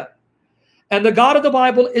tell you. And the God of the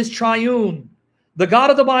Bible is triune. The God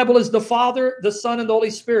of the Bible is the Father, the Son, and the Holy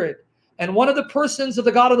Spirit. And one of the persons of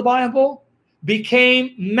the God of the Bible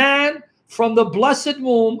became man from the blessed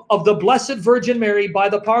womb of the Blessed Virgin Mary by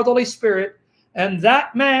the power of the Holy Spirit. And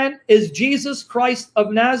that man is Jesus Christ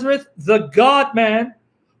of Nazareth, the God-man,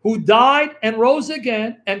 who died and rose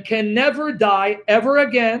again and can never die ever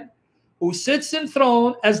again, who sits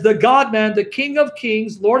enthroned as the God-man, the King of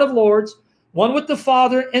kings, Lord of lords, one with the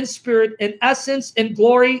Father in spirit, in essence, in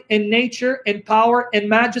glory, in nature, in power, in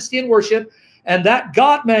majesty, and worship. And that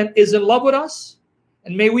God-man is in love with us,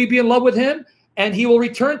 and may we be in love with him, and he will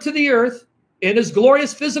return to the earth in his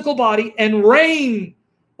glorious physical body and reign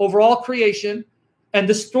over all creation and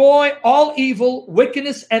destroy all evil,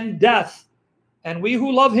 wickedness, and death. And we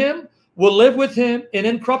who love him will live with him in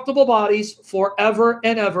incorruptible bodies forever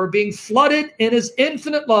and ever, being flooded in his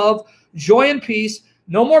infinite love, joy, and peace.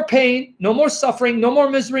 No more pain, no more suffering, no more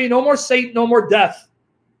misery, no more Satan, no more death.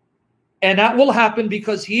 And that will happen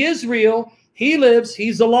because he is real, he lives,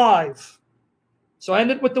 he's alive. So I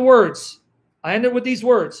ended with the words. I ended with these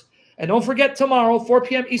words. And don't forget tomorrow, 4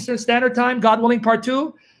 p.m. Eastern Standard Time, God willing, part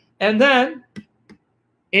 2. And then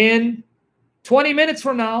in 20 minutes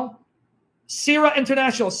from now, CIRA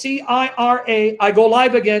International, C-I-R-A. I go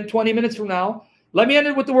live again 20 minutes from now. Let me end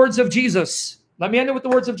it with the words of Jesus. Let me end it with the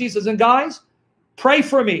words of Jesus. And guys, pray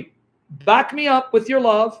for me. Back me up with your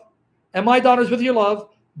love, and my daughters with your love,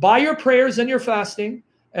 by your prayers and your fasting,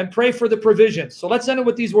 and pray for the provision. So let's end it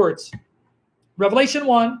with these words. Revelation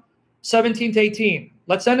 1, 17 to 18.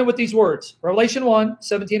 Let's end it with these words. Revelation 1,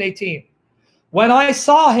 17, 18. When I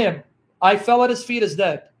saw him, I fell at his feet as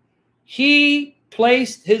dead. He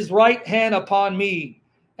placed his right hand upon me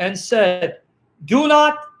and said, do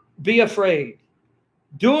not be afraid.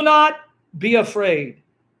 Do not be afraid.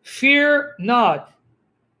 Fear not.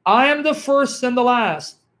 I am the first and the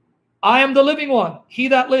last. I am the living one, he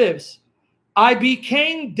that lives. I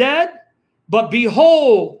became dead, but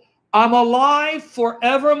behold, I'm alive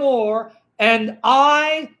forevermore, and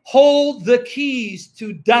I hold the keys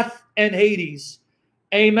to death and Hades.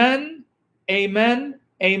 Amen, amen,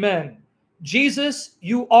 amen. Jesus,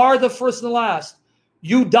 you are the first and the last.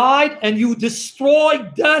 You died and you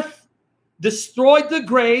destroyed death, destroyed the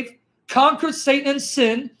grave, conquered Satan and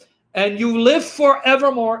sin, and you live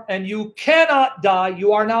forevermore, and you cannot die.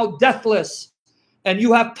 You are now deathless, and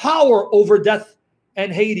you have power over death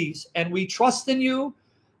and Hades. And we trust in you.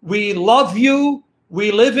 We love you.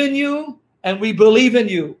 We live in you, and we believe in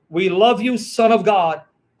you. We love you, Son of God.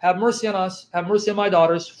 Have mercy on us. Have mercy on my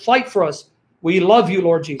daughters. Fight for us. We love you,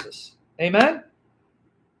 Lord Jesus. Amen.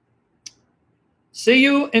 See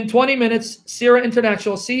you in 20 minutes. CIRA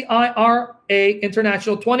International, C-I-R-A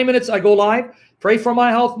International. 20 minutes, I go live. Pray for my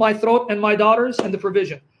health, my throat, and my daughters, and the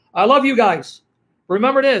provision. I love you guys.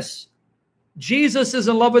 Remember this. Jesus is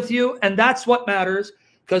in love with you, and that's what matters,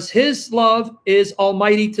 because his love is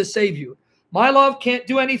almighty to save you. My love can't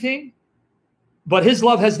do anything, but his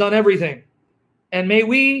love has done everything. And may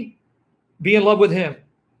we be in love with him.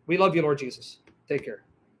 We love you, Lord Jesus. Take care.